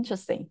yeah,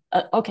 interesting.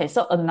 Okay,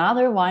 so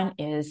another one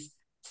is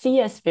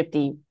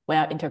CS50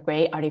 will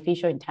integrate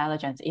artificial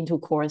intelligence into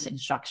course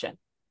instruction.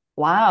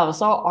 Wow,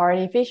 so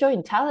artificial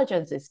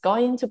intelligence is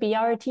going to be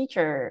our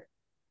teacher.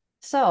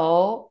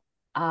 So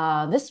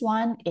this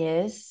one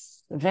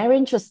is very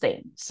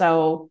interesting.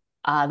 So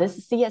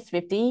this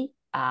CS50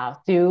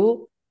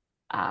 through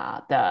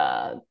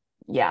the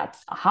yeah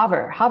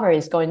Harvard. Harvard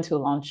is going to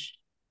launch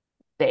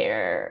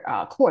their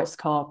course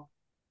called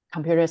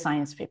Computer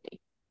Science 50,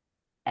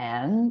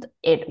 and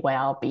it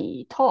will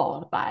be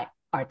taught by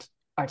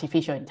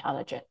artificial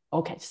intelligence.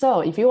 Okay,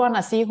 so if you want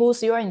to see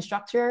who's your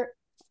instructor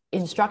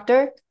is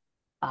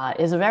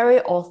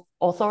very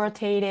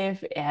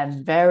authoritative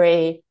and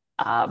very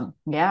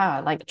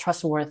like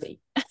trustworthy.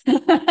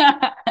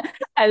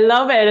 I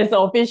love it. It's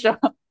official.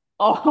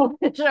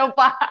 Official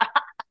bar.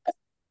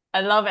 I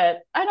love it.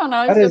 I don't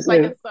know. That It's just is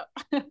like it.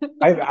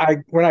 a I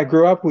when I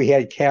grew up, we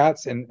had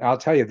cats, and I'll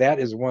tell you, that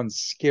is one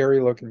scary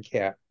looking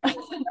cat.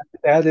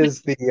 That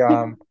is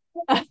the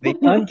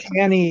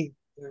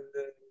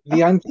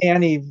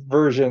uncanny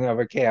version of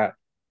a cat.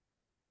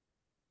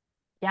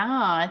 Yeah,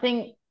 I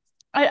think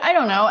I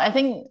don't know. I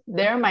think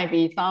there might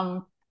be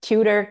some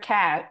cuter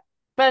cat,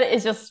 but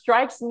it just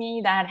strikes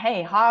me that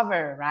hey,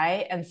 Harvard,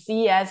 right? And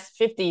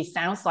CS50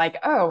 sounds like,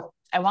 oh,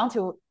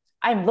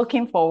 I'm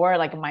looking forward,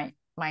 like my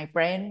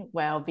brain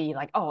will be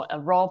like, oh, a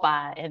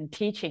robot and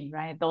teaching,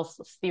 right? Those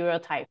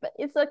stereotypes, but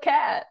it's a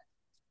cat.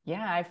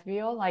 Yeah, I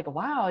feel like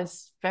wow,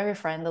 it's very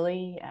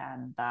friendly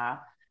and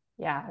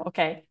yeah,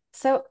 okay.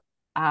 So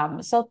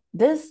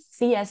this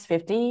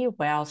CS50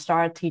 will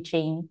start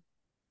teaching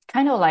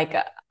kind of like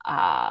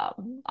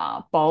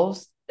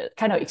both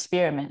kind of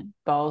experiment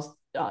both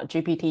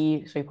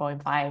GPT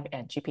 3.5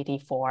 and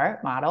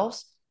GPT-4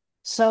 models.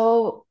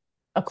 So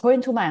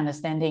according to my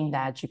understanding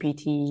that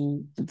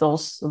GPT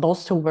those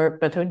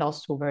between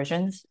those two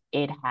versions,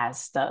 it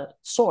has the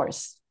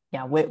source,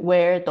 yeah,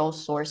 where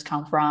those source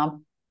come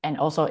from, and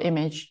also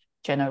image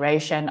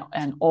generation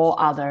and all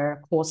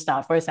other cool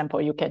stuff. For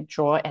example, you can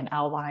draw an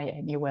outline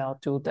and you will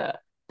do the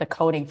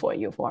coding for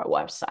you for a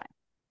website.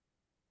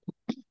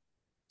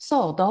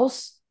 So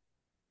those,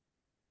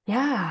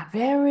 yeah,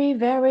 very,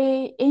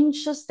 very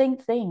interesting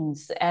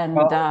things. And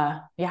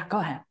Well, yeah, go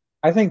ahead.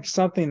 I think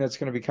something that's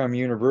going to become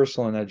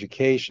universal in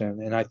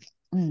education, and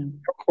Mm,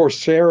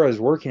 Coursera is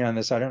working on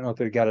this. I don't know if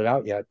they've got it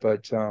out yet,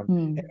 but and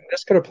mm.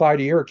 this could apply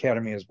to your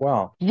academy as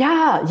well.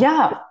 Yeah,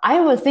 yeah.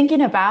 I was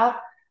thinking about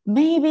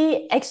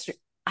maybe extra.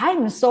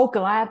 I'm so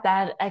glad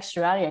that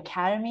X-Reality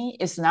Academy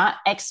is not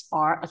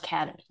XR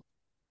Academy.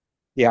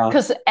 Yeah,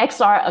 Because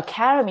XR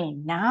Academy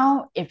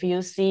now, if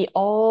you see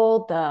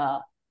all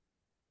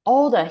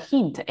the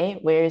hint,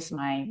 where is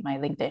my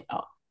LinkedIn?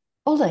 Oh,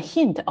 all the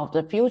hint of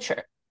the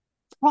future.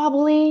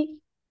 Probably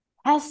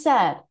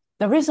headset.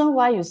 The reason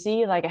why you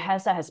see like a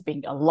headset has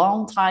been a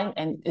long time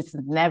and it's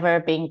never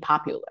been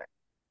popular.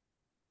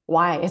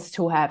 Why? It's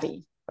too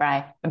heavy,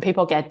 right? And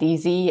people get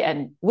dizzy,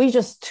 and we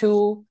just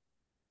too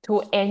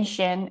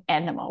ancient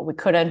animal. We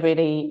couldn't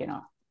really,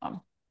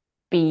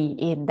 be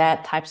in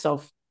that types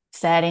of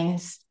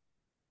settings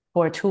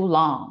for too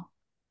long.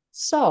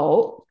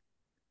 So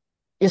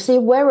you see,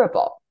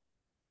 wearable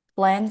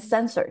plant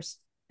sensors.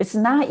 It's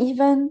not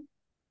even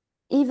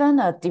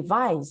a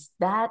device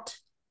that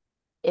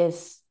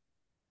is,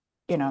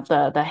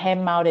 the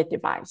hand mounted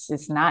device.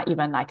 It's not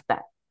even like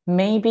that.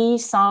 Maybe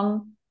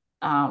some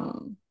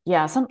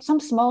yeah, some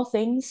small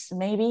things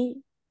maybe.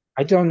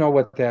 I don't know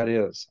what that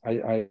is.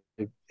 I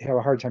have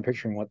a hard time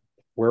picturing what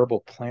wearable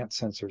plant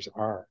sensors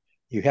are.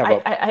 You have I a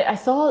I, I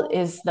thought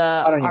is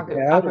the pot on your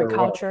head or what?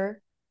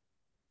 agriculture.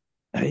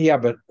 Yeah,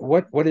 but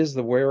what is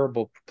the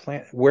wearable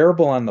plant?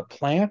 Wearable on the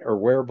plant or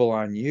wearable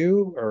on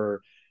you?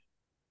 Or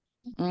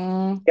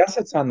Mm, yes,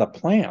 it's on the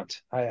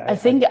plant. I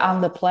think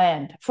on the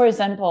plant. For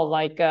example,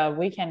 like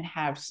we can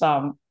have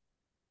some,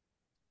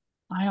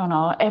 I don't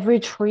know, every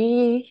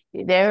tree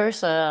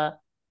there's a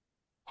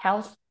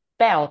health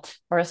belt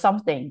or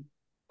something,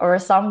 or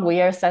some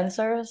weird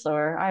sensors,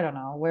 or I don't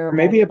know, or wearable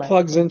maybe it plant.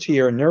 plugs into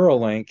your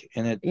Neuralink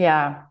and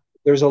Yeah.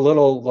 there's a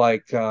little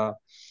like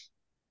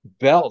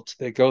belt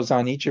that goes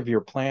on each of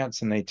your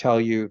plants and they tell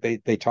you they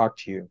talk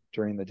to you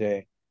during the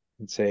day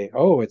and say,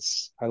 "Oh,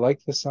 I like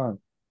the sun,"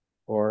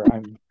 or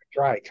 "I'm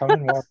dry. Come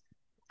and walk."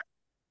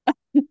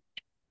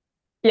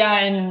 Yeah,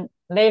 and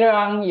later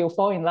on you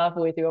fall in love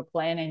with your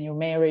plant and you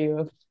marry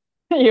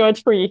your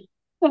tree.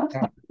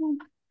 Yeah.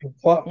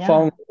 Fall in Yeah.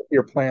 love with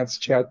your plant's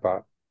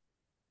chatbot.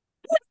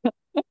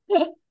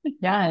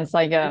 Yeah, it's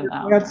like Your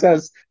plant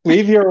says,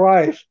 "Leave your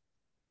wife.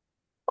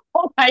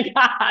 oh my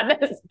God,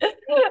 this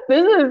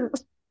is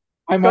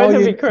I'm going all to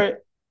you be need. great.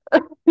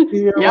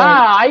 Leave your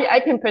Yeah, wife." I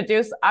can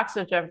produce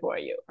oxygen for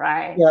you,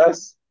 right?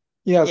 Yes.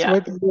 Yes. Yeah.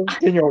 What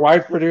can your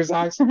wife produce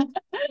oxygen?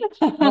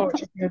 No,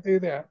 she can't do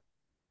that.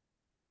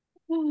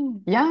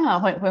 Yeah,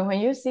 when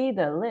you see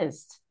the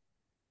list,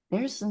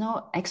 there's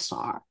no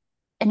XR.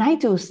 And I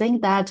do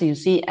think that you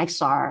see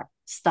XR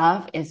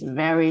stuff is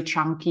very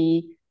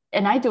chunky.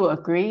 And I do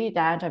agree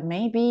that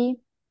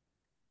maybe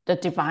the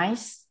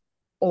device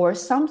or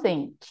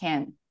something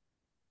can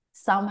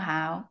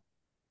somehow,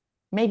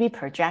 maybe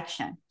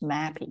projection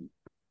mapping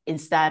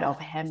instead of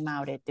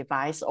hand-mounted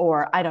device,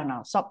 or I don't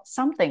know,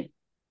 something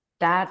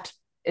that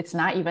it's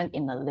not even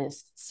in the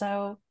list.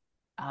 So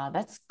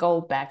let's go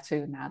back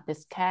to now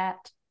this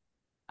cat.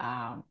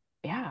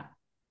 Yeah,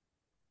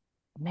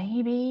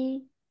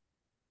 maybe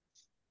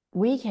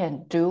we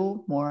can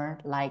do more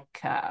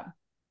like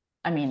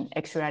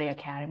X-Ray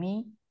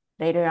Academy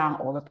later on,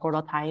 or the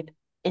prototype,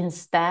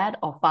 instead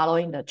of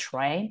following the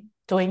trend,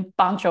 doing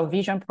bunch of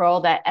Vision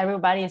Pro that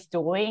everybody is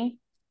doing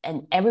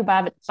and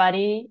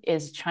everybody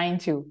is trying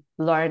to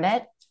learn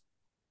it.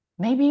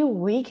 Maybe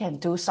we can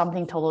do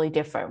something totally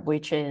different,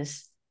 which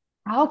is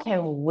how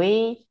can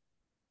we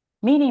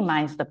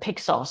minimize the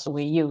pixels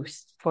we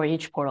use for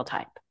each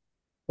prototype?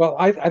 Well,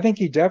 I think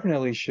you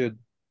definitely should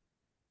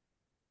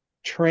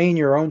train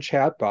your own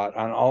chatbot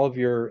on all of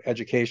your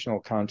educational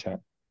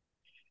content.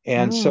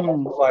 And so,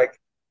 Mm, like,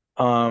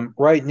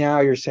 right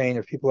now, you're saying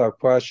if people have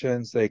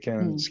questions, they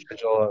can mm,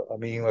 schedule a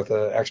meeting with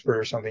an expert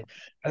or something.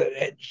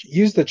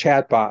 Use the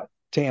chatbot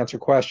to answer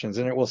questions,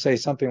 and it will say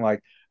something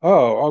like,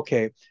 "Oh,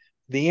 okay,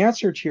 the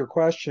answer to your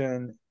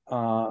question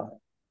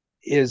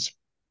is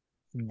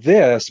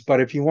this, but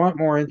if you want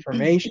more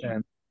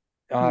information,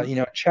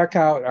 mm, check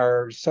out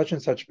our such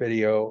and such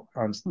video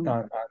on mm.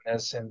 on, on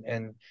this,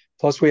 and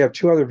plus we have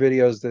two other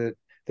videos that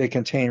they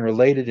contain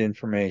related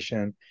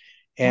information."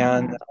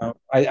 And Oh.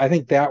 I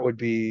think that would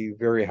be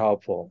very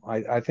helpful.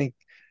 I think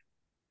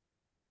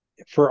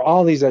for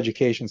all these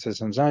education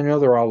systems, I know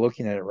they're all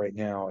looking at it right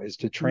now, is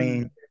to Mm,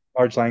 train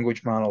large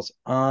language models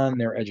on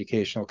their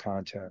educational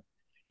content.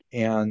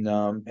 And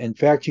in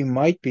fact, you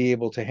might be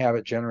able to have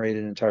it generate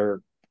an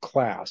entire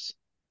class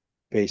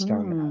based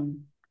on that. mm.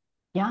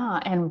 Yeah,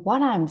 and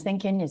what I'm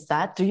thinking is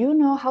that do you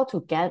know how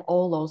to get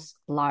all those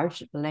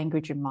large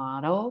language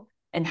model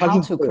and how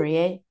Hugging to Face.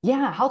 create,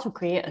 yeah, how to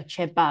create a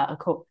chatbot, a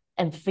code,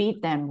 and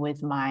feed them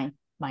with my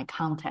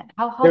content?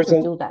 How There's to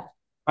a, do that?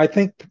 I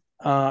think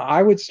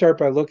I would start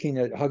by looking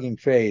at Hugging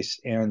Face,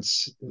 and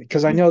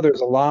because I Mm. know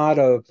there's a lot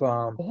of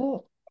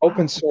Oh,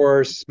 open wow.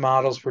 source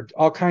models for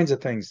all kinds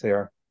of things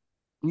there.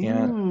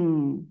 And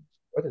Mm.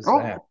 what is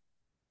that? Oh,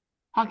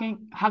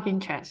 Hugging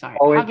Chat, sorry.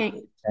 Oh,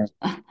 Hugging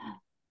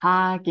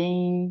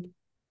Hugging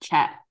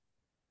Chat.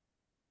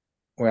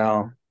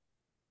 well,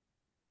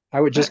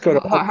 I would just go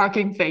to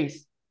Hugging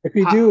Face. if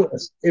you Ha, do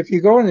if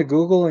you go into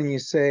Google and you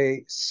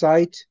say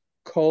site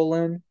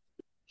colon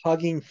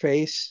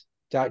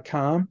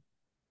huggingface.com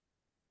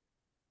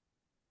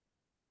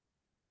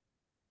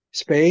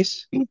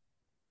space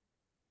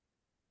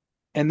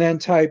and then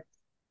type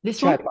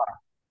this one?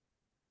 chatbot.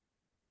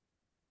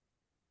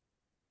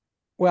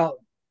 Well,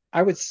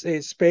 I would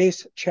say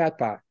space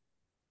chatbot.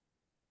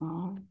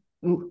 Oh,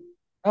 ooh,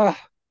 Ah,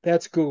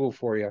 that's Google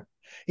for you.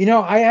 You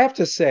know, I have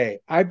to say,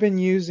 I've been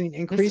using this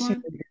one?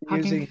 increasingly been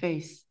Hugging using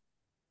Face.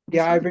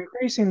 yeah, This I've one?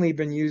 increasingly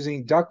been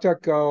using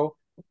DuckDuckGo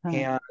Uh,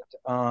 and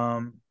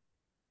um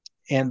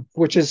and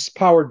which is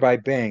powered by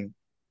Bing,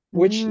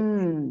 which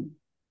mm,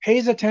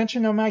 pays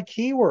attention to my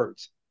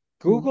keywords.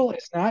 mm, Google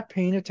is not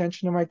paying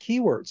attention to my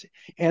keywords.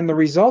 And the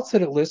results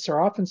that it lists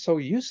are often so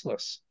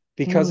useless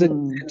because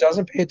mm. it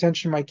doesn't pay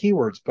attention to my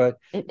keywords, but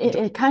it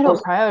It kind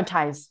of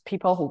prioritize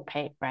people who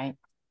pay, right?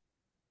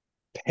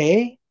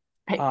 pay.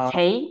 Uh,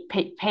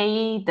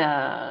 Pay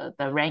the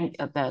rank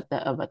of the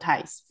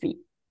advertise fee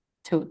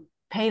to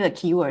pay the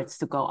keywords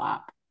to go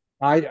up.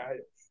 I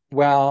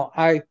well,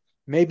 I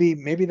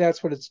maybe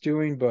that's what it's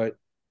doing, but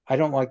I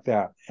don't like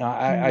that.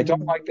 I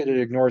don't Mm, like that it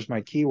ignores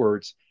my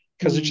keywords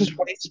because it just mm,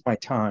 wastes my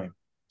time.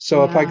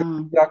 So if I go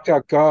yeah. to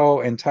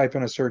DuckDuckGo and type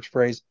in a search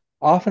phrase,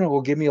 often it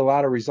will give me a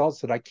lot of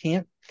results that I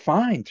can't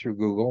find through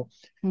Google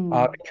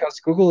Mm, because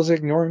Google is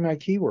ignoring my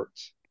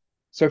keywords.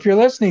 So if you're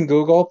listening,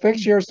 Google,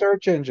 fix mm. your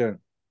search engine.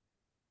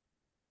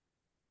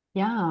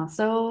 Yeah.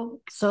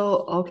 So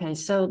okay.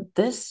 So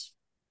this,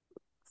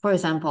 for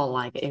example,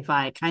 like if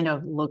I kind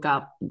of look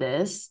up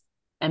this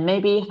and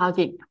maybe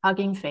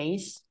Hugging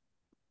Face,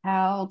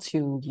 how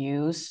to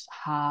use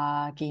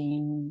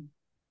Hugging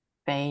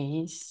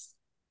Face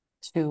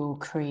to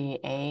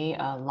create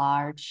a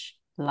large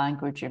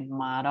language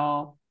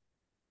model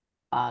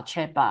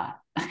chatbot.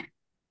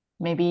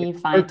 Maybe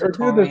find Or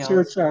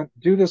tutorials.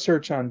 do the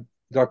search on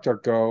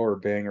DuckDuckGo or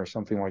Bing or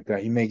something like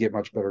that. You may get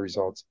much better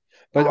results.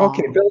 But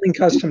okay, Oh, building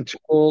custom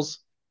tools.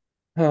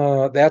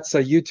 That's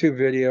a YouTube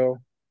video.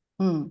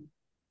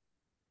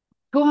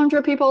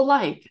 200 people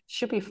like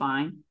should be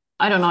fine.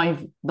 I don't know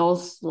if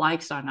those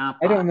likes are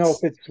not I don't know if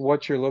bots. it's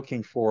what you're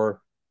looking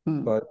for,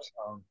 Hmm. but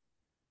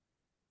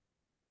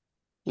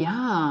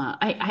Yeah,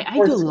 of I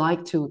do course.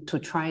 like to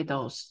try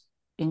those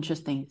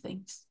interesting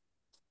things.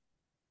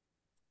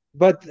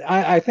 But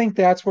I think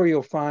that's where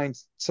you'll find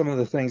some of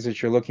the things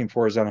that you're looking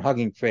for is on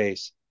Hugging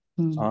Face.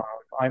 Hmm. Uh,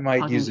 I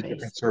might Hugging use a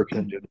different Face. search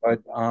engine, but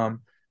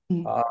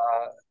Hmm. uh,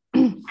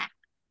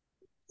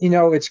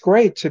 it's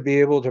great to be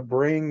able to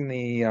bring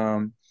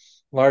the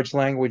large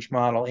language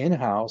model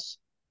in-house.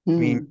 I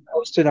mean, Hmm.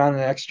 host it on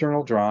an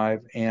external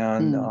drive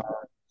Hmm.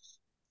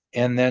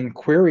 and then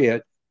query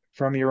it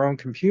from your own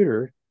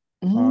computer.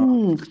 Uh,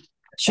 Hmm.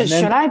 and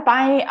then, Should I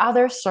buy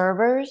other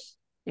servers?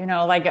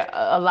 Like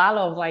a lot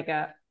of like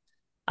a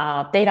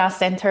data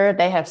center,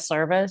 they have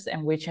servers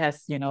and which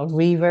has,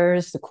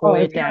 reverse to cool oh,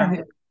 it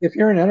down. if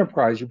you're an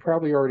enterprise, you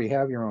probably already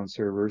have your own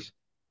servers,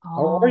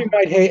 or you Oh,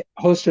 might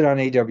host it on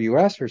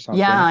AWS or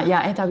something. yeah,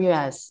 yeah,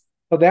 AWS.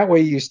 So that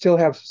way, you still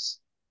have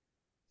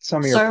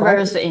some of your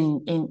private. Servers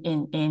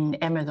in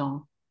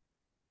Amazon.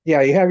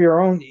 Yeah, you have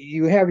your own.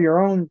 You have your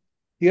own.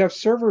 You have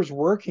servers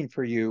working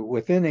for you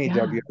within Yeah.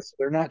 AWS.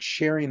 They're not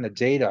sharing the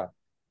data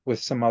with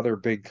some other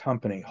big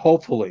company,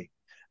 hopefully,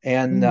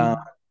 and uh,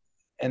 Mm.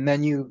 and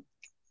then you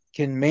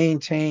can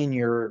maintain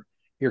your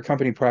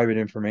company private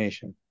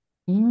information.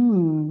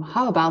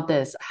 How about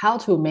this? How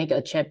to make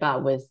a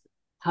chatbot with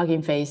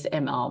Hugging Face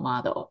ML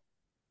model?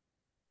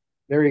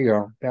 There you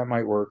go. That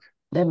might work.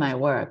 That might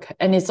work.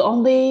 And it's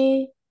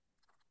only,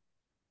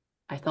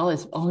 I thought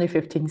it's only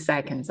 15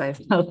 seconds. I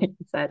thought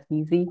it's that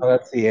easy. Oh,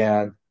 that's the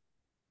ad.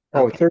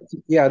 Oh, Okay.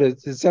 13. Yeah, it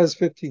says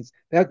 15.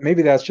 That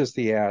maybe that's just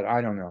the ad.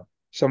 I don't know.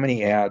 So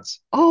many ads.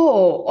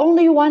 Oh,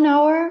 only 1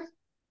 hour?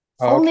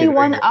 Oh, okay, Only there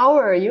one you go.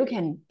 hour you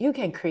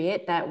can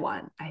create that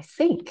one, I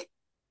think.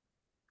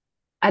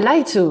 I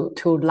like to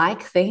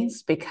like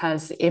things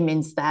because it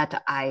means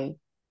that I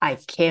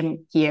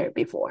came here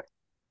before.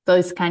 So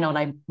it's kind of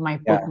like my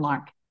Yeah,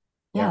 bookmark.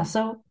 Yeah, yeah.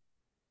 so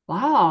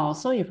wow.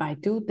 So if I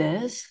do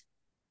this,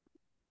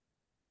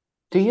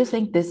 do you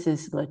think this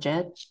is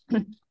legit?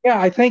 Yeah,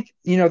 I think,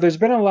 there's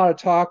been a lot of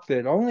talk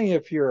that only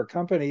if you're a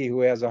company who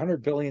has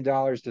 $100 billion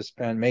to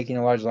spend making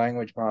a large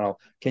language model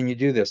can you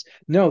do this.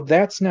 No,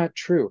 that's not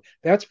true.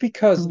 That's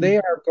because they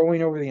Mm, are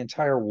going over the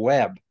entire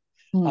web.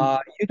 mm,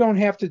 You don't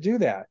have to do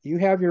that. You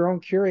have your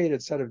own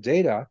curated set of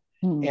data,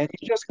 mm, and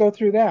you just go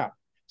through that.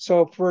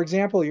 So, for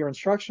example, your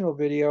instructional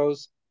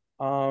videos,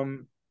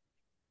 um,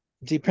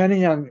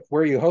 depending on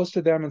where you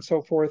hosted them and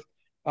so forth,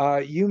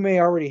 you may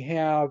already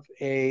have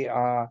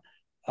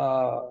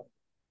uh,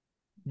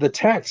 the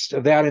text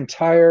of that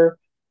entire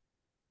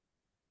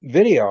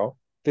video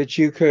that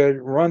you could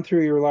run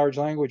through your large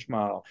language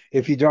model.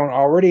 If you don't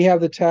already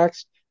have the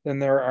text, then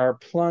there are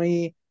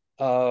plenty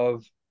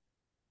of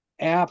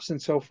apps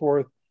and so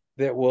forth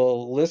that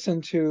will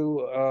listen to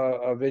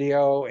a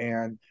video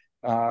and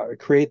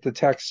create the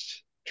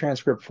text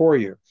transcript for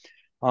you.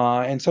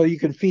 And so you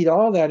can feed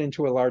all that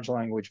into a large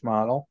language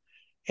model.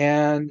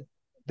 And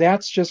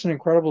that's just an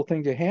incredible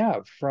thing to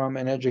have from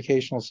an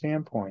educational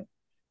standpoint.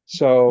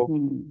 So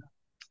mm.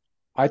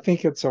 I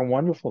think it's a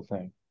wonderful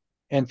thing.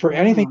 And for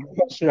anything Yeah. you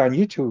posted on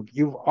YouTube,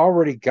 you've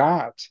already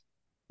got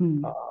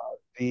uh, Mm.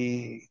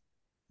 the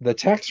the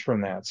text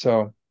from that.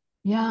 So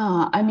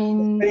Yeah, I it's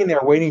mean, sitting there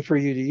waiting for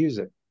you to use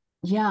it.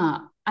 yeah,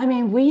 I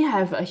mean, we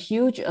have a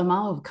huge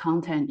amount of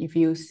content. If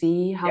you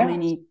see how Yes.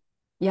 many,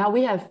 yeah,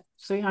 we have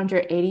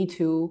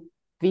 382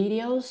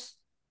 videos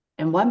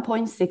and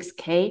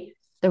 1.6K.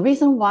 The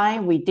reason why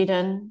we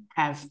didn't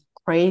have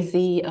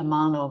crazy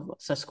amount of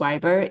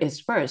subscriber is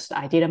first,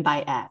 I didn't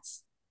buy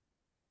ads.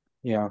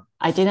 Yeah.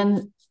 I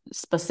didn't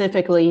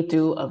specifically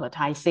do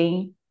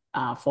advertising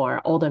for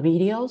all the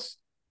videos,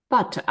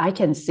 but I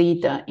can see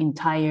the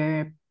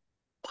entire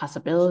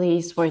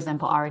possibilities, for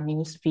example, our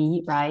news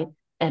feed, right?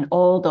 And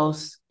all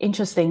those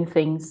interesting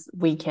things,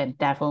 we can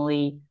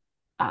definitely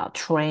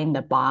train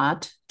the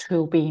bot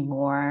to be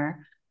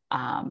more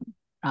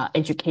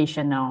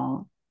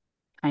educational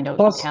kind of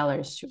Plus,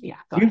 tellers. Yeah,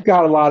 go you've ahead.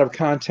 got a lot of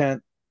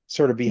content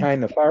sort of Mm.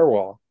 behind the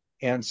firewall.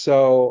 And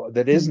so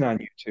that isn't Mm. on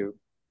YouTube.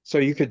 So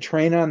you could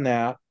train on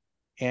that.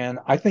 And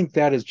I think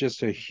that is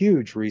just a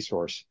huge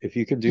resource if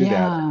you can do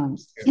that. Yeah.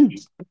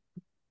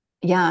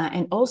 Yeah.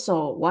 And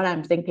also, what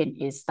I'm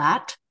thinking is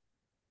that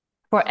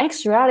for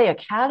X Reality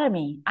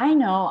Academy, I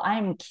know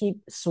I'm keep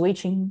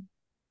switching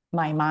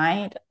my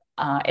mind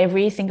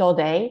every single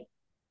day,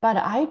 but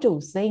I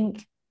do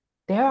think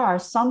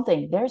there's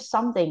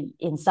something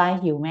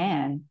inside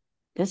human,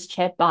 this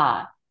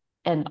chatbot,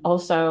 and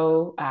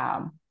also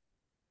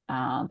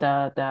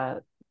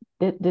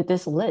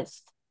this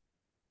list.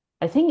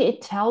 I think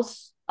it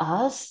tells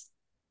us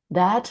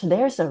that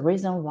there's a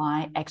reason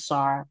why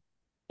XR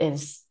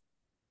is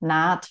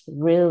not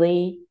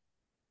really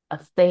a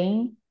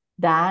thing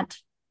that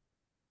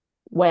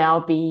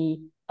will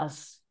be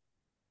as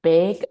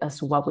big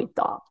as what we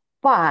thought,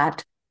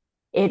 but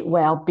it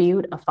will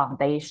build a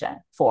foundation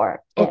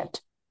for Oh,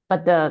 it.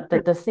 But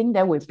the thing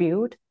that we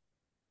build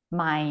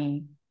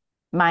might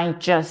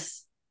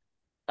just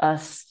a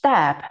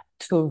step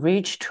to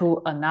reach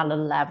to another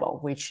level,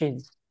 which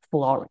is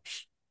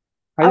flourish.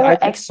 I Our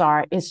think,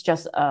 XR is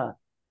just a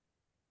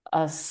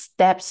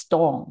step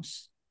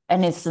stones,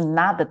 and it's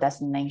not the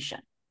destination.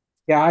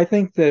 yeah, I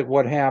think that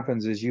what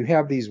happens is you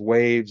have these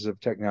waves of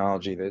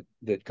technology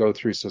that go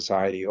through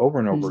society over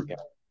and over Mm, again.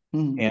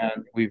 mm,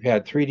 And we've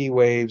had 3D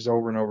waves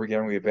over and over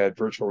again. We've had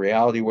virtual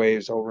reality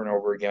waves over and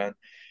over again.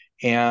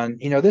 And,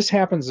 this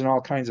happens in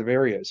all kinds of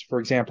areas. For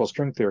example,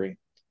 string theory.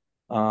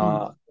 mm,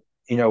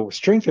 Uh,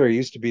 string theory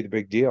used to be the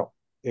big deal.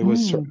 It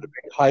was sort of the mm.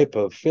 big hype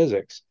of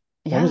physics.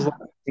 When was the Yeah, last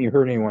time you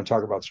heard anyone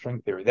talk about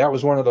string theory? That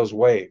was one of those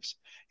waves.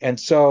 And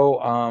so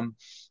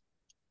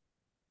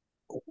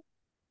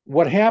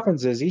what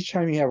happens is each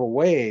time you have a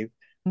wave,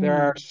 there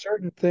are mm,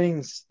 certain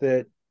things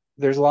that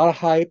there's a lot of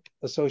hype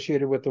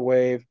associated with the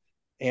wave,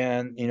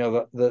 and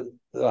the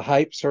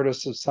hype sort of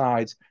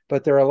subsides,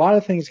 but there are a lot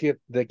of things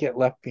that get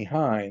left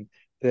behind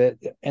that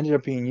ended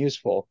up being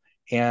useful,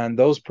 and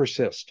those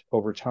persist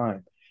over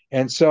time.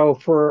 And so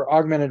for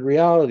augmented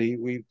reality,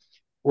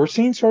 we're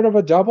seeing sort of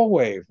a double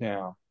wave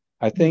now.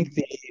 I think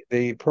mm.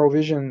 the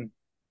Provision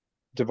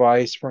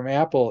device from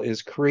Apple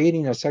is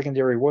creating a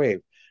secondary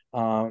wave.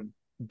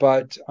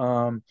 But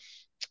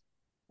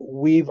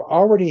we've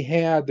already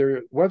had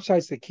their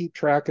websites that keep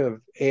track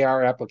of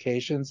AR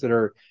applications that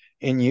are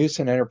in use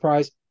in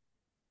enterprise.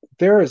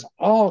 There is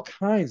all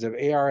kinds of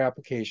AR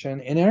application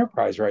in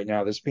enterprise right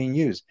now that's being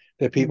used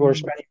that people are Mm.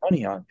 spending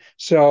money on.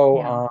 So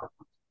Yeah.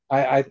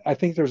 I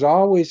think there's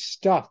always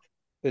stuff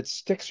that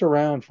sticks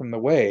around from the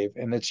wave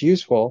and that's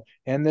useful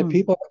and that Mm,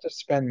 people have to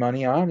spend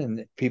money on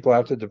and people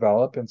have to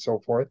develop and so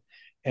forth.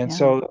 And yeah.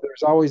 so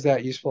there's always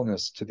that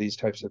usefulness to these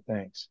types of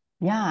things.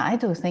 Yeah, I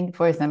do think,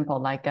 for example,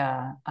 like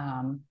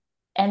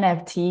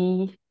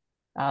NFT,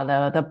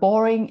 the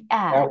boring That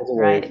ad, was a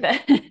wave.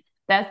 right?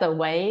 That's the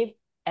wave,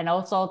 and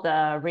also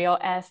the real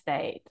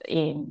estate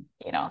in,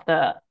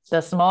 the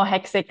small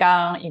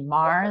hexagon in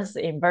Mars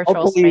in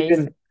virtual space.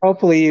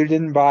 Hopefully you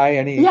didn't buy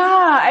any Yeah,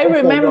 I virtual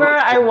remember real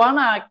I estate.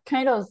 wanna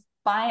kind of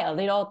buy a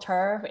little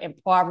turf and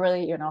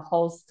probably,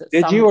 host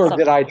Did you, or some.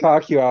 did I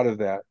talk you out of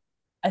that?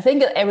 I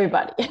think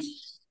everybody.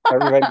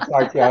 Everybody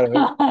talked you out of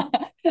it.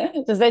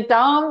 To say,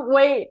 Dom,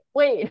 wait,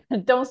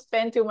 don't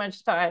spend too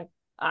much time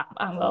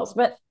on those.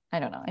 But I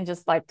don't know. I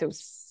just like to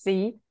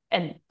see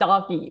and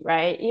doggy,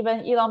 right?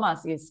 Even Elon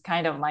Musk is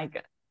kind of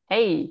like,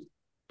 hey,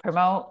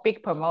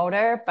 big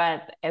promoter,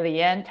 but at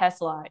the end,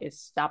 Tesla is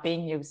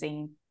stopping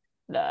using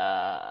the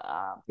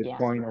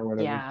Bitcoin or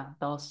whatever.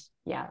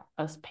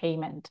 as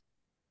payment.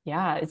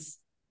 Yeah, it's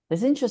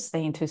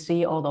interesting to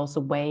see all those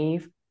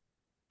wave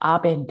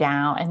up and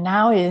down. And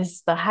now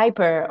is the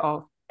hyper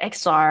of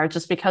XR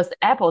just because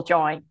Apple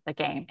joined the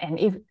game and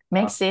it Uh,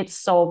 makes it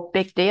so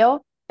big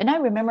deal. And I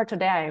remember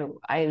today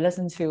I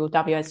listened to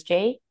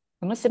WSJ,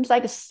 and it seems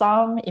like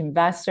some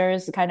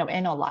investors kind of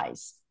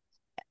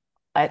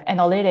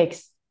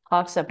analytics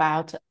talks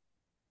about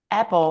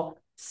Apple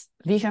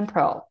Vision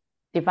Pro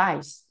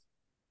device.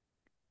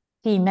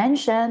 He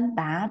mentioned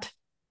that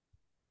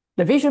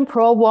the Vision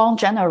Pro won't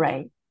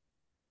generate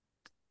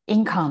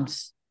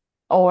incomes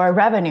or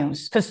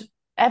revenues because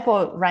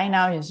Apple right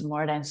now is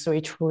more than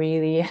 $3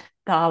 trillion,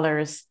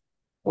 wow.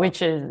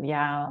 which is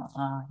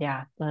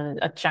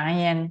a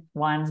giant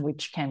one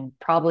which can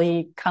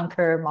probably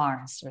conquer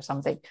Mars or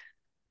something.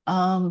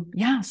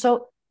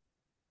 So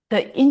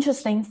the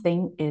interesting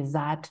thing is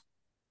that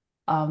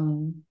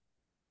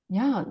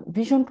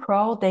Vision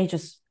Pro, they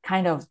just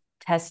kind of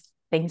test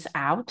things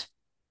out,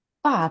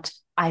 but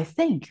I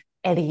think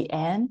at the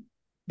end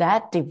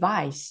that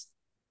device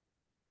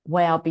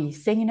will be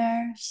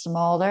thinner,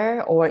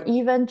 smaller, or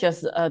even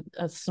just a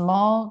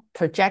small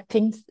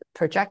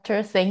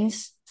projector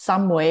things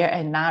somewhere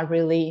and not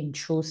really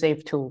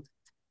intrusive to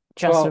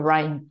just Well,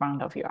 right in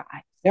front of your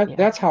eyes. Yeah.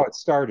 that's how it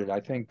started. I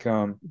think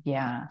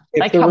Yeah.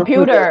 if Like the rumors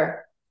are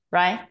computer,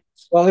 right?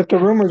 if the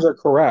Yeah. rumors are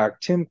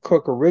correct, Tim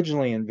Cook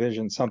originally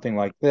envisioned something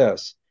like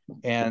this,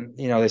 and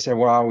they said,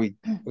 well, we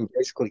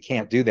basically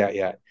can't do that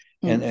yet,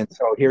 Mm. and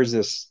so here's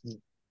this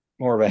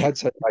more of a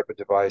headset type of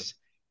device,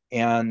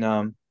 and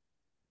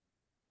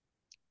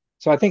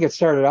so I think it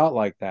started out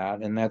like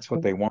that, and that's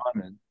what they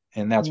wanted,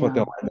 and that's what Yeah.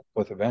 they'll end up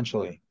with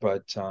eventually.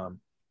 But it's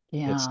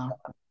Yeah.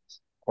 not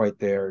quite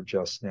there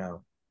just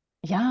now.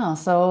 Yeah.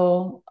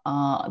 So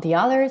the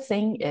other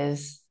thing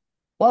is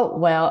what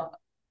will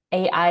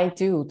AI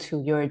do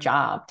to your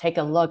job? Take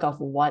a look of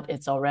what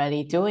it's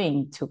already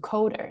doing to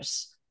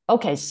coders.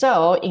 Okay,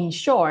 so in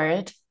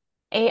short,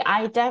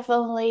 AI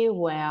definitely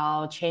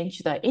will change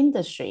the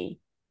industry,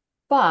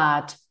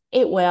 but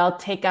it will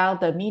take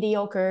out the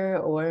mediocre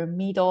or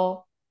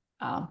middle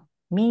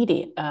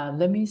media.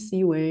 Let me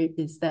see, where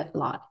is that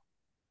lot?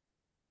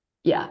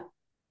 Yeah,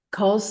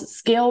 cause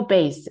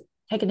skill-based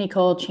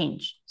technical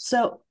change.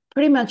 So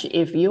pretty much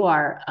if you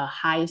are a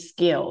high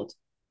skilled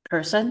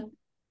person,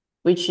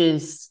 which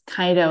is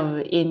kind of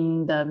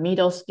in the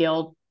middle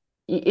skill,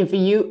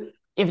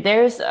 if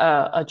there's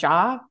a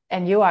job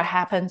and you are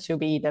happen to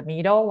be the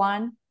middle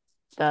one,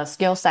 the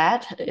skill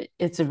set,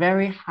 it's a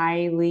very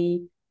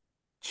highly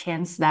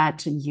chance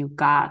that you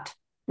got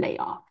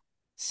layoff.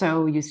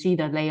 So you see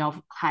the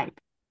layoff hype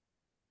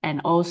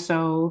and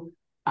also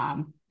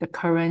the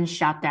current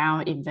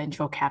shutdown in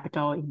venture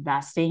capital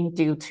investing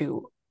due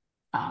to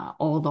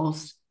all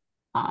those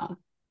uh,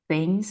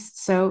 things.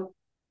 So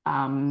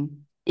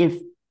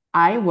if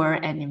I were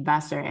an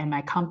investor and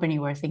my company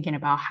were thinking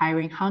about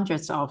hiring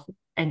hundreds of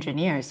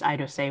engineers,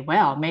 I'd say,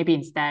 well, maybe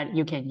instead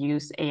you can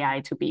use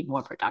AI to be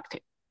more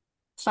productive.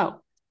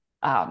 So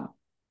um,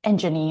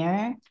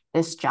 engineer,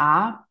 this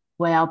job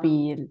will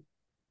be,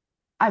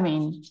 I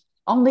mean,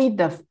 only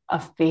a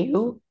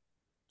few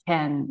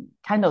can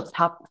kind of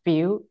top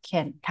few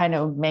can kind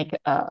of make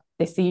a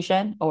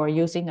decision or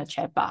using a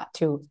chatbot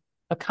to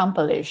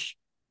accomplish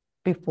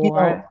You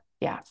know, before.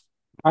 Yeah.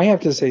 I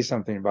have to say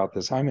something about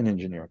this. I'm an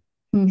engineer,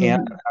 and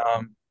Mm-hmm.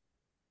 um,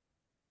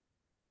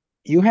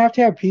 you have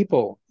to have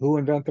people who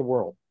invent the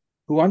world,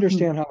 who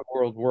understand how the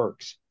world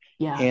works.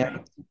 Yeah, And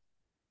right.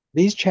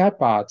 these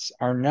chatbots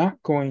are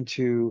not going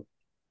to,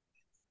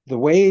 the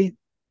way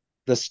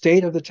the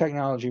state of the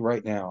technology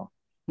right now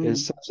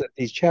is Mm, such that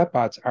these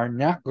chatbots are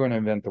not going to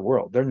invent the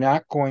world. They're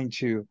not going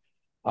to,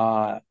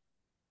 uh,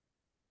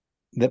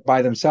 that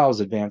by themselves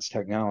advance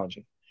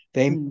technology.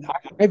 mm,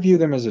 I view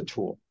them as a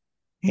tool.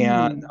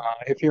 And mm,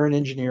 if you're an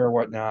engineer or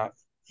whatnot,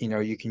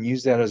 you can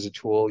use that as a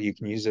tool. You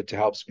can use it to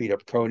help speed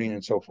up coding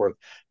and so forth.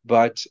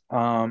 But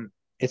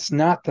it's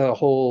not the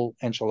whole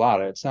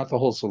enchilada. It's not the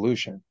whole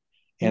solution.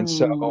 And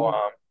so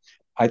mm,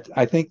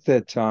 I think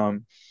that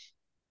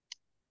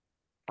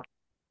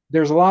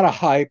there's a lot of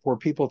hype where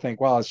people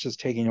think, well, it's just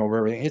taking over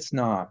everything. It's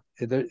not.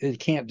 It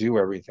can't do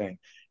everything.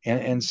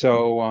 And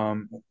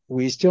so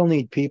we still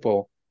need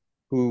people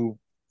who,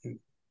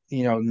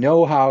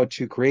 know how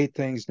to create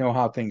things, know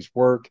how things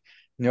work,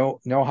 know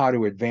how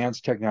to advance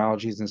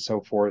technologies and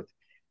so forth.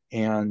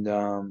 And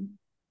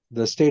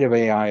the state of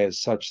AI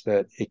is such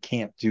that it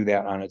can't do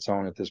that on its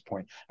own at this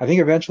point. I think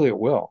eventually it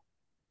will,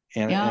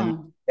 and Yeah.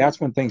 that's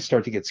when things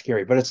start to get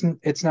scary. But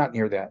it's not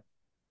near that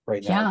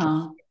right now.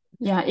 Yeah.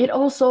 Yeah, it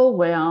also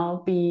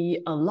will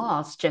be a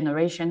lost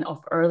generation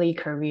of early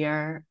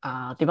career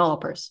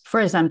developers.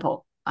 For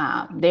example,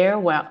 there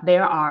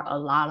are a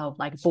lot of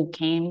like boot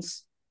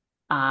camps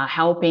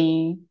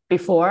helping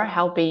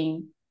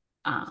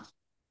uh,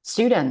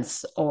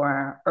 students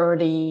or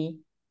early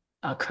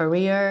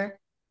career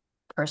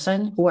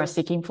person who are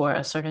seeking for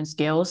a certain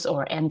skills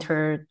or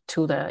enter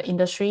to the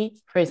industry.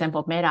 For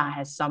example, Meta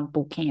has some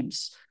boot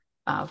camps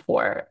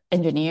for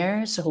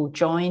engineers who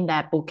join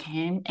that boot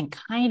camp and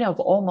kind of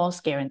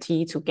almost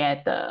guarantee to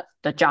get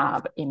the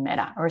job in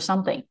Meta or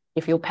something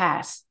if you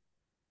pass.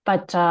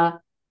 But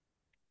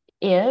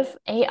if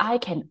AI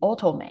can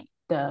automate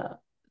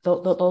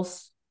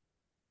those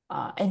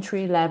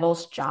entry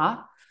levels job,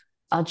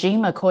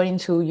 Jim, according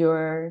to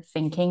your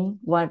thinking,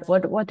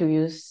 what do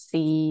you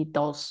see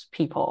those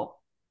people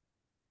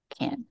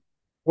can?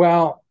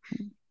 Well,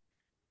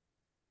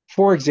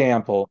 for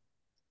example,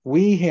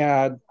 we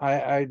had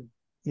I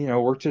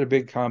worked at a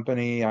big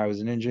company. I was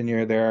an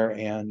engineer there,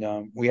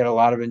 and we had a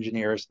lot of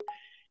engineers.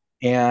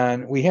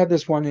 And we had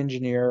this one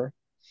engineer.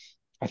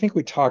 I think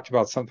we talked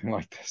about something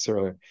like this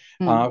earlier.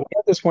 Mm, We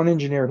had this one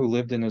engineer who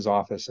lived in his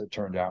office, it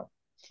turned out,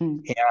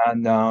 mm,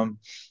 and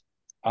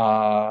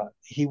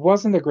he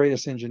wasn't the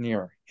greatest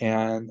engineer.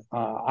 And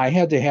I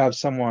had to have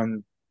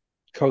someone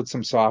code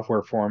some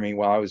software for me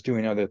while I was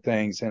doing other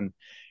things.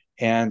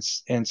 And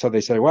so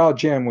they said, "Well,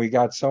 Jim, we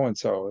got so and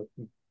so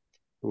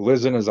who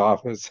lives in his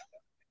office,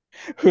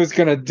 who's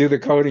going to do the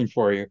coding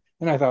for you?"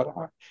 And I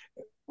thought,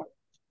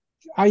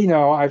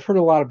 I've heard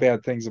a lot of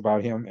bad things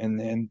about him,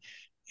 and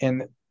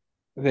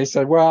they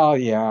said, "Well,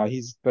 yeah,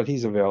 he's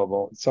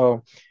available."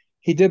 So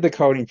he did the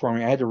coding for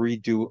me. I had to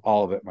redo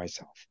all of it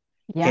myself.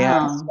 And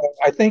yeah. so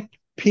I think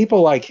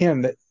people like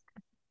him that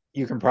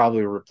you can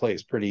probably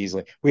replace pretty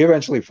easily. We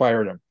eventually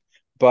fired him,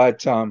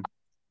 but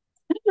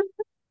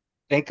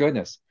thank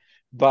goodness.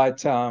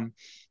 But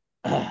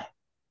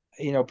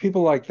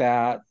people like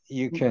that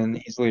you Mm,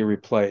 can easily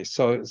replace.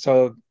 So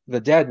the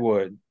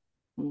deadwood,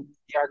 mm,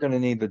 you are going to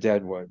need the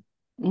deadwood.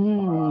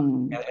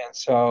 mm. And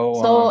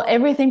so So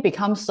everything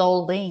becomes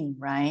so lean,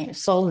 right?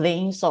 So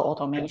lean, so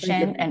I think it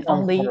automation, and becomes more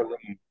only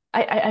lean.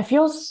 I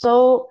feel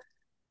so.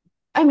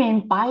 I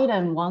mean,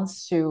 Biden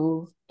wants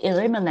to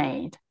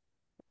eliminate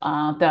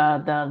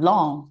the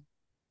loan,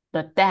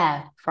 the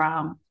debt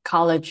from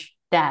college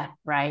debt,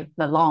 right?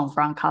 The loan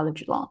from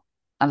college loan,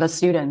 and the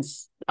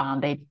students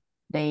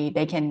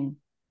they can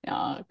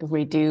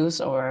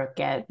reduce or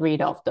get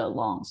rid of the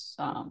loans.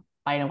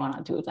 Biden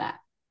want to do that,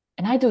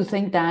 and I do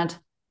think that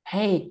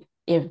hey,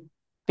 if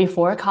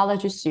before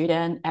college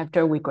student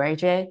after we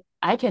graduate,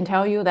 I can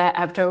tell you that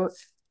after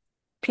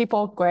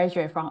people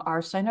graduate from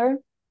our center,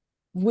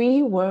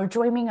 we were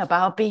dreaming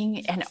about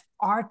being an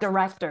art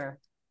director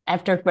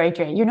after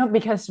graduate,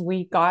 because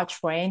we got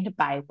trained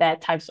by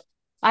that types.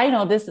 I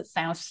know this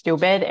sounds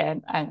stupid,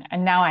 and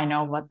now I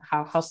know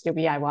how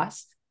stupid I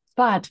was,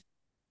 but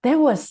that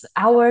was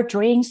our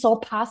dream so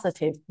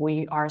positive.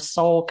 We are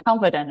so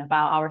confident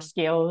about our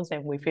skills,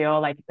 and we feel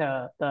like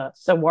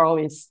the world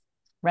is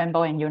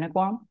rainbow and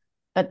unicorn.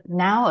 But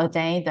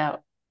nowadays, the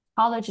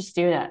college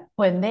student,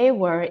 when they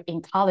were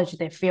in college,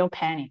 they feel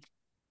panic.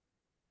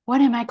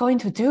 What am I going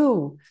to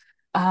do?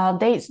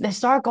 They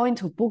start going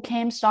to boot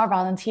camp, start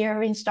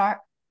volunteering, start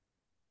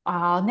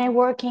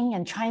networking,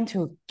 and trying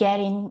to get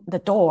in the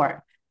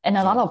door. And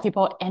a lot of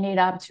people ended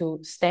up to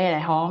stay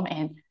at home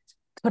and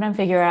couldn't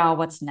figure out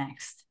what's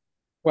next.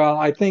 Well,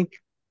 I think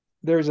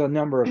there's a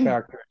number of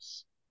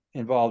factors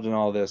involved in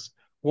all this. Mm,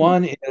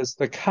 One is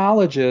the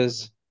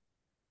colleges,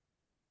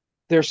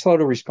 they're slow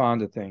to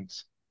respond to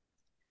things.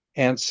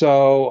 And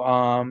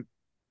so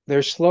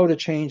they're slow to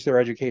change their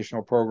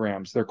educational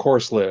programs, their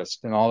course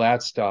list, and all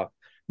that stuff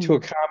to mm,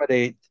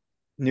 accommodate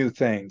new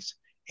things.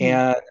 mm,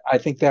 And I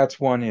think that's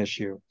one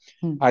issue.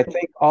 mm, I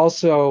think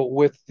also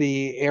with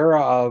the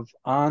era of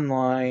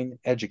online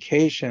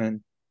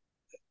education,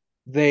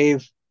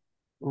 they've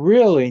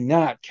really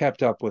not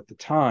kept up with the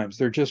times.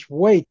 They're just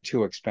way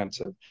too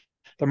expensive.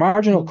 The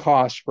marginal mm,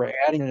 cost for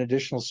adding an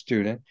additional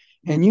student,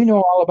 and mm. you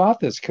know all about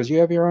this because you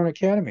have your own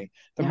academy.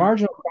 The Yeah.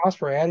 marginal cost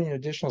for adding an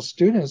additional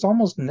student is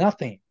almost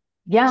nothing.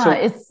 Yeah, So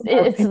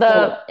more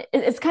people,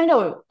 it's kind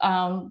of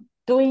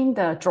doing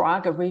the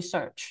drug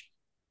research.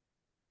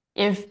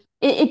 If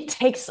it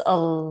takes a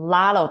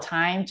lot of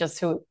time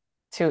just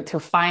to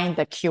find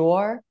the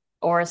cure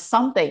or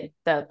something,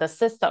 the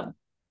system,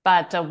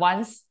 but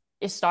once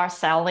it starts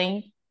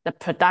selling, the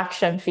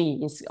production fee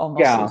is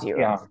almost to yeah,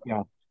 zero. yeah,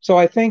 yeah. So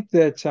I think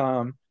that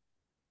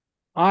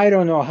I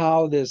don't know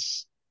how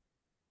this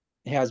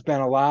has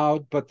been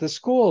allowed, but the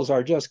schools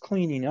are just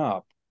cleaning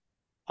up.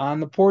 on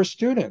the poor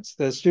students.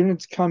 The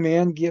students come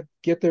in,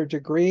 get their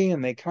degree,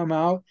 and they come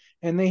out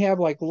and they have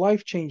like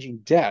life-changing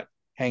debt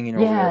hanging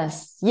over there,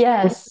 Yes, which is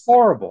yes,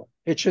 horrible.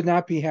 It should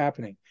not be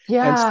happening. And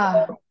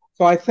yeah.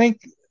 so I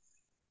think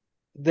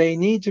they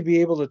need to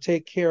be able to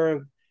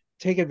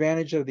take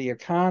advantage of the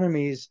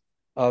economies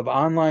of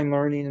online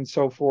learning and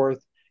so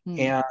forth,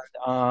 Mm,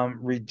 and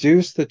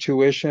reduce the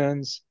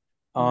tuitions.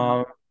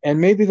 yeah. And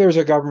maybe there's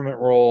a government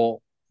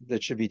role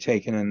that should be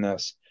taken in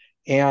this.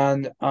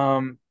 And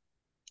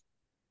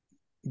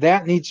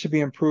that needs to be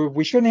improved.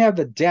 We shouldn't have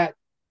the debt,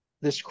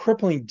 this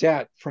crippling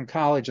debt from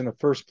college in the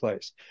first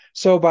place.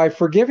 So by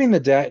forgiving the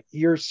debt,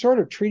 you're sort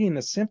of treating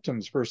the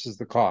symptoms versus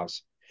the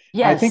cause.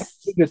 I think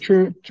Yes,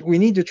 we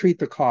need to treat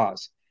the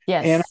cause.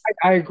 And yes.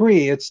 I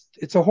agree,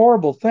 it's a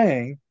horrible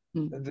thing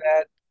Mm.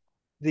 that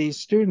these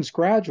students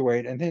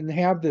graduate and then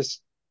have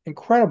this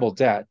incredible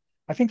debt.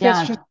 I think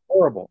that's just Yeah,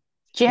 horrible.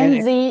 Gen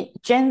And Z,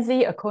 Gen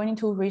Z, according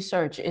to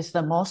research, is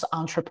the most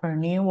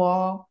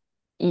entrepreneurial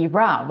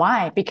era.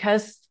 Why?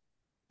 Because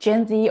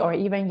Gen Z or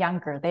even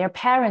younger, their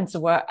parents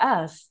were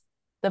us,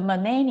 the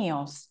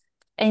millennials.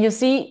 And you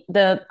see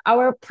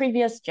our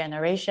previous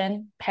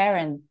generation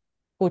parent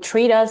who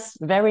treat us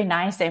very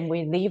nice, and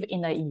we live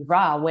in an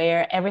era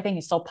where everything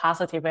is so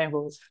positive and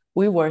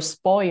we were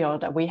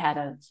spoiled. We had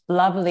a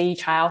lovely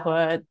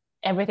childhood.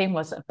 Everything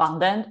was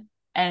abundant.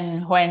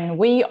 And when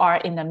we are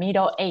in the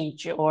middle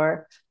age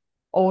or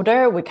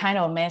older, we kind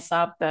of mess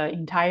up the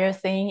entire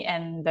thing.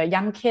 And the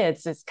young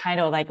kids, it's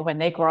kind of like when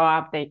they grow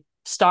up, they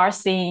start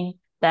seeing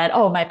that,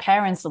 oh, my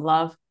parents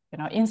love,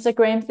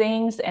 Instagram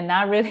things and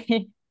not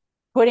really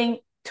putting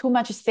too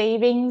much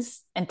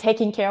savings and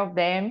taking care of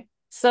them.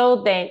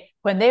 So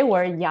when they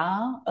were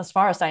young, as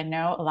far as I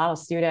know, a lot of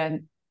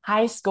students,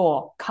 high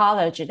school,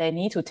 college, they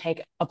need to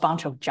take a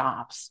bunch of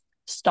jobs,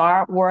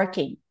 start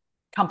working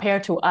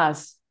compared to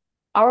us.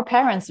 Our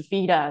parents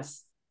feed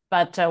us,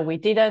 but we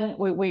didn't,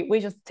 we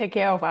just take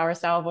care of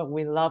ourselves.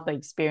 We love the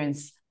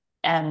experience.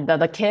 And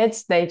the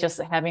kids, they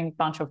just having a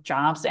bunch of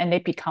jobs and they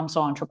become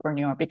so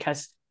entrepreneur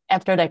because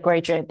after they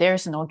graduate,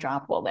 there's no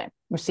job for them.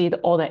 We see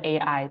all the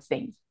AI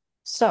things.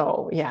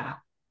 So yeah.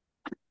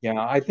 yeah,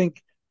 I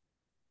think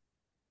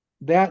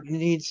that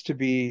needs to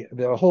be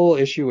the whole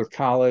issue with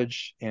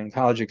college, and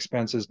college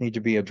expenses need to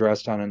be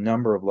addressed on a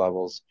number of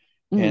levels.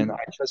 And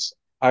Mm.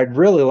 I'd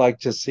really like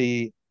to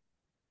see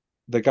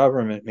the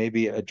government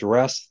maybe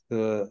address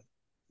the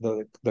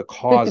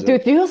causes. Do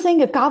you think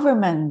the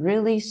government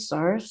really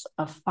serves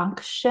a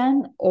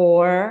function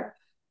or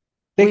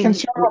They can we,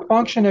 serve a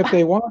function if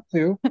they want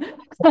to.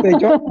 If they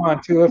don't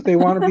want to, if they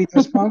want to be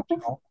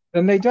dysfunctional,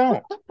 then they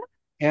don't.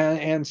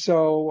 And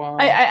so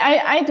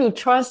I do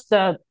trust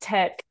the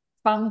tech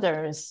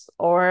founders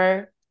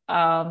or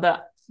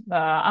the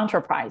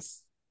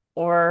enterprise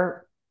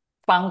or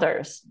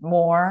founders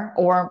more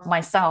or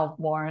myself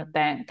more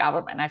than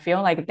government. I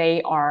feel like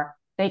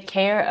they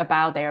care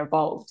about their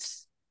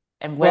votes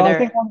and well, I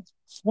think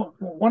whether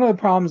one of the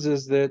problems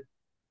is that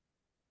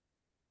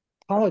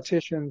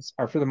politicians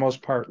are for the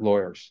most part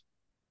lawyers.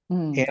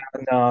 mm,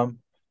 And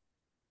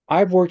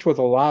I've worked with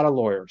a lot of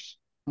lawyers,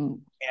 mm.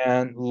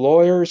 and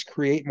lawyers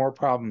create more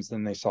problems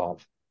than they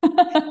solve.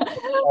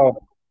 So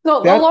So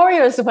the that,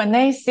 lawyers, when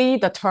they see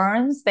the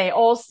terms, they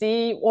all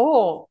see,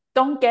 oh,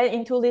 don't get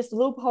into this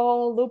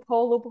loophole,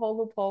 loophole, loophole,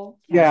 loophole.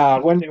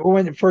 Yes.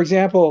 yeah, for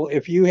example,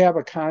 if you have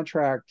a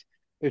contract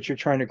that you're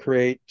trying to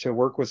create to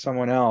work with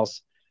someone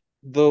else,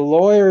 the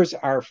lawyers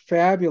are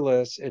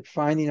fabulous at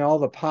finding all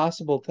the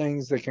possible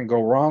things that can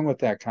go wrong with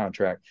that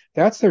contract.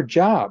 That's their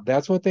job.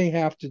 That's what they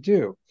have to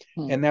do.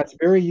 Mm, And that's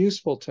very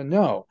useful to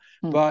know.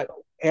 mm, But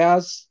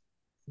as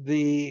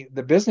the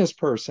business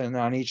person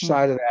on each mm,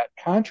 side of that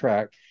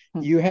contract,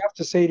 mm. you have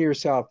to say to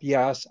yourself,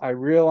 yes, I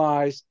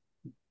realize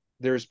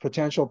there's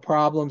potential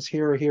problems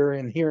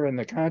and here in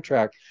the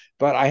contract,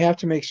 but I have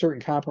to make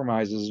certain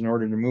compromises in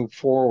order to move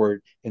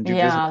forward and do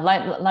business. Yeah,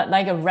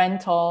 like a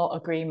rental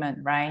agreement,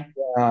 right?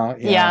 Yeah.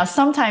 Yeah,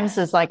 sometimes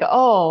it's like,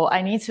 oh,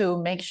 I need to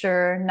make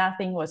sure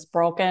nothing was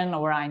broken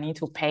or I need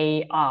to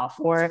pay off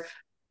or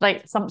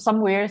like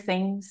some weird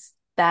things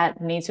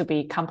that need to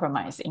be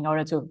compromised in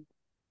order to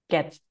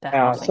get the So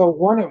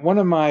housing. one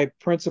of my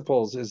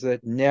principles is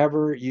that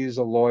never use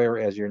a lawyer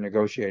as your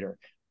negotiator.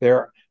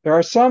 There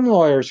are some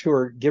lawyers who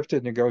are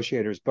gifted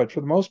negotiators, but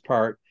for the most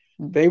part,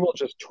 Mm, they will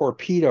just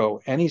torpedo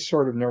any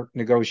sort of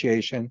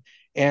negotiation.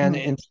 And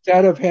mm.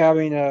 instead of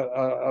having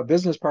a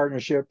business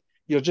partnership,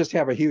 you'll just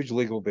have a huge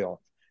legal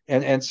bill.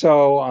 And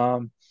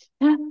so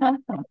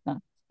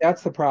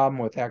that's the problem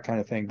with that kind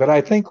of thing. But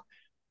I think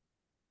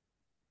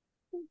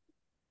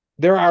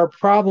there are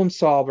problem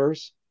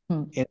solvers.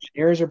 Mm,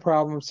 Engineers are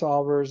problem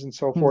solvers and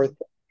so mm, forth.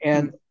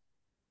 And mm.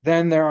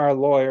 then there are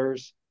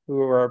lawyers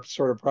who are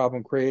sort of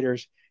problem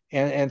creators.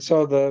 And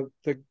so the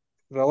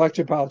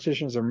elected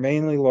politicians are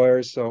mainly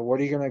lawyers. So what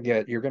are you going to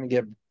get? You're going to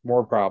get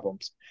more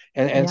problems.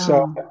 And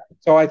Yeah.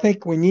 so I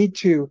think we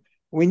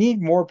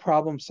need more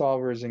problem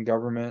solvers in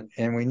government,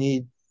 and we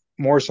need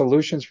more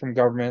solutions from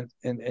government,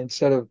 and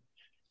instead of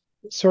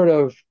sort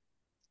of,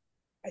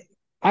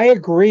 I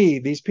agree,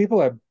 these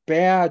people have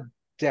bad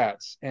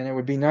debts, and it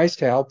would be nice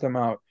to help them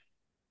out.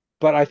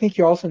 But I think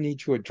you also need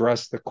to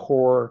address the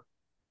core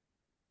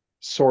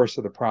source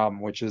of the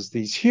problem, which is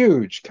these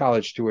huge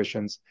college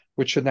tuitions,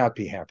 which should not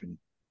be happening.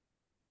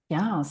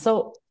 Yeah.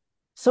 So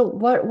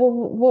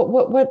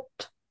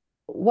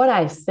what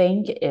I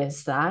think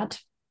is that,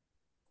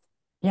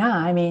 yeah,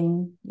 I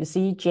mean, you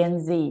see Gen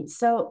Z.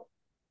 So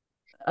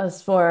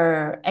as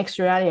for X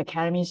Reality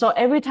Academy, so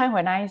every time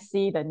when I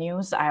see the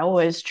news, I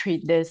always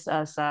treat this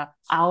as a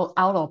out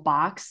of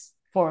box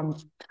for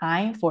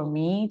time for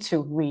me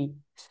to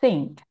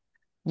rethink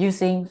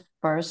using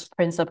first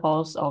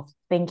principles of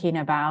thinking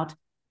about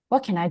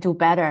what can I do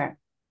better?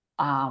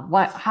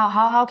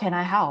 How can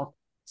I help?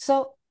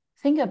 So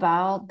think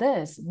about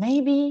this.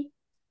 Maybe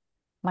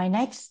my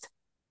next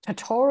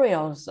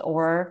tutorials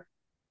or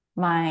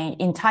my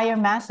entire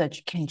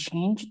message can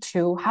change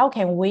to how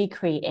can we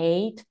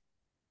create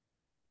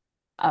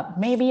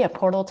maybe a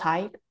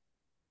prototype,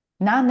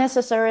 not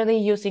necessarily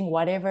using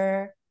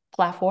whatever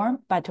platform,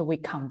 but we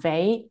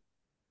convey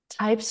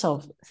types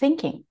of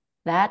thinking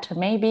that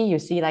maybe you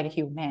see like a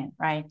human,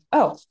 right?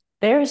 Oh,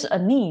 there's a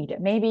need.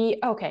 Maybe,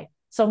 okay,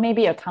 so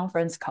maybe a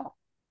conference call.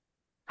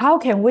 How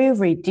can we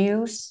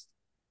reduce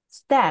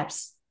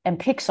steps and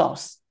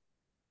pixels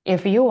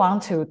if you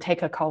want to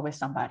take a call with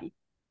somebody?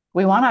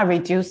 We want to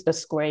reduce the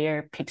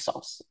square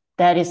pixels.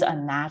 That is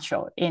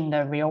unnatural in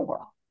the real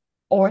world.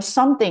 Or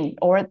something,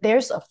 or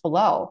there's a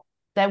flow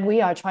that we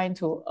are trying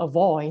to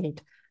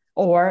avoid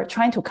or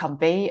trying to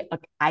convey an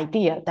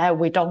idea that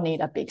we don't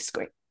need a big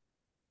screen.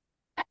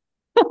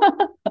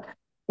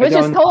 Which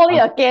is totally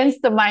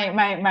against my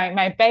background.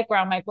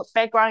 My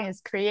background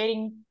is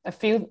creating a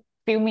few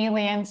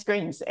million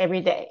screens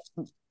every day.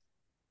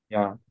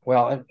 Yeah.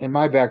 Well, and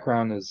my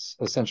background is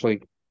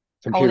essentially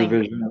computer Coding.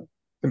 vision,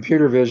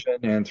 computer vision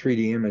and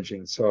 3D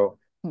imaging. So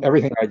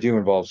everything I do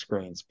involves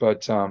screens.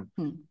 But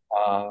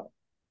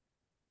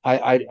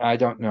I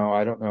don't know.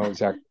 I don't know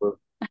exactly.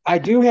 I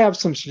do have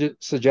some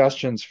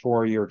suggestions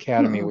for your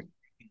academy.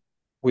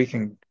 We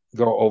can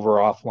go over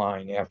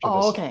offline after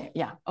Oh, this. okay.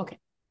 Yeah. Okay.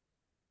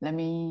 So let